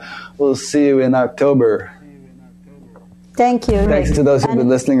 And we'll see you in October. Thank you. Thanks Rick. to those who've been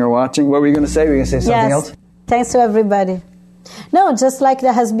listening or watching. What were you going to say? Were you going to say something else? Thanks to everybody. No, just like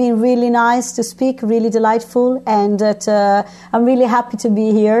that has been really nice to speak, really delightful, and that I'm really happy to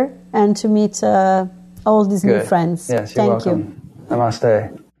be here and to meet all these new friends. Yes, you're welcome.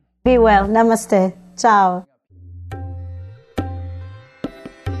 Namaste. Be well. Namaste. Ciao.